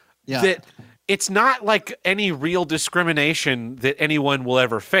that it's not like any real discrimination that anyone will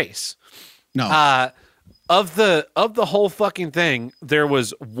ever face. No. Of the whole fucking thing, there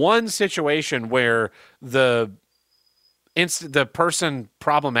was one situation where the person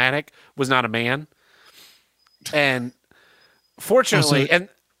problematic was not a man, and fortunately, and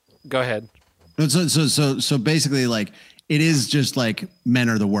go ahead. So basically, like, it is just like men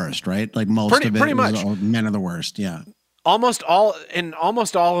are the worst, right? Like most of it, pretty much, men are the worst. Yeah. Almost all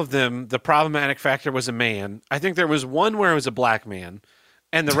of them, the problematic factor was a man. I think there was one where it was a black man,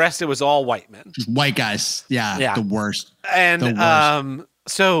 and the rest it was all white men. Just white guys. Yeah. The worst. And the worst.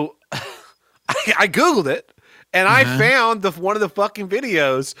 So I Googled it, and I found one of the fucking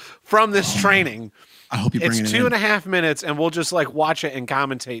videos from this training. I hope you bring it in. It's 2.5 minutes, and we'll just like watch it and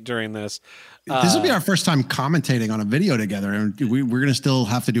commentate during this. This will be our first time commentating on a video together, and we're gonna still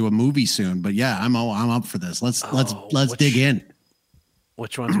have to do a movie soon. But yeah, I'm up for this. Let's dig in.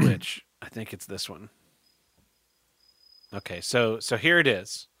 Which one's which? I think it's this one. Okay, so here it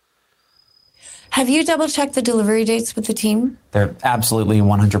is. Have you double checked the delivery dates with the team? They're absolutely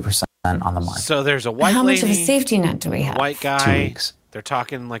 100% on the mark. So there's a white How lady, much of a safety net do we have? white guy. 2 weeks. They're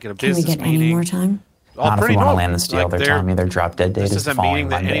talking like in a Can we business get meeting. any more time? Not if we want to land this deal. Like they're telling me their drop dead date This is is a the following meeting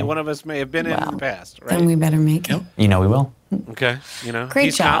that Monday. any one of us may have been in the past, right? Then we better make it. You know we will. Okay, you know, Great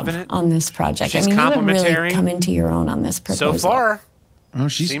he's job confident. on this project. She's I mean, you have complimentary. really come into your own on this proposal. So far, Oh, I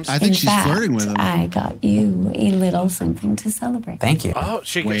Seems- think In she's fact, flirting with him. I got you a little something to celebrate. Thank you. oh,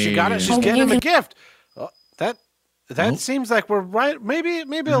 she Wait. got it. She's Oh, getting you him a can- gift. Oh, that Oh. seems like we're right. Maybe a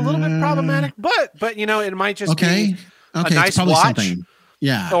little bit problematic, but you know, it might just Okay. be a Okay. nice It's probably watch. something.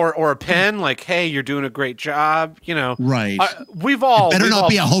 Yeah. Or a pen, like, hey, you're doing a great job. You know, Right. We've all Better we've not all-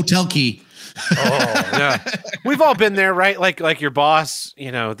 be a hotel key. Oh, yeah. We've all been there, right? Like your boss,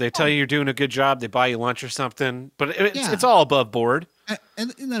 you know, they tell you you're doing a good job, they buy you lunch or something, but it's all above board.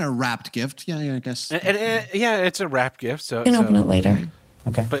 And then a wrapped gift. Yeah, I guess. And yeah, it's a wrap gift. So, You can open it later.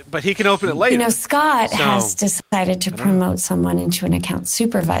 Okay. but he can open it later. You know, Scott So- has decided to promote someone into an account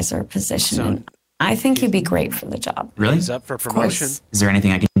supervisor position, So- and I think you'd be great for the job. Really? He's up for promotion. course. Is there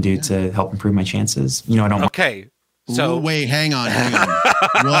anything I can do to help improve my chances? You know, I don't. Okay, so Ooh, wait, hang on.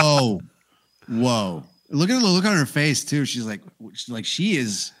 Whoa. Look at the look on her face too. She's like she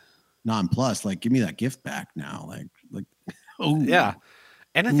is nonplussed. Like, give me that gift back now. Like, oh yeah,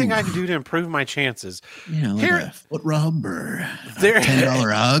 Anything I can do to improve my chances. Yeah, like a foot rub or There- a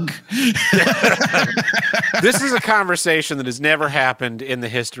 $10 hug. This is a conversation that has never happened in the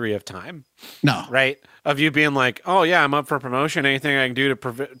history of time, No. right? Of you being like, oh, yeah, I'm up for promotion. Anything I can do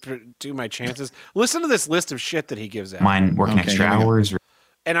to do my chances. Listen to this list of shit that he gives out. Mine working Okay, extra here we go. hours.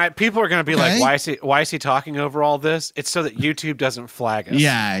 And people are going to be Okay. like, why is he talking over all this? It's so that YouTube doesn't flag us.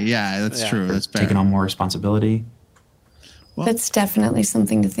 Yeah, that's Yeah. true. That's fair. Taking on more responsibility. That's definitely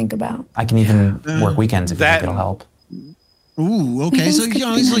something to think about. I can even work weekends if you That- think it'll help. Ooh, okay. So, Weekends you could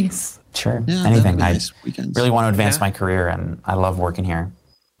know, be he's like, nice. Sure. yeah, Anything. that'd be I nice. Weekends. really want to advance Yeah. my career, and I love working here.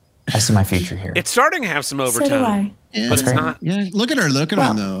 I see my future here. It's starting to have some So do overtone, I. Yeah, but it's great. not. Yeah, look at her. Look at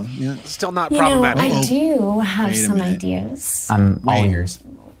Well- him, though. Yeah. Still not You know, problematic. I do have Wait a some minute. ideas. I'm all Wait. ears.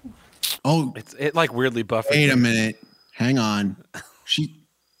 Oh, It like weirdly buffered. wait a minute. Hang on.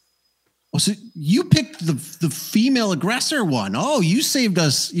 So you picked the female aggressor one. Oh, you saved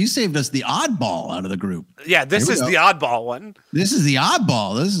us the oddball out of the group. Yeah, this Here is we the oddball one. This is the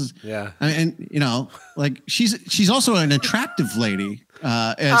oddball. This is Yeah. and you know, like she's also an attractive lady.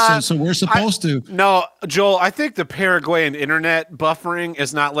 So we're supposed to. No, Joel, I think the Paraguayan internet buffering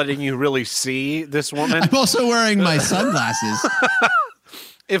is not letting you really see this woman. I'm also wearing my sunglasses.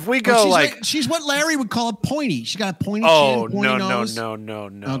 If we Oh, go she's what Larry would call a pointy. She got a pointy oh chin, pointy no, nose. no.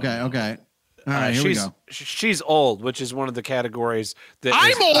 Okay. All right, here we go. She's old, which is one of the categories that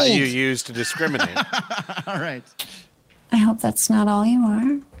I'm old! you use to discriminate. All right. I hope that's not all you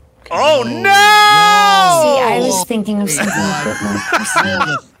are. Oh no! See, I was thinking of something a bit more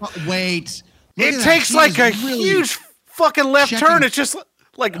personal. Wait. Look at It that. takes She like is a really huge fucking left checking- turn. It's just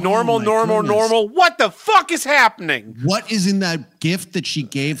like normal. my goodness. What the fuck is happening? What is in that gift that she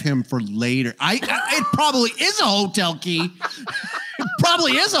gave him for later? It probably is a hotel key. It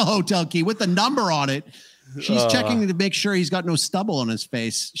probably is a hotel key with the number on it. She's checking to make sure he's got no stubble on his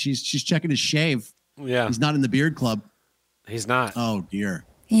face. She's checking his shave. Yeah, He's not in the beard club. he's not. Oh dear.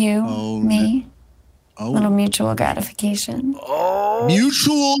 You, Oh, me, Oh, little mutual gratification.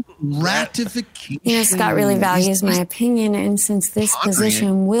 mutual ratification. You know, Scott really values my He's- opinion, and since this pondering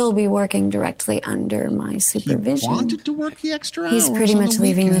position will be working directly under my He supervision, wanted to work the extra he's hours pretty on much the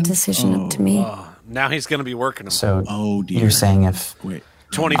leaving the weekend. decision up to me. Now he's going to be working him. So Oh dear. you're saying if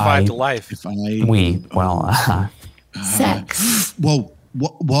 25 to life. If I Sex. whoa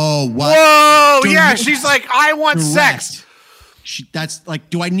what? Whoa! Dude, Yeah, you- she's like, I want sex. That's like,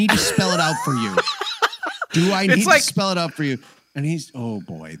 do I need to spell it out for you? Do I need like- to spell it out for you? And he's, oh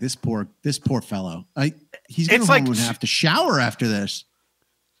boy, this poor fellow. He's going It's to like have to shower after this.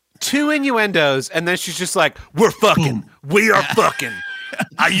 Two innuendos, and then she's just like, "We're fucking. Boom. We are fucking.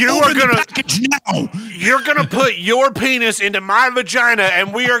 You are Open the gonna. package now. You're gonna put your penis into my vagina,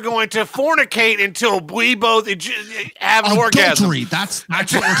 and we are going to fornicate until we both have an orgasm." Adultery. That's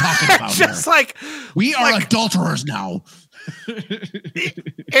what we're talking about. Just here. like We are like- adulterers now.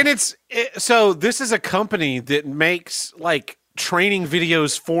 And so this is a company that makes like training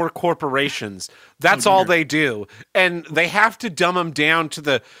videos for corporations. That's all they do. And they have to dumb them down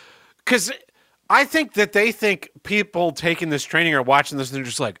to because I think that they think people taking this training are watching this and they're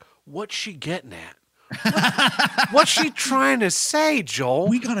just like, what's she getting at? What's she trying to say, Joel?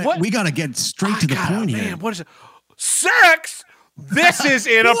 We gotta get straight to the point man, here. what is it? Sex? This is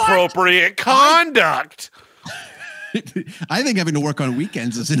inappropriate conduct. I think having to work on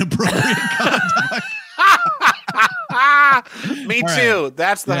weekends is inappropriate. Me All right. too.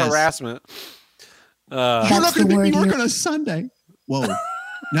 That's the Yes. harassment. You're That's not going the to word make me work you're- on a Sunday. Whoa.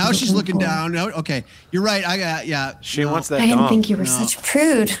 Now she's looking down. No, okay. You're right. She wants that I didn't dong. think you were such a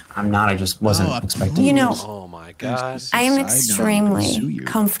prude. I'm not. I just wasn't Oh, expecting. You know, Oh my god. I am Side note, I'll sue extremely you.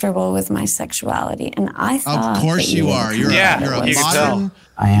 comfortable with my sexuality, and I thought Of course that you would are. You're Yeah, a you can tell. modern,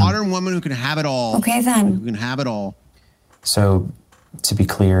 I am. modern woman who can have it all. Okay, Who then. can have it all. So, to be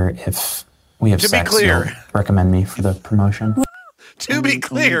clear, if we have To be sex, clear. you'll recommend me for the promotion. To be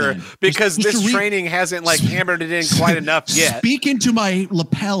clear, then. because Just this read- training hasn't like hammered it in quite enough yet. Speak into my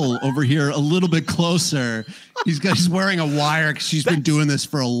lapel over here a little bit closer. He's wearing a wire because she's been doing this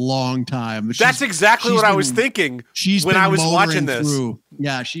for a long time. That's exactly she's what I been- was thinking She's when been I was motoring watching this. through.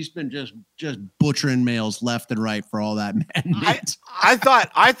 Yeah, she's been just butchering males left and right for all that man meat. I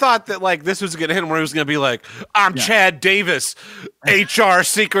thought that like this was gonna hit him where he was gonna be like, I'm Yeah. Chad Davis, HR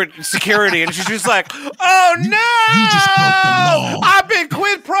security, and she's just like, oh no, you just broke the law. I've been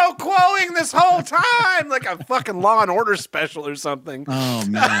quid pro quoing this whole time, like a fucking Law and Order special or something. Oh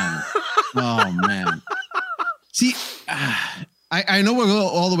man. Oh man. See, I know we'll go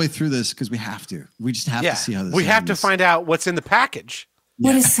all the way through this because we have to. We just have Yeah, to see how this we have to ends. find out what's in the package.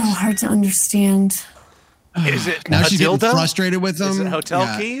 What is so hard to understand? Is it Now a she's dildo? getting frustrated with them. Is it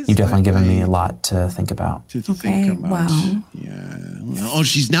hotel keys? You've definitely given me a lot to think about. To Okay, think about. well. Yeah. Oh,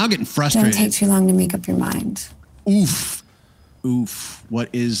 she's now getting Don't frustrated. take too long to make up your mind. Oof. What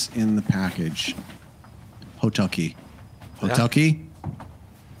is in the package? Hotel key. Hotel key.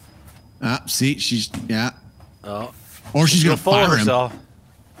 See, Oh, or she's gonna fool fire him. herself.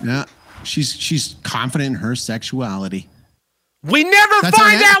 Yeah. She's confident in her sexuality. We never That's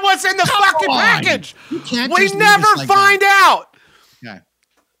find all right. out what's in the Come fucking on. package. You can't We just leave never us like find out. Okay.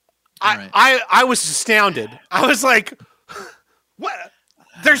 All right. I was astounded. I was like, what?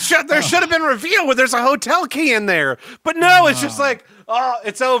 There should have been a reveal where there's a hotel key in there, but no, it's just like, oh,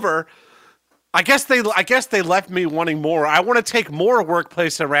 it's over. I guess they left me wanting more. I want to take more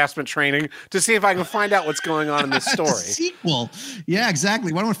workplace harassment training to see if I can find out what's going on in this story. Sequel. Yeah,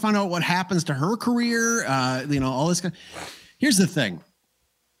 exactly. Why don't we find out what happens to her career? All this kind. Here's the thing.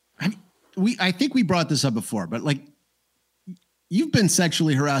 I think we brought this up before, but like, you've been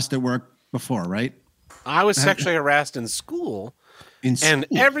sexually harassed at work before, right? I was sexually harassed in school, And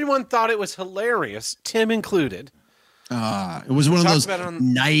everyone thought it was hilarious, Tim included. it was one of talked those about it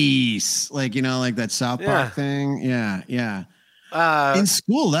on- nice, like like that South Park Yeah. thing. Yeah. In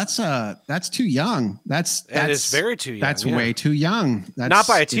school, that's too young. That's very too young, That's yeah. way too young. That's, Not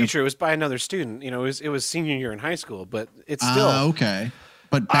by a teacher, it was by another student. It was senior year in high school, but it's still okay,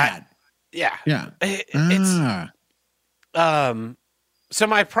 but bad. yeah. Yeah. It's so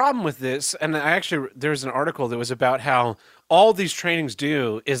my problem with this, and there's an article that was about how all these trainings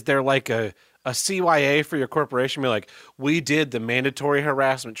do is they're like a CYA for your corporation. Be like, we did the mandatory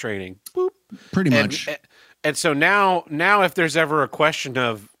harassment training. Boop. Pretty much. And so now if there's ever a question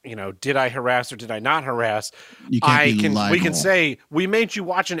of, did I harass or did I not harass, You can't be we liable. can say we made you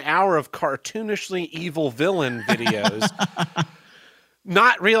watch an hour of cartoonishly evil villain videos,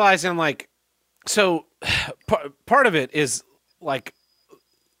 not realizing so part of it is like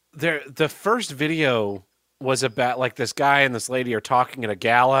the first video was about like this guy and this lady are talking at a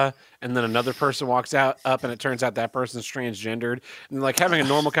gala, and then another person walks up and it turns out that person's transgendered, and they're like having a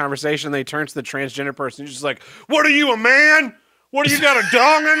normal conversation. They turn to the transgender person, he's just like, "What are you, a man? What do you got, a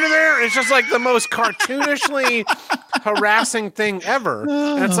dong under there?" And it's just like the most cartoonishly harassing thing ever.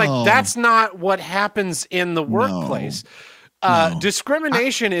 And it's like, that's not what happens in the workplace.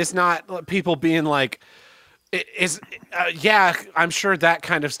 Discrimination is not people being like, I'm sure that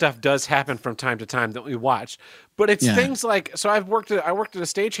kind of stuff does happen from time to time that we watch, but it's things like, so I worked at a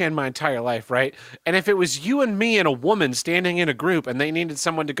stagehand my entire life, right? And if it was you and me and a woman standing in a group and they needed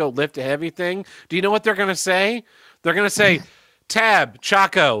someone to go lift a heavy thing, do you know what they're going to say? They're going to say, Tab,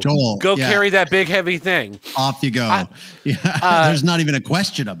 Chaco, Joel, go carry that big heavy thing. Off you go. There's not even a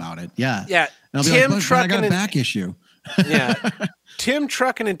question about it. Yeah. Yeah. And I'll be Tim like, but I got a Truckin' back issue. Yeah. Tim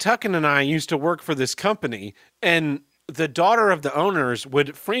Truckin' and Tuckin' and I used to work for this company, and the daughter of the owners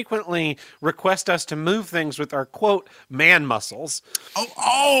would frequently request us to move things with our, quote, man muscles.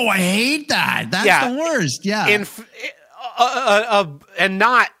 Oh, I hate that. That's the worst. Yeah. And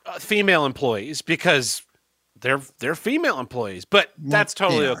not female employees, because they're female employees, but that's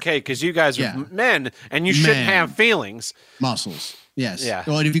totally okay because you guys are men and you shouldn't have feelings. Muscles. Yes. Yeah.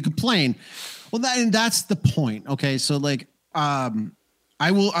 Well, if you complain, that's the point. Okay. So like, I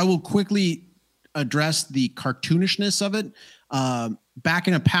will quickly address the cartoonishness of it. Back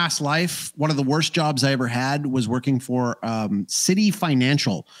in a past life, one of the worst jobs I ever had was working for City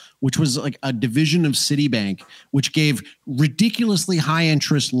Financial, which was like a division of Citibank, which gave ridiculously high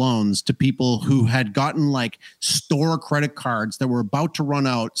interest loans to people who had gotten like store credit cards that were about to run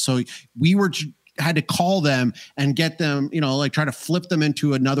out. So we had to call them and get them, try to flip them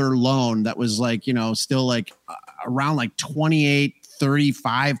into another loan that was like, still like around like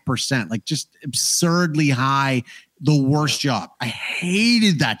 28-35%, like just absurdly high. The worst job. I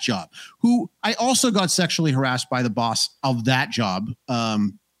hated that job. Who I also got sexually harassed by the boss of that job.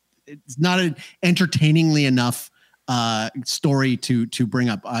 It's not an entertainingly enough story to bring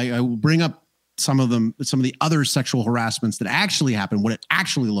up. I will bring up some of the other sexual harassments that actually happened, what it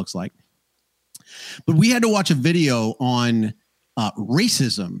actually looks like. But we had to watch a video on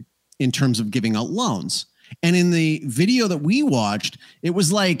racism in terms of giving out loans. And in the video that we watched, it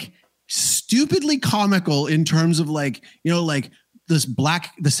was like stupidly comical in terms of like this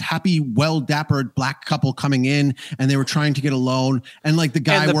happy, well-dappered black couple coming in, and they were trying to get a loan, and like the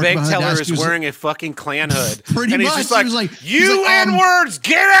guy and the bank teller desk is wearing a fucking Klan hood. Pretty and much. He's just He was like, you N-words,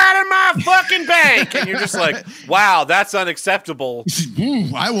 get out of my fucking bank. And you're just like, wow, that's unacceptable.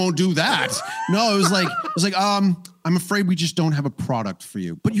 I won't do that. No, it was like, I'm afraid we just don't have a product for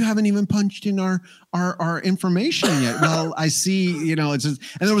you, but you haven't even punched in our information yet. Well, I see, it's just,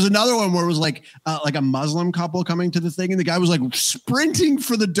 and there was another one where it was like a Muslim couple coming to the thing, and the guy was like sprinting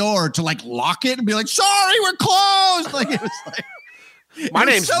for the door to like lock it and be like, sorry, we're closed. Like, it was like, my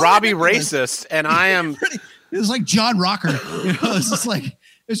name's so Robbie ridiculous. Racist, and I am. It was like John Rocker. It's just like,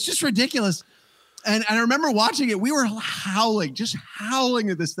 it's just ridiculous. And I remember watching it. We were howling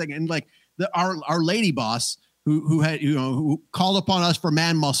at this thing. And like our lady boss who had, who called upon us for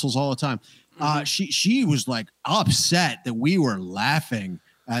man muscles all the time. She was like upset that we were laughing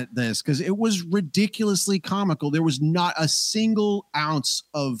at this because it was ridiculously comical. There was not a single ounce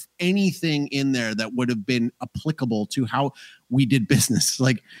of anything in there that would have been applicable to how we did business.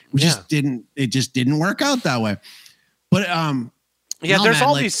 Like it just didn't work out that way. But there's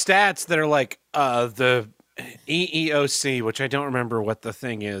all these stats that are like the EEOC, which I don't remember what the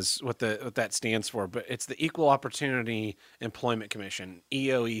thing is, what that stands for, but it's the Equal Opportunity Employment Commission,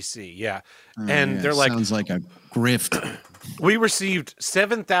 EOEC. Yeah. They're like, sounds like a grift. We received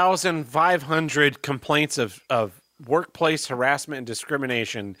 7,500 complaints of workplace harassment and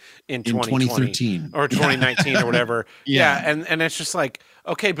discrimination in 2013 or 2019 or whatever. Yeah. And it's just like,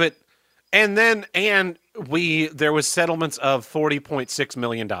 okay, but, there was settlements of $40.6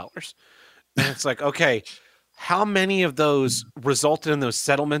 million. And it's like, okay, how many of those resulted in those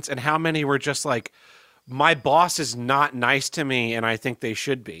settlements and how many were just like, my boss is not nice to me and I think they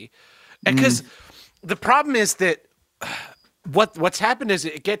should be? And because the problem is that what's happened is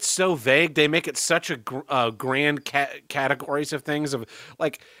it gets so vague. They make it such a grand categories of things of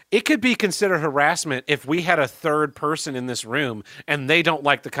like, it could be considered harassment if we had a third person in this room and they don't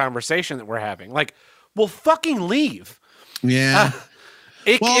like the conversation that we're having. Like, well, fucking leave. Yeah.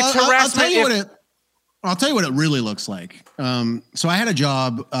 It's harassment. I'll tell you what it really looks like. So I had a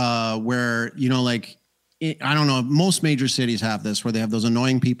job where, I don't know, most major cities have this, where they have those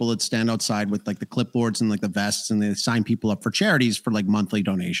annoying people that stand outside with like the clipboards and like the vests, and they sign people up for charities for like monthly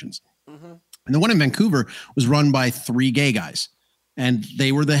donations. Mm-hmm. And the one in Vancouver was run by 3 gay guys, and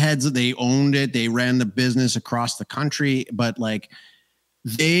they were the heads. They owned it. They ran the business across the country, but like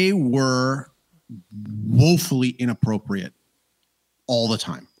they were woefully inappropriate all the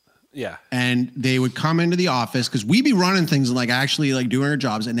time. Yeah. And they would come into the office because we'd be running things and like actually like doing our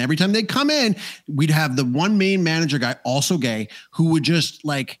jobs. And every time they'd come in, we'd have the one main manager guy, also gay, who would just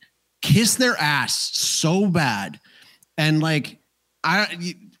like kiss their ass so bad. And like, I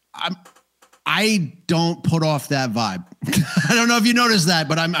don't put off that vibe. I don't know if you noticed that,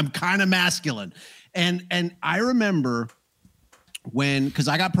 but I'm kind of masculine. And I remember because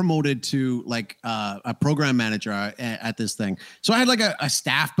I got promoted to like a program manager at this thing. So I had like a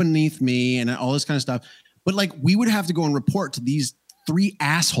staff beneath me and all this kind of stuff. But like we would have to go and report to these 3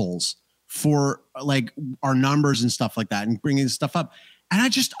 assholes for like our numbers and stuff like that and bringing this stuff up. And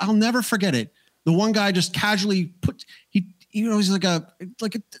I'll never forget it. The one guy just casually he's like a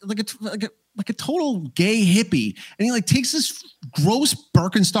total gay hippie. And he like takes this gross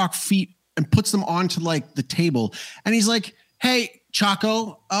Birkenstock feet and puts them onto like the table. And he's like, hey,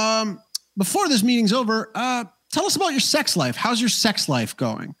 Chaco, before this meeting's over, tell us about your sex life. How's your sex life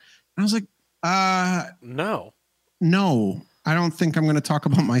going? And I was like, no, I don't think I'm going to talk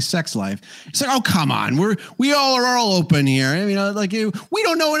about my sex life. It's like, oh, come on. We all are all open here. I mean, we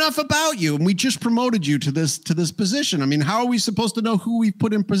don't know enough about you, and we just promoted you to this position. I mean, how are we supposed to know who we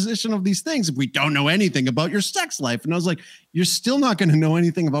put in position of these things if we don't know anything about your sex life? And I was like, you're still not going to know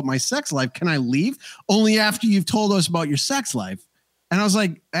anything about my sex life. Can I leave? Only after you've told us about your sex life. And I was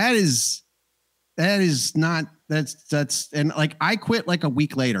like, that's and like I quit like a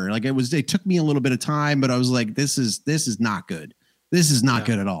week later. Like it took me a little bit of time, but I was like, this is not good. This is not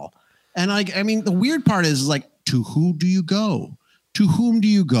good at all. And like, I mean, the weird part is like, to who do you go? To whom do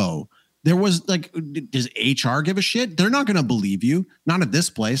you go? There was like, does HR give a shit? They're not going to believe you. Not at this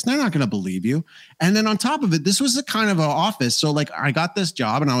place. They're not going to believe you. And then on top of it, this was a kind of an office. So like I got this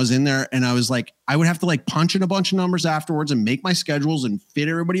job and I was in there and I was like, I would have to like punch in a bunch of numbers afterwards and make my schedules and fit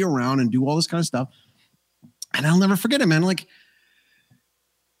everybody around and do all this kind of stuff. And I'll never forget it, man. Like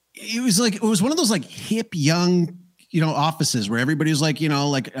it was one of those like hip young, offices where everybody was like,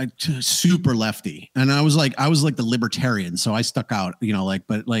 like super lefty. And I was like the libertarian. So I stuck out, but oh,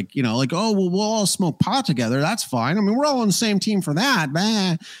 well, we'll all smoke pot together. That's fine. I mean, we're all on the same team for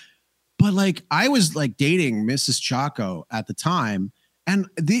that. But like, I was like dating Mrs. Chaco at the time. And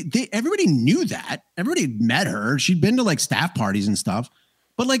everybody knew that. Everybody met her. She'd been to like staff parties and stuff.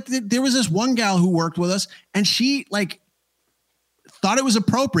 But like, there was this one gal who worked with us and she like thought it was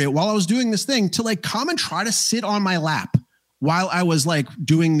appropriate while I was doing this thing to like come and try to sit on my lap while I was like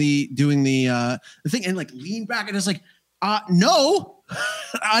doing the thing and like lean back and it's like, no,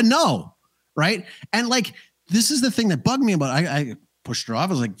 no. Right. And like, this is the thing that bugged me about it. I pushed her off.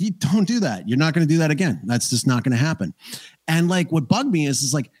 I was like, you don't do that. You're not going to do that again. That's just not going to happen. And like, what bugged me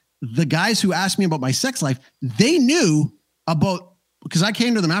is like the guys who asked me about my sex life, they knew about, because I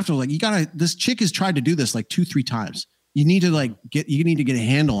came to them after like, this chick has tried to do this like 2-3 times. You need to get a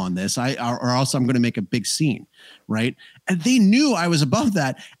handle on this. Or else I'm going to make a big scene. Right. And they knew I was above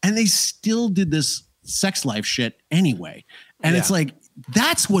that. And they still did this sex life shit anyway. And it's like,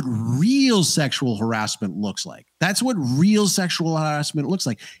 that's what real sexual harassment looks like. That's what real sexual harassment looks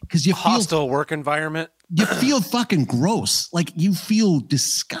like. Because you feel hostile work environment. You feel fucking gross. Like you feel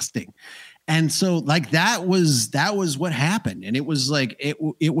disgusting. And so like that was what happened. And it was like,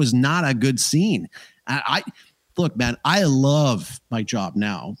 it was not a good scene. I look, man, I love my job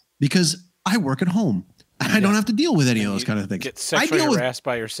now because I work at home. I don't have to deal with any of those kind of things. Get sexually harassed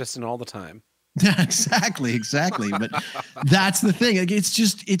by your assistant all the time. Yeah, exactly. But that's the thing. Like, it's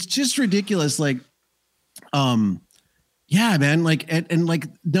just ridiculous. Like, yeah, man. Like, and like,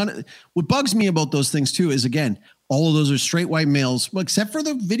 what bugs me about those things too is again, all of those are straight white males, well, except for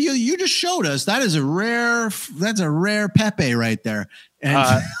the video you just showed us. That's a rare Pepe right there.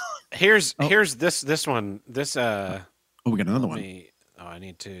 And here's this one. This we got another one. I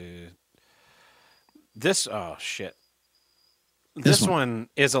need to. Oh shit. This one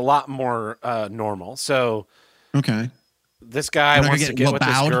is a lot more normal. So, okay. This guy wants to get with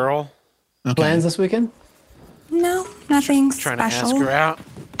this girl. Okay. Plans this weekend? No, nothing Trying special. to ask her out.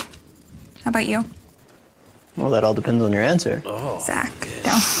 How about you? Well, that all depends on your answer. Oh, Zach,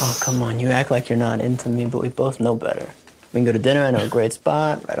 no. Oh, come on. You act like you're not into me, but we both know better. We can go to dinner. I know a great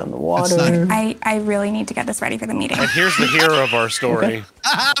spot right on the water. I really need to get this ready for the meeting. And here's the hero of our story.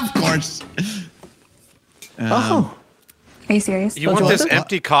 Of course. Are you serious? You want this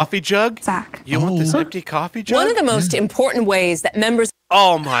empty coffee jug? Zach. You want this empty coffee jug? One of the most important ways that members...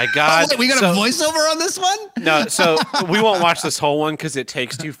 Oh, my God. We got a voiceover on this one? No, so we won't watch this whole one because it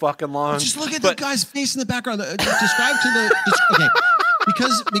takes too fucking long. Just look at the guy's face in the background. Describe to the... Okay.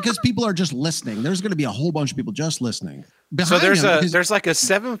 Because people are just listening. There's going to be a whole bunch of people just listening. So there's like a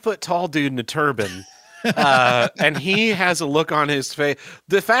 7-foot tall dude in a turban. And he has a look on his face.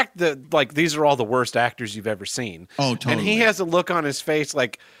 The fact that like these are all the worst actors you've ever seen. Oh, totally. And he has a look on his face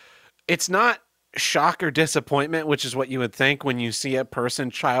like it's not shock or disappointment, which is what you would think when you see a person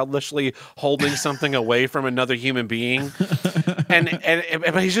childishly holding something away from another human being.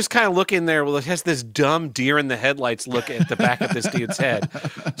 But he's just kind of looking there. Well, it has this dumb deer in the headlights look at the back of this dude's head.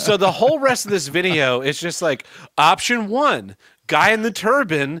 So the whole rest of this video is just like option 1, guy in the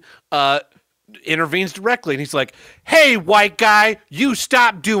turban, intervenes directly and he's like, hey, white guy, you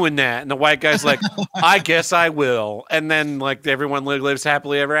stop doing that. And the white guy's like, I guess I will. And then like everyone lives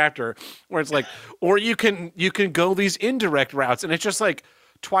happily ever after, where it's like, or you can go these indirect routes. And it's just like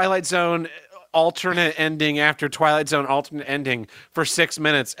Twilight Zone alternate ending after Twilight Zone alternate ending for 6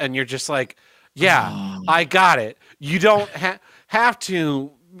 minutes. And you're just like, yeah, I got it. You don't have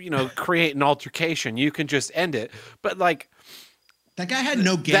to, create an altercation. You can just end it. But like, that guy had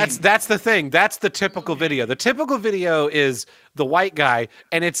no game. That's the thing. That's the typical video. The typical video is the white guy,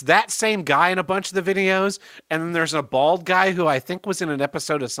 and it's that same guy in a bunch of the videos. And then there's a bald guy who I think was in an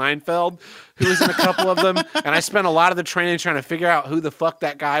episode of Seinfeld, who was in a couple of them. And I spent a lot of the training trying to figure out who the fuck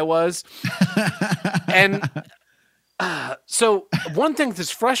that guy was. And so one thing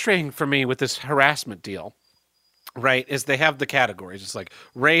that's frustrating for me with this harassment deal, right, is they have the categories. It's like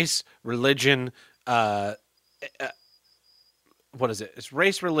race, religion, what is it? It's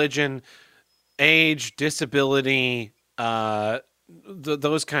race, religion, age, disability,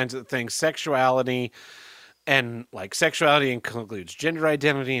 those kinds of things, sexuality, and like sexuality includes gender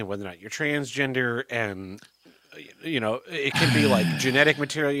identity and whether or not you're transgender, and it can be like genetic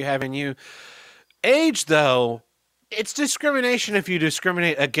material you have in you. Age, though, it's discrimination if you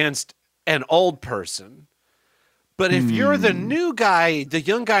discriminate against an old person. But if you're the new guy, the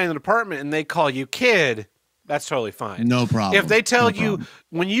young guy in the department, and they call you kid, that's totally fine. No problem. If they tell you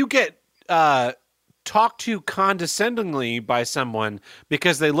when you get talked to condescendingly by someone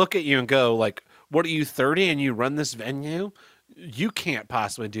because they look at you and go like, what are you, 30 and you run this venue? You can't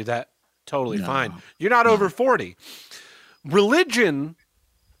possibly do that. Totally fine. You're not over 40. Religion,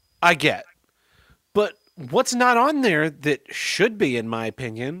 I get. But what's not on there that should be, in my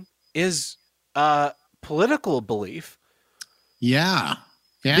opinion, is political belief. Yeah.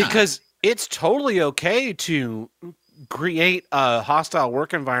 Because it's totally okay to create a hostile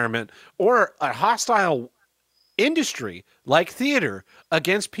work environment or a hostile industry like theater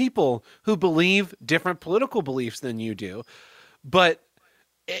against people who believe different political beliefs than you do. But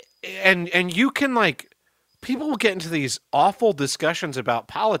and you can, like, people will get into these awful discussions about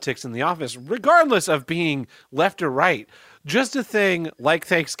politics in the office, regardless of being left or right. Just a thing like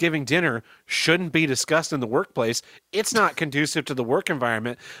Thanksgiving dinner shouldn't be discussed in the workplace. It's not conducive to the work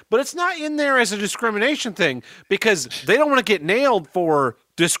environment, but it's not in there as a discrimination thing because they don't want to get nailed for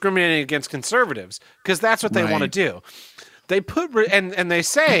discriminating against conservatives, because that's what they want to do. They put and they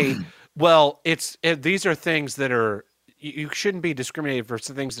say, well, these are things that are, you shouldn't be discriminated for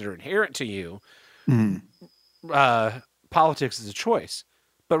things that are inherent to you. Politics is a choice,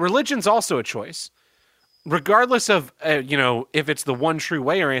 but religion's also a choice. Regardless of, if it's the one true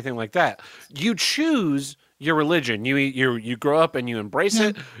way or anything like that, you choose your religion. You grow up and you embrace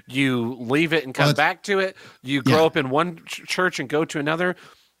it. You leave it and come back to it. You grow up in one church and go to another.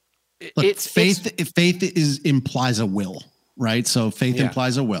 Faith implies a will, right? So faith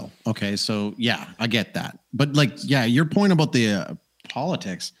implies a will. Okay, so yeah, I get that. But your point about the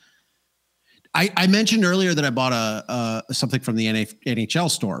politics. I mentioned earlier that I bought something from the NHL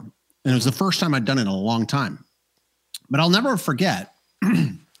store. And it was the first time I'd done it in a long time. But I'll never forget.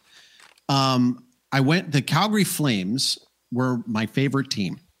 The Calgary Flames were my favorite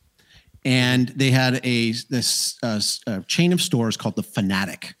team. And they had this chain of stores called the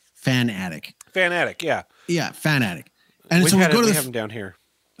Fanatic. Fanatic, yeah. Yeah, Fanatic. And we have them down here.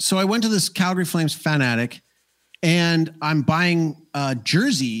 So I went to this Calgary Flames Fanatic, and I'm buying a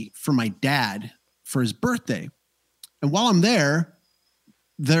jersey for my dad for his birthday. And while I'm there,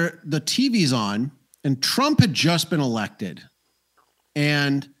 the TV's on, and Trump had just been elected,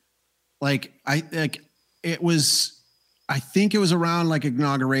 and I think it was around like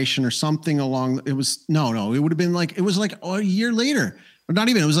inauguration or something along. It was it would have been a year later, or not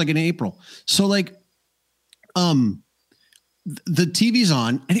even. It was like in April. So the TV's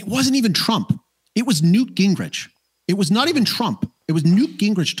on, and it wasn't even Trump. It was Newt Gingrich. It was not even Trump. It was Newt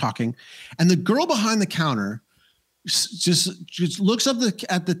Gingrich talking, and the girl behind the counter just looks up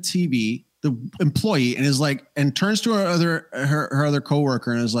at the TV, the employee, and is like, and turns to her other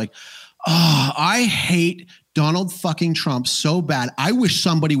coworker and is like, "Oh, I hate Donald fucking Trump so bad. I wish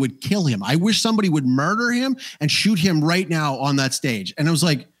somebody would kill him. I wish somebody would murder him and shoot him right now on that stage." And I was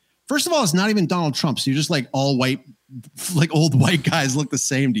like, first of all, it's not even Donald Trump. So you're just like all white, like old white guys look the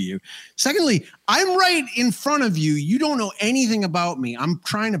same to you. Secondly, I'm right in front of you. You don't know anything about me. I'm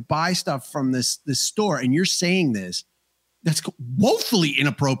trying to buy stuff from this store, and you're saying this. That's woefully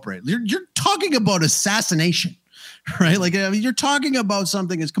inappropriate. You're talking about assassination, right? You're talking about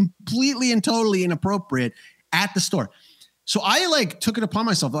something that's completely and totally inappropriate at the store. So I took it upon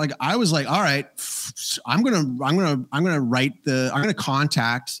myself. I was like, all right, I'm gonna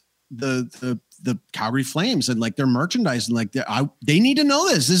contact the Calgary Flames and their merchandise, and they need to know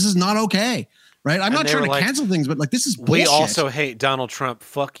this. This is not okay, right? I'm not trying to cancel things, but this is bullshit. We also hate Donald Trump.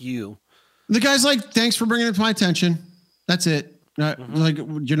 Fuck you. The guy's like, thanks for bringing it to my attention. That's it.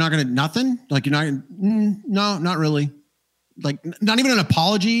 You're not gonna nothing. You're not. No, not really. Not even an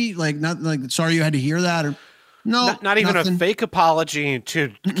apology. Sorry you had to hear that, or no, not even nothing. A fake apology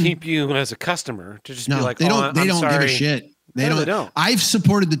to keep you as a customer, to just be like, they don't give a shit. They don't. I've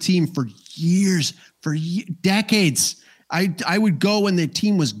supported the team for years, decades. I would go when the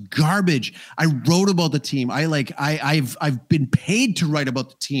team was garbage. I wrote about the team. I've been paid to write about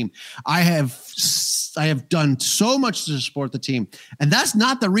the team. I have done so much to support the team, and that's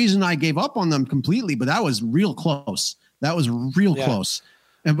not the reason I gave up on them completely. But that was real close. Close.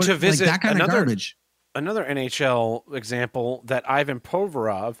 And to visit that kind of garbage. Another NHL example that Ivan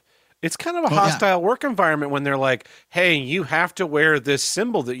Provorov. It's kind of a hostile work environment when they're like, hey, you have to wear this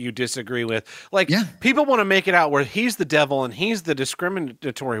symbol that you disagree with. People want to make it out where he's the devil and he's the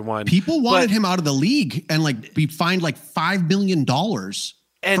discriminatory one. People wanted him out of the league and be fined $5 million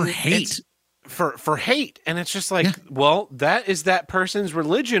for hate. For hate. And it's just well, that is that person's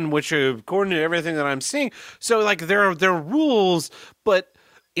religion, which according to everything that I'm seeing. So there are rules, but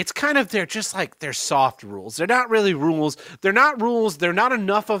it's kind of, they're soft rules. They're not really rules. They're not rules. They're not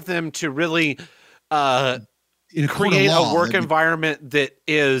enough of them to really create a work environment that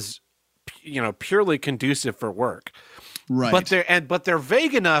is, purely conducive for work. Right. But they're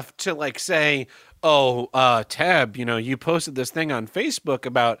vague enough to say, oh, Tab, you posted this thing on Facebook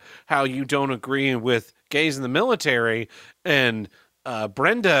about how you don't agree with gays in the military, and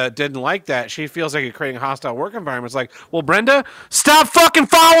Brenda didn't like that. She feels like you're creating a hostile work environment. It's like, well, Brenda, stop fucking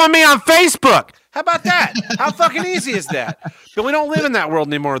following me on Facebook. How about that? How fucking easy is that? But we don't live in that world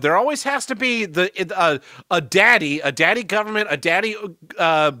anymore. There always has to be a daddy government, a daddy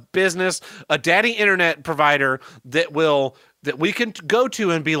business, a daddy internet provider that we can go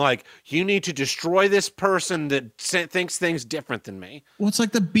to and be like, you need to destroy this person that thinks things different than me. Well, it's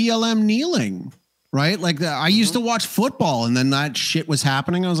like the BLM kneeling, right? Like I used to watch football, and then that shit was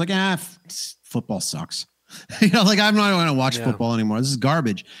happening. I was like, football sucks. Like I'm not going to watch football anymore. This is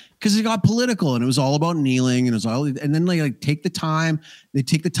garbage, because it got political and it was all about kneeling, and it was all, and then they take the time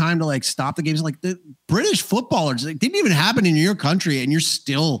to like stop the games. Like the British footballers, it didn't even happen in your country, and you're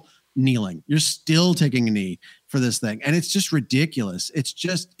still kneeling. You're still taking a knee for this thing, and it's just ridiculous. It's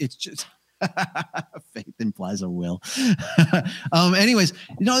just faith implies a will. Anyways,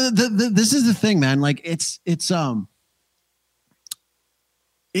 this is the thing, man. Like it's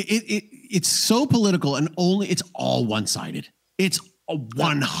so political, and it's all one-sided. It's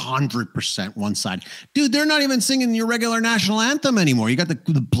 100% one-sided. Dude, they're not even singing your regular national anthem anymore. You got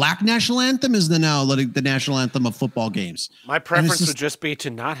the black national anthem is the national anthem of football games. My preference would just be to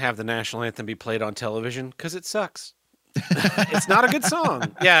not have the national anthem be played on television, because it sucks. It's not a good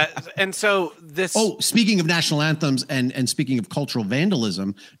song. Yeah. And so this. Oh, speaking of national anthems and speaking of cultural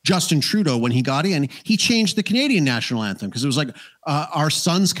vandalism, Justin Trudeau, when he got in, he changed the Canadian national anthem, because it was like our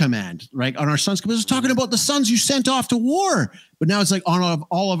son's command, right? On our son's command. It was talking about the sons you sent off to war. But now it's like on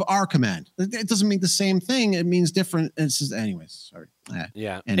all of our command. It doesn't mean the same thing. It means different. It's just, anyways, sorry.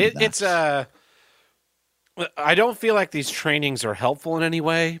 Yeah. I don't feel like these trainings are helpful in any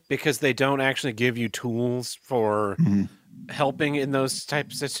way, because they don't actually give you tools for helping in those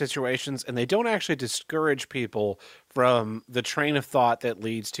types of situations, and they don't actually discourage people from the train of thought that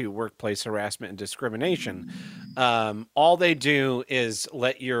leads to workplace harassment and discrimination. All they do is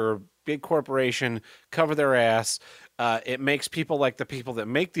let your big corporation cover their ass. It makes people like the people that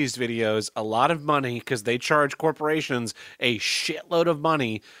make these videos a lot of money, because they charge corporations a shitload of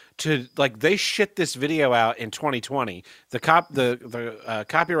money to, like, they shit this video out in 2020. The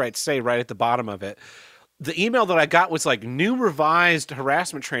copyrights say right at the bottom of it. The email that I got was like new revised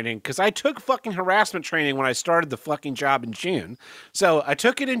harassment training, because I took fucking harassment training when I started the fucking job in June. So I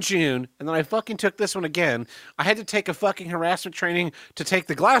took it in June, and then I fucking took this one again. I had to take a fucking harassment training to take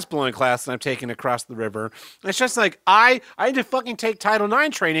the glass blowing class that I'm taking across the river. And it's just like, I had to fucking take Title IX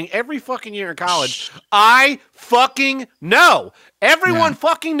training every fucking year in college. I fucking know. Everyone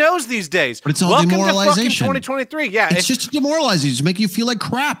fucking knows these days. But it's all Welcome demoralization. to fucking 2023. Yeah. It's just demoralizing. It's make you feel like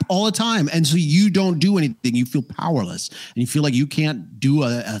crap all the time. And so you don't do anything. You feel powerless, and you feel like you can't do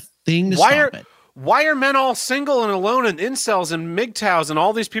a thing to stop it. Why are men all single and alone and incels and MGTOWs and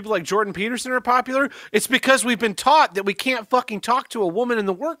all these people like Jordan Peterson are popular? It's because we've been taught that we can't fucking talk to a woman in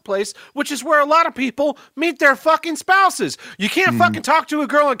the workplace, which is where a lot of people meet their fucking spouses. You can't fucking talk to a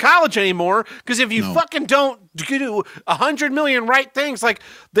girl in college anymore, because if you fucking don't do 100 million right things, like,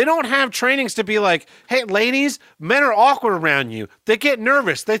 they don't have trainings to be like, hey, ladies, men are awkward around you. They get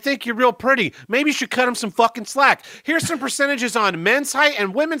nervous. They think you're real pretty. Maybe you should cut them some fucking slack. Here's some percentages on men's height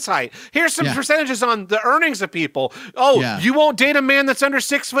and women's height. Here's some percentages on the earnings of people. Oh, you won't date a man that's under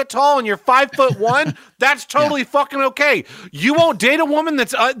 6 foot tall and you're 5'1"? That's totally fucking okay. You won't date a woman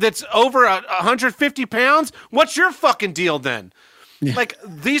that's over 150 pounds? What's your fucking deal then? Yeah. Like,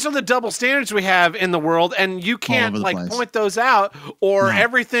 these are the double standards we have in the world, and you can't point those out, or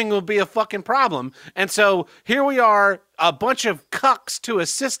everything will be a fucking problem. And so here we are, a bunch of cucks to a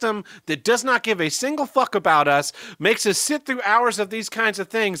system that does not give a single fuck about us, makes us sit through hours of these kinds of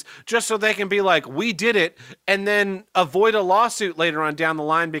things just so they can be like, we did it, and then avoid a lawsuit later on down the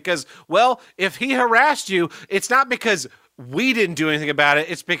line, because, well, if he harassed you, it's not because we didn't do anything about it.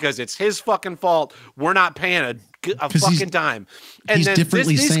 It's because it's his fucking fault. We're not paying a fucking dime. And then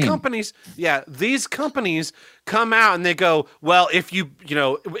these companies come out and they go, well, if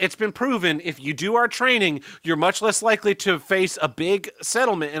it's been proven, if you do our training, you're much less likely to face a big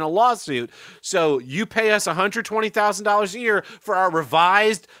settlement in a lawsuit. So you pay us $120,000 a year for our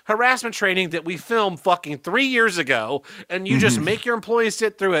revised harassment training that we filmed fucking 3 years ago, and you just make your employees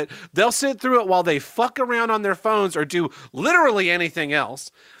sit through it. They'll sit through it while they fuck around on their phones or do literally anything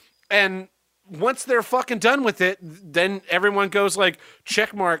else. And once they're fucking done with it, then everyone goes like,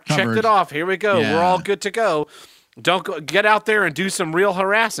 check mark, checked it off. Here we go. Yeah. We're all good to go. Don't go, get out there and do some real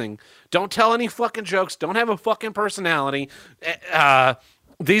harassing. Don't tell any fucking jokes. Don't have a fucking personality.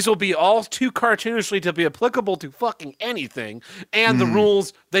 These will be all too cartoonishly to be applicable to fucking anything. And the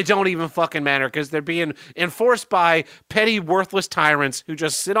rules, they don't even fucking matter because they're being enforced by petty, worthless tyrants who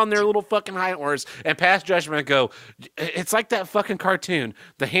just sit on their little fucking high horse and pass judgment and go, it's like that fucking cartoon.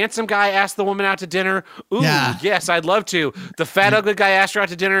 The handsome guy asked the woman out to dinner. Ooh, yes, I'd love to. The fat, ugly guy asked her out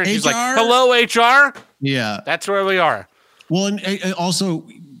to dinner and she's like, hello, HR? Yeah. That's where we are. Well, and also,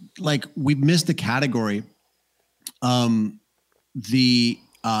 like, we've missed the category.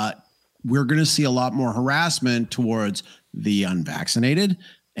 We're going to see a lot more harassment towards the unvaccinated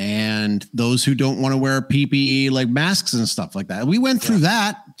and those who don't want to wear PPE, like masks and stuff like that. We went through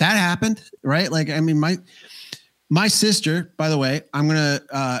that. That happened, right? Like, I mean, my sister, by the way, I'm going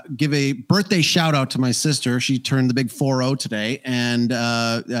to give a birthday shout out to my sister. She turned the big 4-0 today,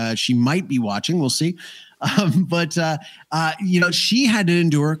 and she might be watching. We'll see. But she had to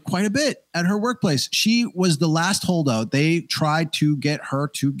endure quite a bit at her workplace. She was the last holdout. They tried to get her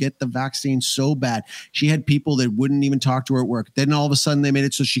to get the vaccine so bad. She had people that wouldn't even talk to her at work. Then all of a sudden they made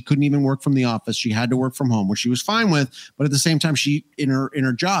it so she couldn't even work from the office. She had to work from home, which she was fine with. But at the same time, she in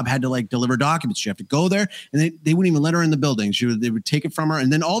her job had to like deliver documents. She had to go there, and they wouldn't even let her in the building. They would take it from her,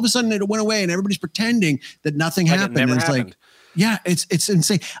 and then all of a sudden it went away, and everybody's pretending that nothing happened. It never and it's happened. Like, yeah, it's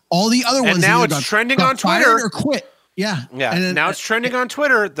insane. All the other ones, and now it's trending on Twitter, or quit. Yeah, yeah. And then, now it's trending on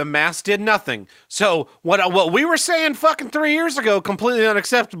Twitter. The mask did nothing. So what we were saying fucking 3 years ago, completely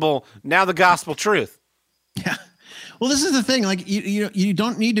unacceptable. Now the gospel truth. Yeah. Well, this is the thing. Like you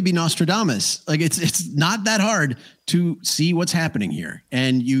don't need to be Nostradamus. Like it's not that hard to see what's happening here,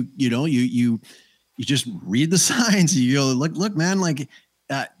 and you just read the signs. You go, look, man. Like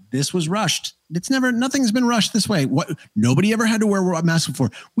this was rushed. Nothing's been rushed this way. Nobody ever had to wear a mask before.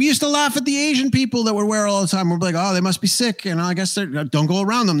 We used to laugh at the Asian people that would wear it all the time. We're like, oh, they must be sick. And I guess don't go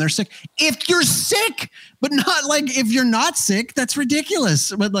around them. They're sick. If you're sick, but not like if you're not sick, that's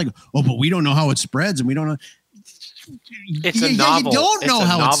ridiculous. But like, oh, but we don't know how it spreads, and we don't know. It's a novel. You don't know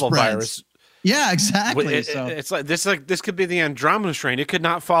how it spreads. Virus. Yeah, exactly. It's like this could be the Andromeda strain. It could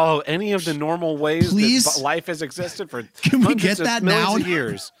not follow any of the normal ways that life has existed for can we get that now? Of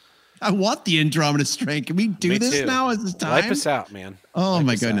years. I want the Andromeda strain. Can we do this now? Is this time? Wipe us out, man. Oh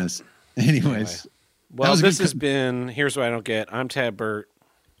my goodness. Anyways. Anyway. Well, this has been Here's What I Don't Get. I'm Tad Burt.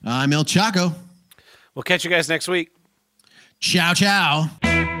 I'm El Chaco. We'll catch you guys next week. Ciao, ciao.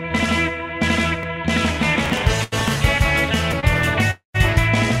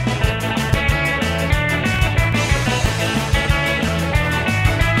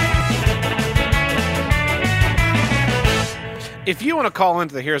 If you want to call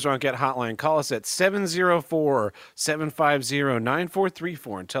into the Here's What I Don't Get hotline, call us at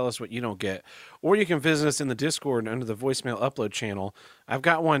 704-750-9434 and tell us what you don't get. Or you can visit us in the Discord under the voicemail upload channel. I've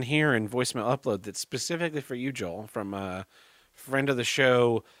got one here in voicemail upload that's specifically for you, Joel, from a friend of the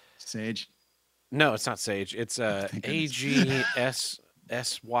show. Sage? No, it's not Sage. It's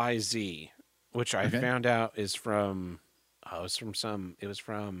AGSSYZ, which I found out is from, it was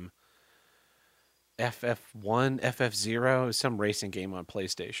from FF1, FF0, some racing game on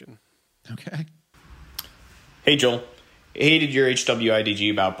PlayStation. Okay. Hey, Joel. I hated your HWIDG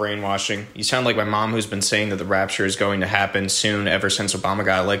about brainwashing. You sound like my mom, who's been saying that the rapture is going to happen soon ever since Obama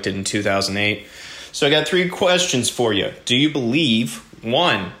got elected in 2008. So I got 3 questions for you. Do you believe,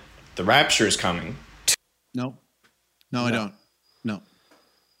 1, the rapture is coming? No, I don't. No.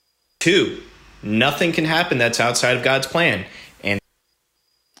 2, nothing can happen that's outside of God's plan.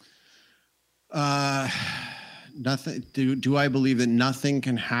 Nothing. Do I believe that nothing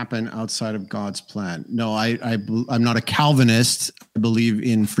can happen outside of God's plan? No, I'm not a Calvinist. I believe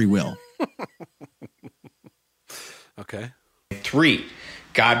in free will. Okay. 3,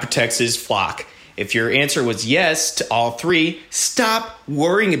 God protects his flock. If your answer was yes to all 3, stop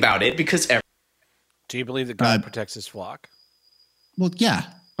worrying about it because do you believe that God protects his flock? Well, yeah.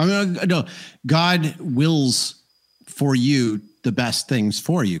 I mean, no. God wills for you the best things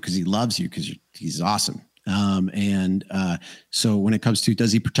for you because he loves you because he's awesome. So when it comes to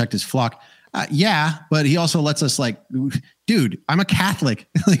does he protect his flock? Yeah, but he also lets us dude, I'm a Catholic.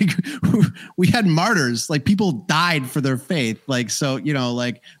 We had martyrs, people died for their faith. So,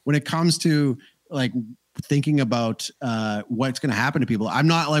 when it comes to thinking about what's going to happen to people, I'm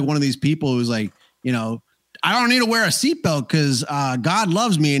not one of these people who's I don't need to wear a seatbelt because God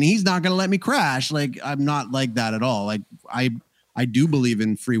loves me and he's not going to let me crash. I'm not like that at all. I do believe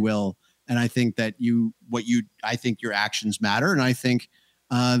in free will. And I think that I think your actions matter. And I think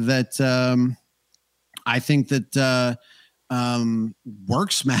that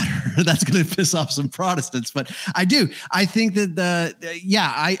works matter. That's going to piss off some Protestants, but I do. I think that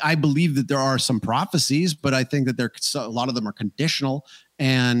I believe that there are some prophecies, but I think that a lot of them are conditional.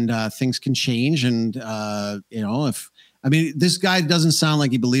 and things can change. And this guy doesn't sound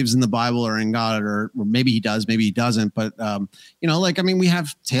like he believes in the Bible or in God, or maybe he does, maybe he doesn't. But we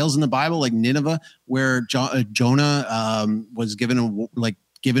have tales in the Bible like Nineveh, where Jonah was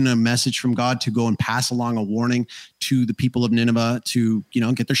given a message from God to go and pass along a warning to the people of Nineveh to,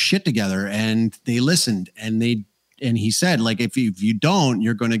 get their shit together. And they listened, and he said, like, if you don't,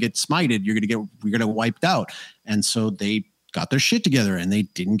 you're going to get smited. You're going to get wiped out. And so they got their shit together and they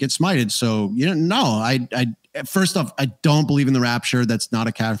didn't get smited. So, first off, I don't believe in the rapture. That's not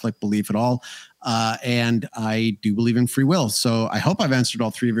a Catholic belief at all. And I do believe in free will. So I hope I've answered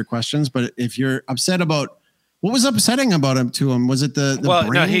all three of your questions. But if you're upset about what was upsetting about him to him, was it the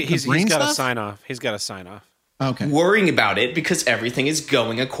brain? No, he's got to sign off. He's got to sign off. Okay. Worrying about it because everything is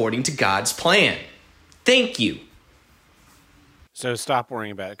going according to God's plan. Thank you. So stop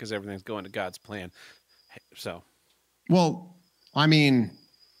worrying about it because everything's going to God's plan. So. Well, I mean,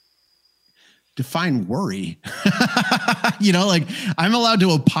 define worry. I'm allowed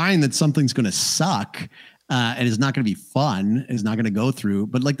to opine that something's going to suck and it's not going to be fun. It's not going to go through.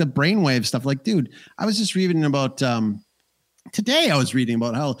 But like the brainwave stuff, like, dude, I was just reading about today. I was reading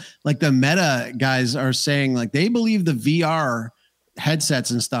about how like the Meta guys are saying like they believe the VR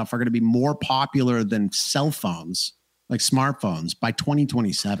headsets and stuff are going to be more popular than cell phones, like smartphones, by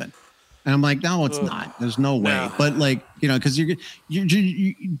 2027. And I'm like, no, it's not. There's no way. No. But like, because you're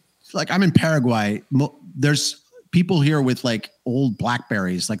like, I'm in Paraguay. There's people here with like old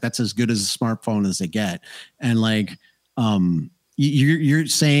Blackberries. Like that's as good as a smartphone as they get. And like, you're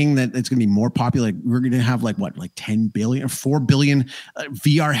saying that it's going to be more popular. Like we're going to have like 10 billion or 4 billion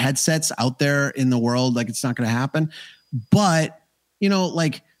VR headsets out there in the world. Like it's not going to happen. But,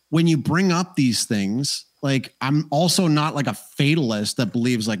 like when you bring up these things, like I'm also not like a fatalist that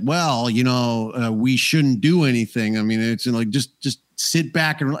believes like, well, we shouldn't do anything. I mean, it's like just sit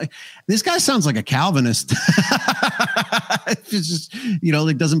back and this guy sounds like a Calvinist. It's just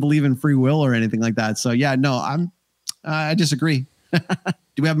like doesn't believe in free will or anything like that. So yeah, no, I disagree. Do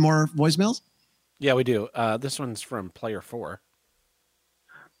we have more voicemails? Yeah, we do. This one's from Player 4.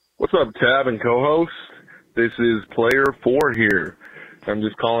 What's up, Tab and co-host? This is Player 4 here. I'm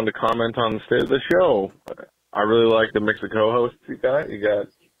just calling to comment on the state of the show. I really like the mix of co-hosts you got. You got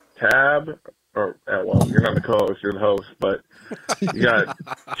Tab, you're not the co-host, you're the host, but you got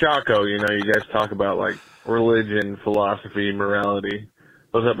Chaco. You guys talk about like religion, philosophy, morality.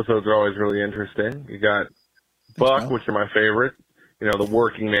 Those episodes are always really interesting. You got Buck, which are my favorite. The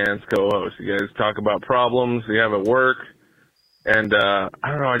working man's co-host. You guys talk about problems you have at work. And I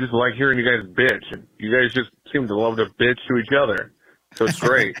don't know, I just like hearing you guys bitch. And you guys just seem to love to bitch to each other. So it's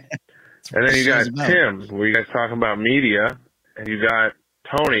great. And then you got Tim, where you guys talk about media, and you got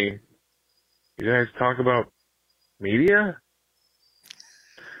Tony. You guys talk about media?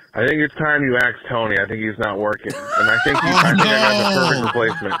 I think it's time you ask Tony. I think he's not working. And I think I got the perfect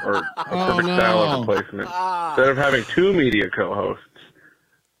replacement, or a perfect style of replacement. Instead of having two media co-hosts,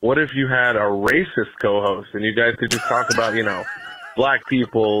 what if you had a racist co-host, and you guys could just talk about, black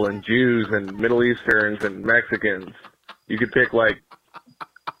people and Jews and Middle Easterns and Mexicans? You could pick like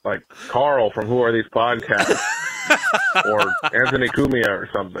Carl from Who Are These Podcasts or Anthony Cumia or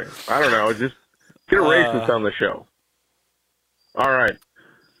something. I don't know. Just get a racist on the show. All right.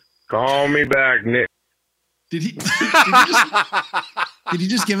 Call me back, Nick. Did he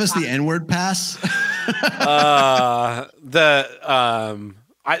just give us the N-word pass?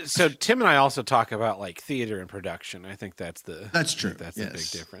 So Tim and I also talk about like theater and production. I think that's true. That's the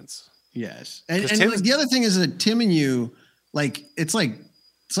big difference. Yes. And like, the other thing is that Tim and you, like, it's like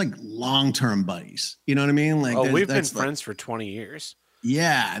long-term buddies. You know what I mean? Like, we've been friends for 20 years.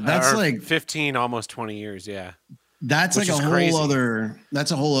 Yeah. That's like 15, almost 20 years. Yeah. That's like a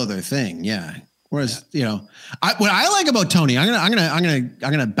whole other thing. Yeah. Whereas, what I like about Tony, I'm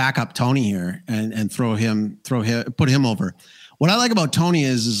gonna back up Tony here and put him over. What I like about Tony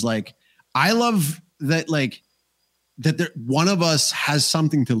is like, I love that, like, that one of us has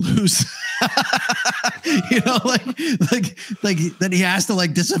something to lose. like that he has to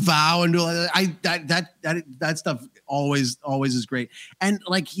like disavow and do that stuff always is great. And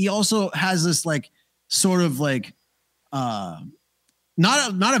like he also has this like sort of like not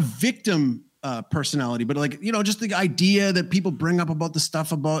a victim personality, but like, just the idea that people bring up about the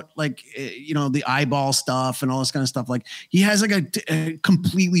stuff about like, the eyeball stuff and all this kind of stuff. Like he has like a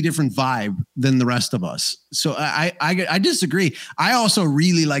completely different vibe than the rest of us. So I disagree. I also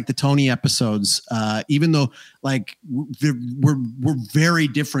really like the Tony episodes, even though like we're very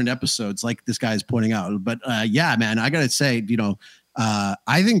different episodes, like this guy's pointing out. But yeah, man, I gotta say,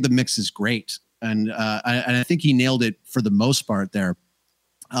 I think the mix is great. And I think he nailed it for the most part there.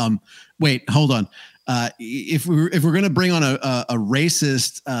 Wait, hold on. If we're going to bring on a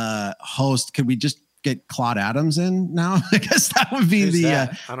racist host, could we just get Claude Adams in now? I guess that would be Who's the.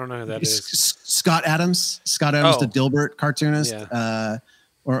 that? I don't know who that is. Scott Adams. Scott Adams, the Dilbert cartoonist. Yeah.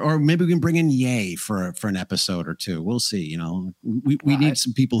 Or maybe we can bring in Ye for an episode or two. We'll see. You know, we need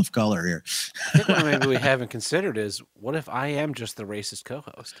some people of color here. I think what maybe we haven't considered is, what if I am just the racist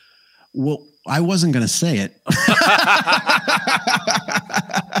co-host? Well, I wasn't going to say it.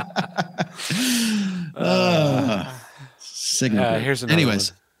 Signal. Here's another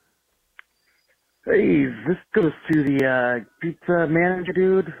Anyways. one. Hey, this goes to the pizza manager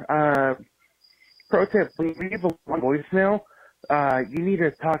dude. Pro tip, when you leave a voicemail, you need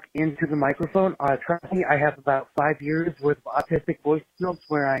to talk into the microphone. Trust me, I have about 5 years worth of autistic voice notes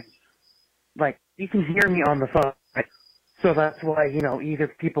where I'm like, you can hear me on the phone. Right? So that's why, you know, either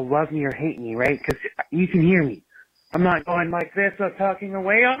people love me or hate me, right? Because you can hear me. I'm not going like this or talking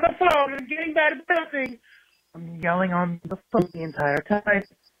away on the phone and getting bad at nothing. I'm yelling on the phone the entire time.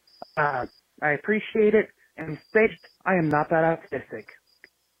 I appreciate it. And stage, I am not that autistic.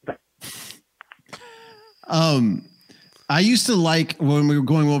 I used to like when we were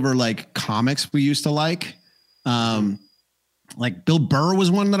going over like comics we used to like Bill Burr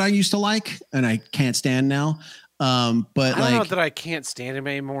was one that I used to like and I can't stand now. But I don't know that I can't stand him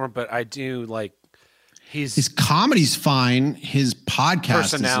anymore, but I do like his comedy's fine. His podcast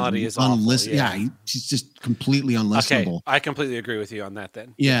personality is awful. Yeah, he's just completely unlistenable. Okay, I completely agree with you on that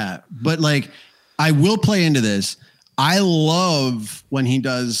then. Yeah, but like I will play into this. I love when he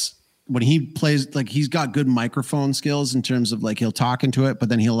plays, like he's got good microphone skills in terms of like he'll talk into it, but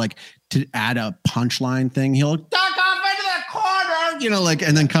then he'll like to add a punchline thing. He'll duck off into the corner, you know, like,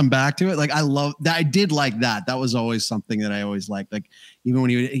 and then come back to it. Like I love that. I did like that. That was always something that I always liked. Like even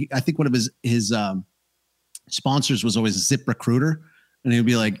when I think one of his sponsors was always ZipRecruiter, and he'd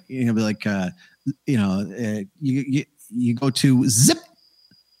be like, you go to Zip.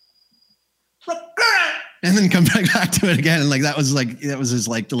 And then come back to it again. And like, that was his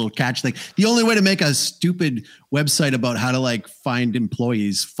like the little catch thing. The only way to make a stupid website about how to like find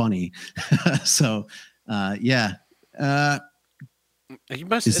employees funny. So, yeah. You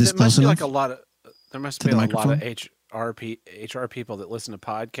must, is this it close must be enough? like a lot of, there must be a lot of HR people that listen to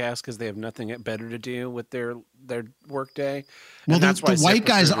podcasts because they have nothing better to do with their work day. Well, the white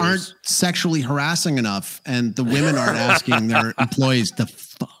guys aren't sexually harassing enough, and the women aren't asking their employees to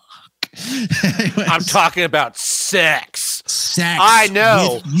fuck. Anyways, I'm talking about sex. I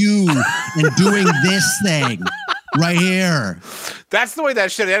know. With you and doing this thing right here. That's the way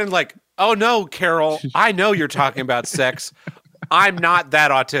that shit ended. Like, oh no, Carol, I know you're talking about sex. I'm not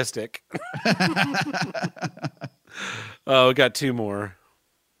that autistic. Oh, we got two more.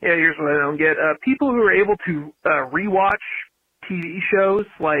 Yeah, here's what I don't get. People who are able to rewatch TV shows,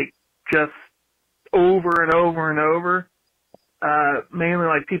 like, just over and over and over, mainly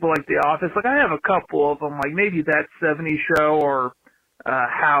like people like The Office. Like, I have a couple of them, like maybe That 70s Show or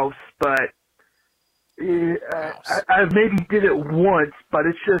House, but I maybe did it once, but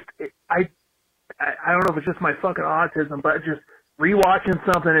it's just, I don't know if it's just my fucking autism, but just rewatching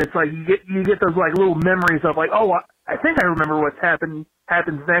something, it's like you get those like little memories of like, oh, I think I remember what's happens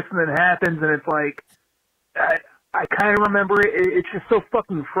next, and then happens, and it's like I kind of remember it. It's just so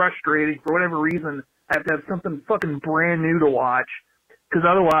fucking frustrating for whatever reason. I have to have something fucking brand new to watch, because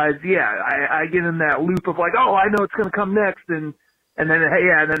otherwise, yeah, I get in that loop of like, oh, I know it's gonna come next, and then then it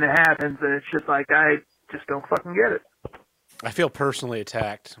happens, and it's just like I just don't fucking get it. I feel personally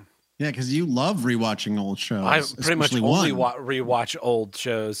attacked. Yeah, because you love rewatching old shows. I pretty much only rewatch old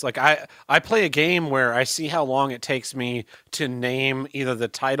shows. Like I play a game where I see how long it takes me to name either the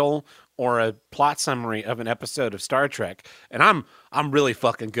title or a plot summary of an episode of Star Trek, and I'm really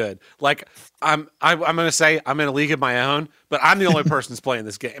fucking good. Like I'm gonna say I'm in a league of my own, but I'm the only person that's playing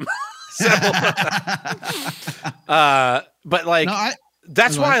this game. So, but like. No,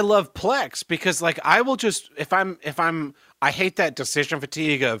 that's why I love Plex, because like I will just if I hate that decision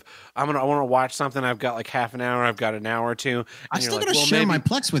fatigue of I want to watch something. I've got like half an hour. I've got an hour or two. I still got to share my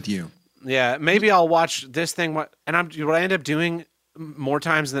Plex with you. Yeah, maybe I'll watch this thing. What I end up doing more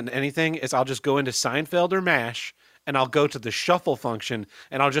times than anything is I'll just go into Seinfeld or MASH, and I'll go to the shuffle function,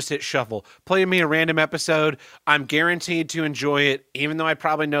 and I'll just hit shuffle. Play me a random episode. I'm guaranteed to enjoy it, even though I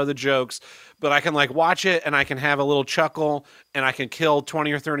probably know the jokes. But I can like watch it, and I can have a little chuckle, and I can kill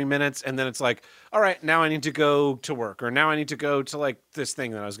 20 or 30 minutes, and then it's like, all right, now I need to go to work, or now I need to go to like this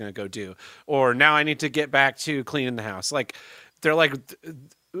thing that I was going to go do, or now I need to get back to cleaning the house. Like they're like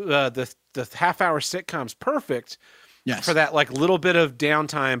the half-hour sitcom's perfect. Yes. For that like little bit of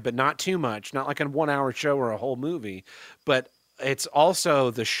downtime, but not too much, not like a 1 hour show or a whole movie. But it's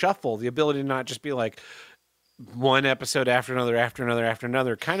also the shuffle, the ability to not just be like one episode after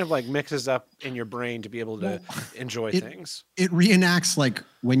another, kind of like mixes up in your brain to be able to enjoy things. It reenacts like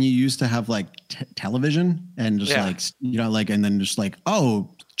when you used to have like television and just like, you know, like, and then just like, oh,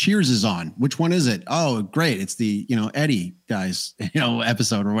 Cheers is on. Which one is it? Oh, great. It's the, you know, Eddie guys, you know,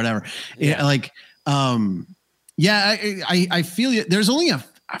 episode or whatever. Yeah. Like, I feel you. There's only a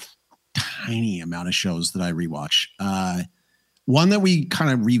tiny amount of shows that I rewatch. One that we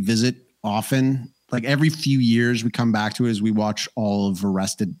kind of revisit often, like every few years we come back to it, is we watch all of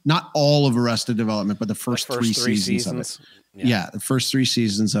not all of Arrested Development, but the first three seasons of it. Yeah, the first 3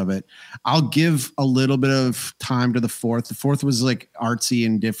 seasons of it. I'll give a little bit of time to the fourth. The fourth was like artsy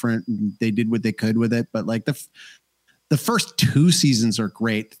and different. They did what they could with it, but like the first 2 seasons are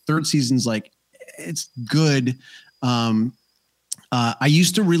great. The third season's like, it's good. I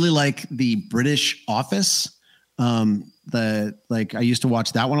used to really like the British Office. I used to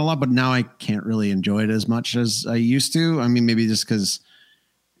watch that one a lot, but now I can't really enjoy it as much as I used to. I mean, maybe just because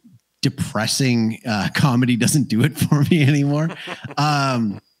depressing comedy doesn't do it for me anymore.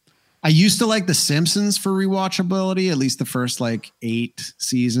 I used to like The Simpsons for rewatchability, at least the first like 8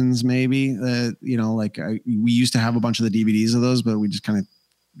 seasons, maybe. You know, like we used to have a bunch of the DVDs of those, but we just kind of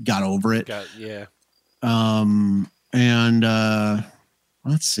got over it.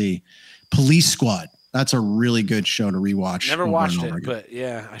 Let's see, Police Squad. That's a really good show to rewatch. Never watched it, but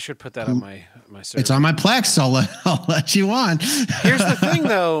yeah, I should put that on my server. It's on my Plex. I'll let you on. Here's the thing,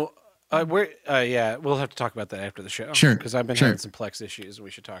 though. We'll have to talk about that after the show. Sure. Because I've been having some Plex issues we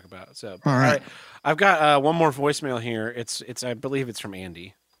should talk about. So, all right. I've got one more voicemail here. It's I believe it's from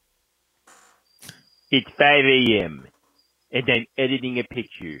Andy. It's 5 a.m. and I'm editing a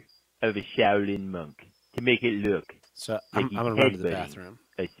picture of a Shaolin monk to make it look. So I'm gonna run to the bathroom.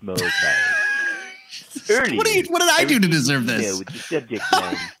 A small child. Earlier, what did I do to deserve this? With the subject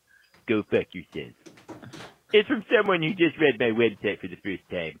line, "Go fuck yourself." It's from someone who just read my website for the first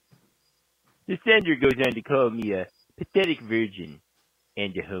time. The sender goes on to call me a pathetic virgin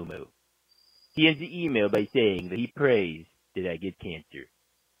and a homo. He ends the email by saying that he prays that I get cancer.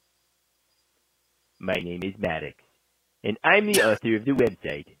 My name is Maddox, and I'm the author of the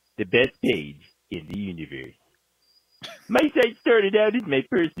website, The Best Page in the Universe. My site started out as my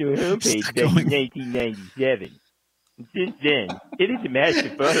personal homepage back in 1997. And since then, it has amassed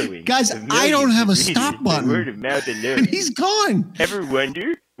a following. Guys, I don't have a stop button. Word of mouth alone. And he's gone. Ever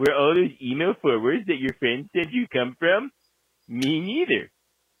wonder where all those email forwards that your friends sent you come from? Me neither.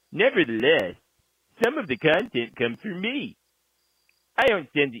 Nevertheless, some of the content comes from me. I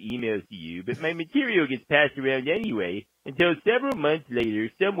don't send the emails to you, but my material gets passed around anyway, until several months later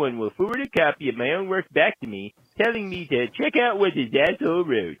someone will forward a copy of my own work back to me, telling me to check out what this asshole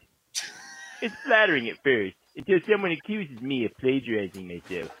wrote. It's flattering at first, until someone accuses me of plagiarizing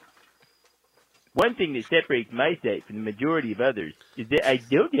myself. One thing that separates my site from the majority of others is that I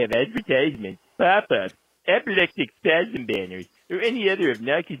don't have advertisements, pop-ups, epileptic spasm banners, or any other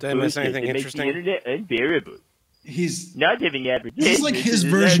obnoxious bullshit that makes the internet unbearable. He's not having advertisements. He's like his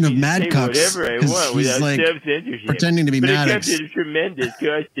version of Mad Cucks. Whatever I want without like self-censorship. pretending to be Maddox. But it comes at a tremendous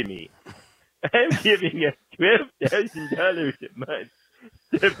cost to me. I'm giving up $12,000 a month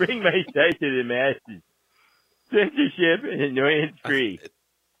to bring my site to the masses. Censorship and annoyance free.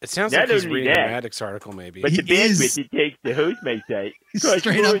 It sounds like he's reading a Maddox article, maybe. But the bandwidth it takes to host my site costs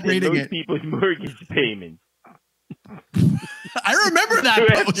more than most people's mortgage payments. I remember that. So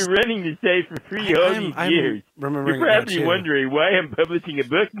after running the site for free all these years, you're probably wondering why I'm publishing a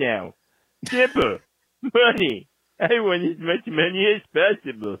book now. Simple. Money. I want as much money as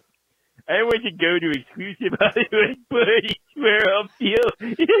possible. I want to go to exclusive Hollywood parties where I'll feel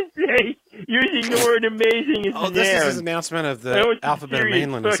his using the word amazing as a noun. This is his announcement of the alphabet of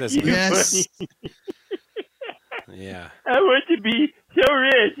mainlandness, isn't it? Yes. Yeah. I want to be so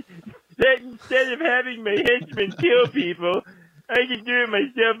rich that instead of having my henchmen kill people, I can do it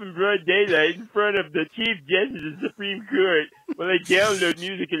myself in broad daylight in front of the Chief Justice of the Supreme Court while I download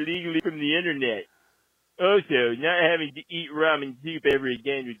music illegally from the internet. Also, not having to eat ramen soup ever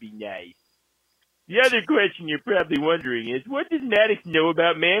again would be nice. The other question you're probably wondering is, what does Maddox know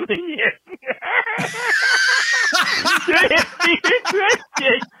about manliness? To answer your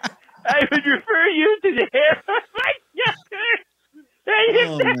question, I would refer you to the hair of my younger. And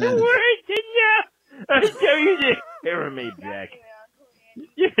if that weren't enough, I'll tell you the hair of my back.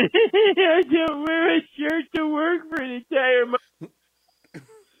 I don't wear a shirt to work for an entire month.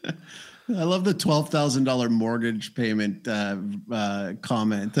 I love the $12,000 mortgage payment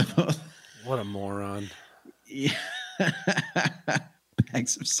comment. What a moron. Yeah.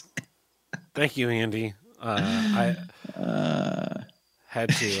 Thank you, Andy. I had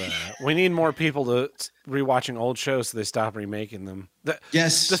to. We need more people to rewatching old shows so they stop remaking them.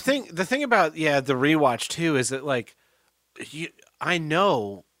 Yes. The thing about the rewatch too is that like, I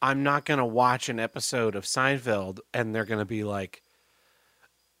know I'm not gonna watch an episode of Seinfeld and they're gonna be like,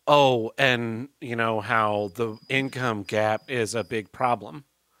 oh, and you know how the income gap is a big problem.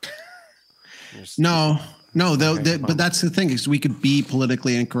 No, but that's the thing is we could be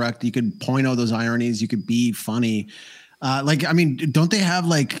politically incorrect. You could point out those ironies. You could be funny. Like, I mean, don't they have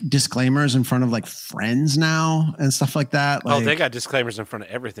like disclaimers in front of like Friends now and stuff like that? Like, they got disclaimers in front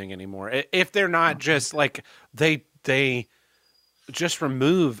of everything anymore. If they're not just like they just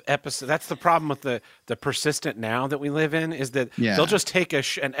remove episodes. That's the problem with the persistent now that we live in is that they'll just take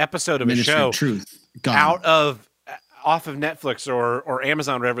an episode of Ministry a show of Truth off of Netflix or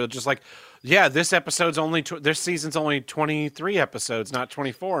Amazon or whatever. Just like, this episode's only this season's only 23 episodes, not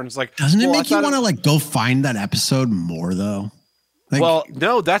 24. And it's like, doesn't it make you want to like go find that episode more though? Like, well,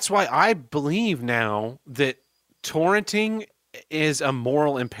 no, that's why I believe now that torrenting is a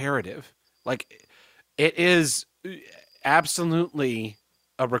moral imperative. Like, it is absolutely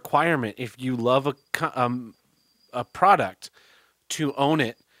a requirement if you love a product to own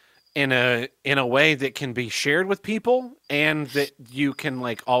it in a way that can be shared with people and that you can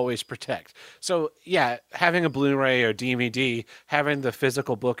like always protect. So yeah, having a Blu-ray or DVD, having the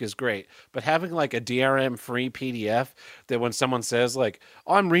physical book is great, but having like a DRM free PDF that when someone says like,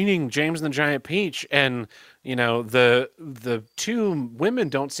 oh, I'm reading James and the Giant Peach and you know, the two women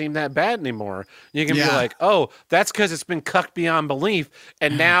don't seem that bad anymore. You can be like, oh, that's because it's been cucked beyond belief.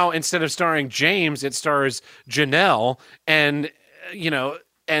 And now instead of starring James, it stars Janelle. And, you know,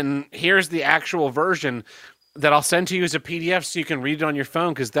 and here's the actual version that I'll send to you as a PDF so you can read it on your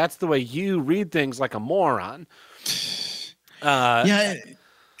phone because that's the way you read things like a moron.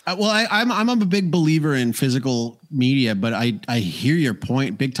 Well, I'm a big believer in physical media, but I hear your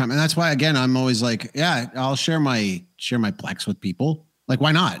point big time, and that's why again I'm always like, I'll share my Plex with people. Like,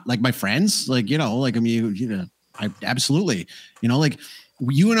 why not? Like my friends, like like I mean, I absolutely, like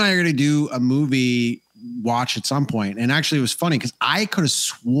you and I are gonna do a movie watch at some point, and actually it was funny because I could have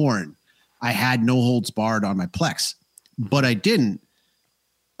sworn I had No Holds Barred on my Plex, but I didn't.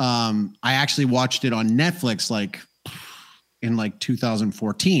 I actually watched it on Netflix in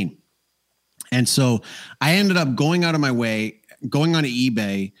 2014. And so I ended up going out of my way, going onto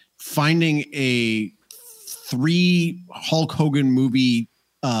eBay, finding a 3 Hulk Hogan movie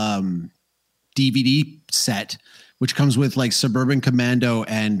DVD set, which comes with like Suburban Commando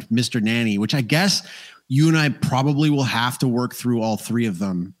and Mr. Nanny, which I guess you and I probably will have to work through all 3 of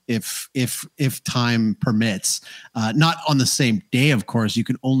them if time permits. Not on the same day, of course. You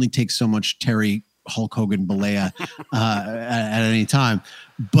can only take so much Terry Hulk Hogan Balea at any time,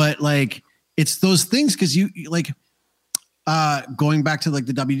 but like it's those things because you like going back to like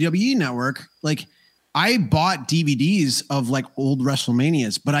the WWE network, like I bought DVDs of like old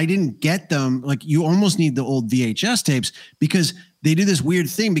WrestleManias, but I didn't get them. Like you almost need the old VHS tapes because they do this weird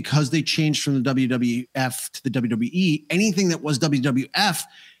thing because they changed from the WWF to the WWE. Anything that was WWF,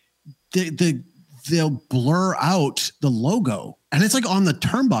 they'll blur out the logo. And it's like on the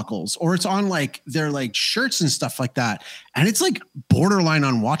turnbuckles or it's on like their like shirts and stuff like that. And it's like borderline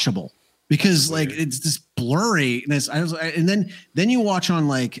unwatchable because like it's this blurry. And then you watch on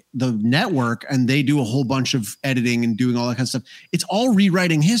like the network and they do a whole bunch of editing and doing all that kind of stuff. It's all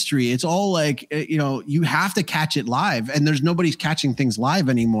rewriting history. It's all like, you have to catch it live and there's nobody's catching things live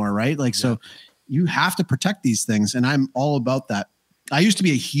anymore. Right. Like, so you have to protect these things. And I'm all about that. I used to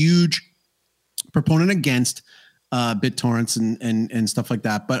be a huge proponent against BitTorrents and stuff like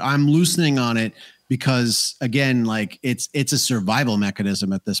that, but I'm loosening on it because again, like it's a survival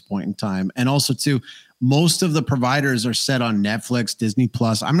mechanism at this point in time. And also too, most of the providers are set on Netflix, Disney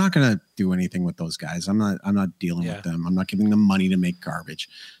Plus. I'm not going to do anything with those guys. I'm not dealing with them. I'm not giving them money to make garbage.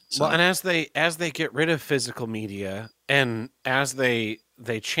 So. Well, and as they get rid of physical media and as they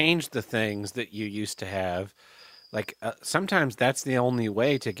change the things that you used to have, like sometimes that's the only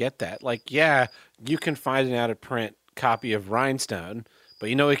way to get that. Like, you can find an out of print copy of Rhinestone, but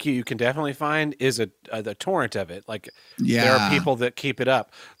what you can definitely find is the torrent of it. Like, there are people that keep it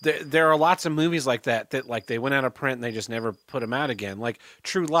up. There are lots of movies like that like they went out of print and they just never put them out again. Like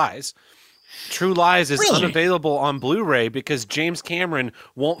True Lies. True Lies is Really? unavailable on Blu-ray because James Cameron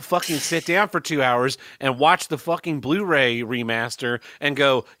won't fucking sit down for 2 hours and watch the fucking Blu-ray remaster and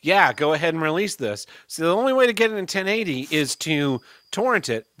go, yeah, go ahead and release this. So the only way to get it in 1080 is to torrent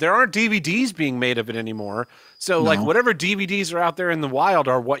it. There aren't DVDs being made of it anymore. So like whatever DVDs are out there in the wild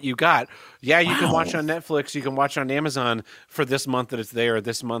are what you got. Yeah, you can watch on Netflix, you can watch on Amazon for this month that it's there,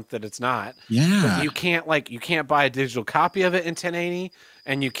 this month that it's not. Yeah. But you can't buy a digital copy of it in 1080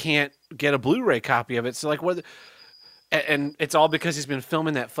 and you can't get a Blu-ray copy of it. So like what and it's all because he's been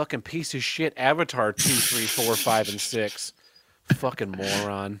filming that fucking piece of shit Avatar 2, 3, 4, 5, and 6. Fucking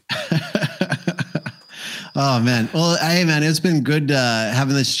moron. Oh man. Well, hey man, it's been good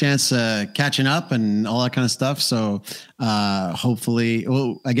having this chance catching up and all that kind of stuff. So hopefully,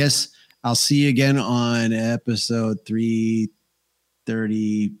 I guess I'll see you again on episode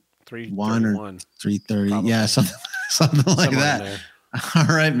 331 or 330. Probably. Yeah, something like that. All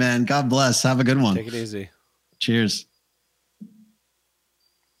right, man. God bless. Have a good one. Take it easy. Cheers.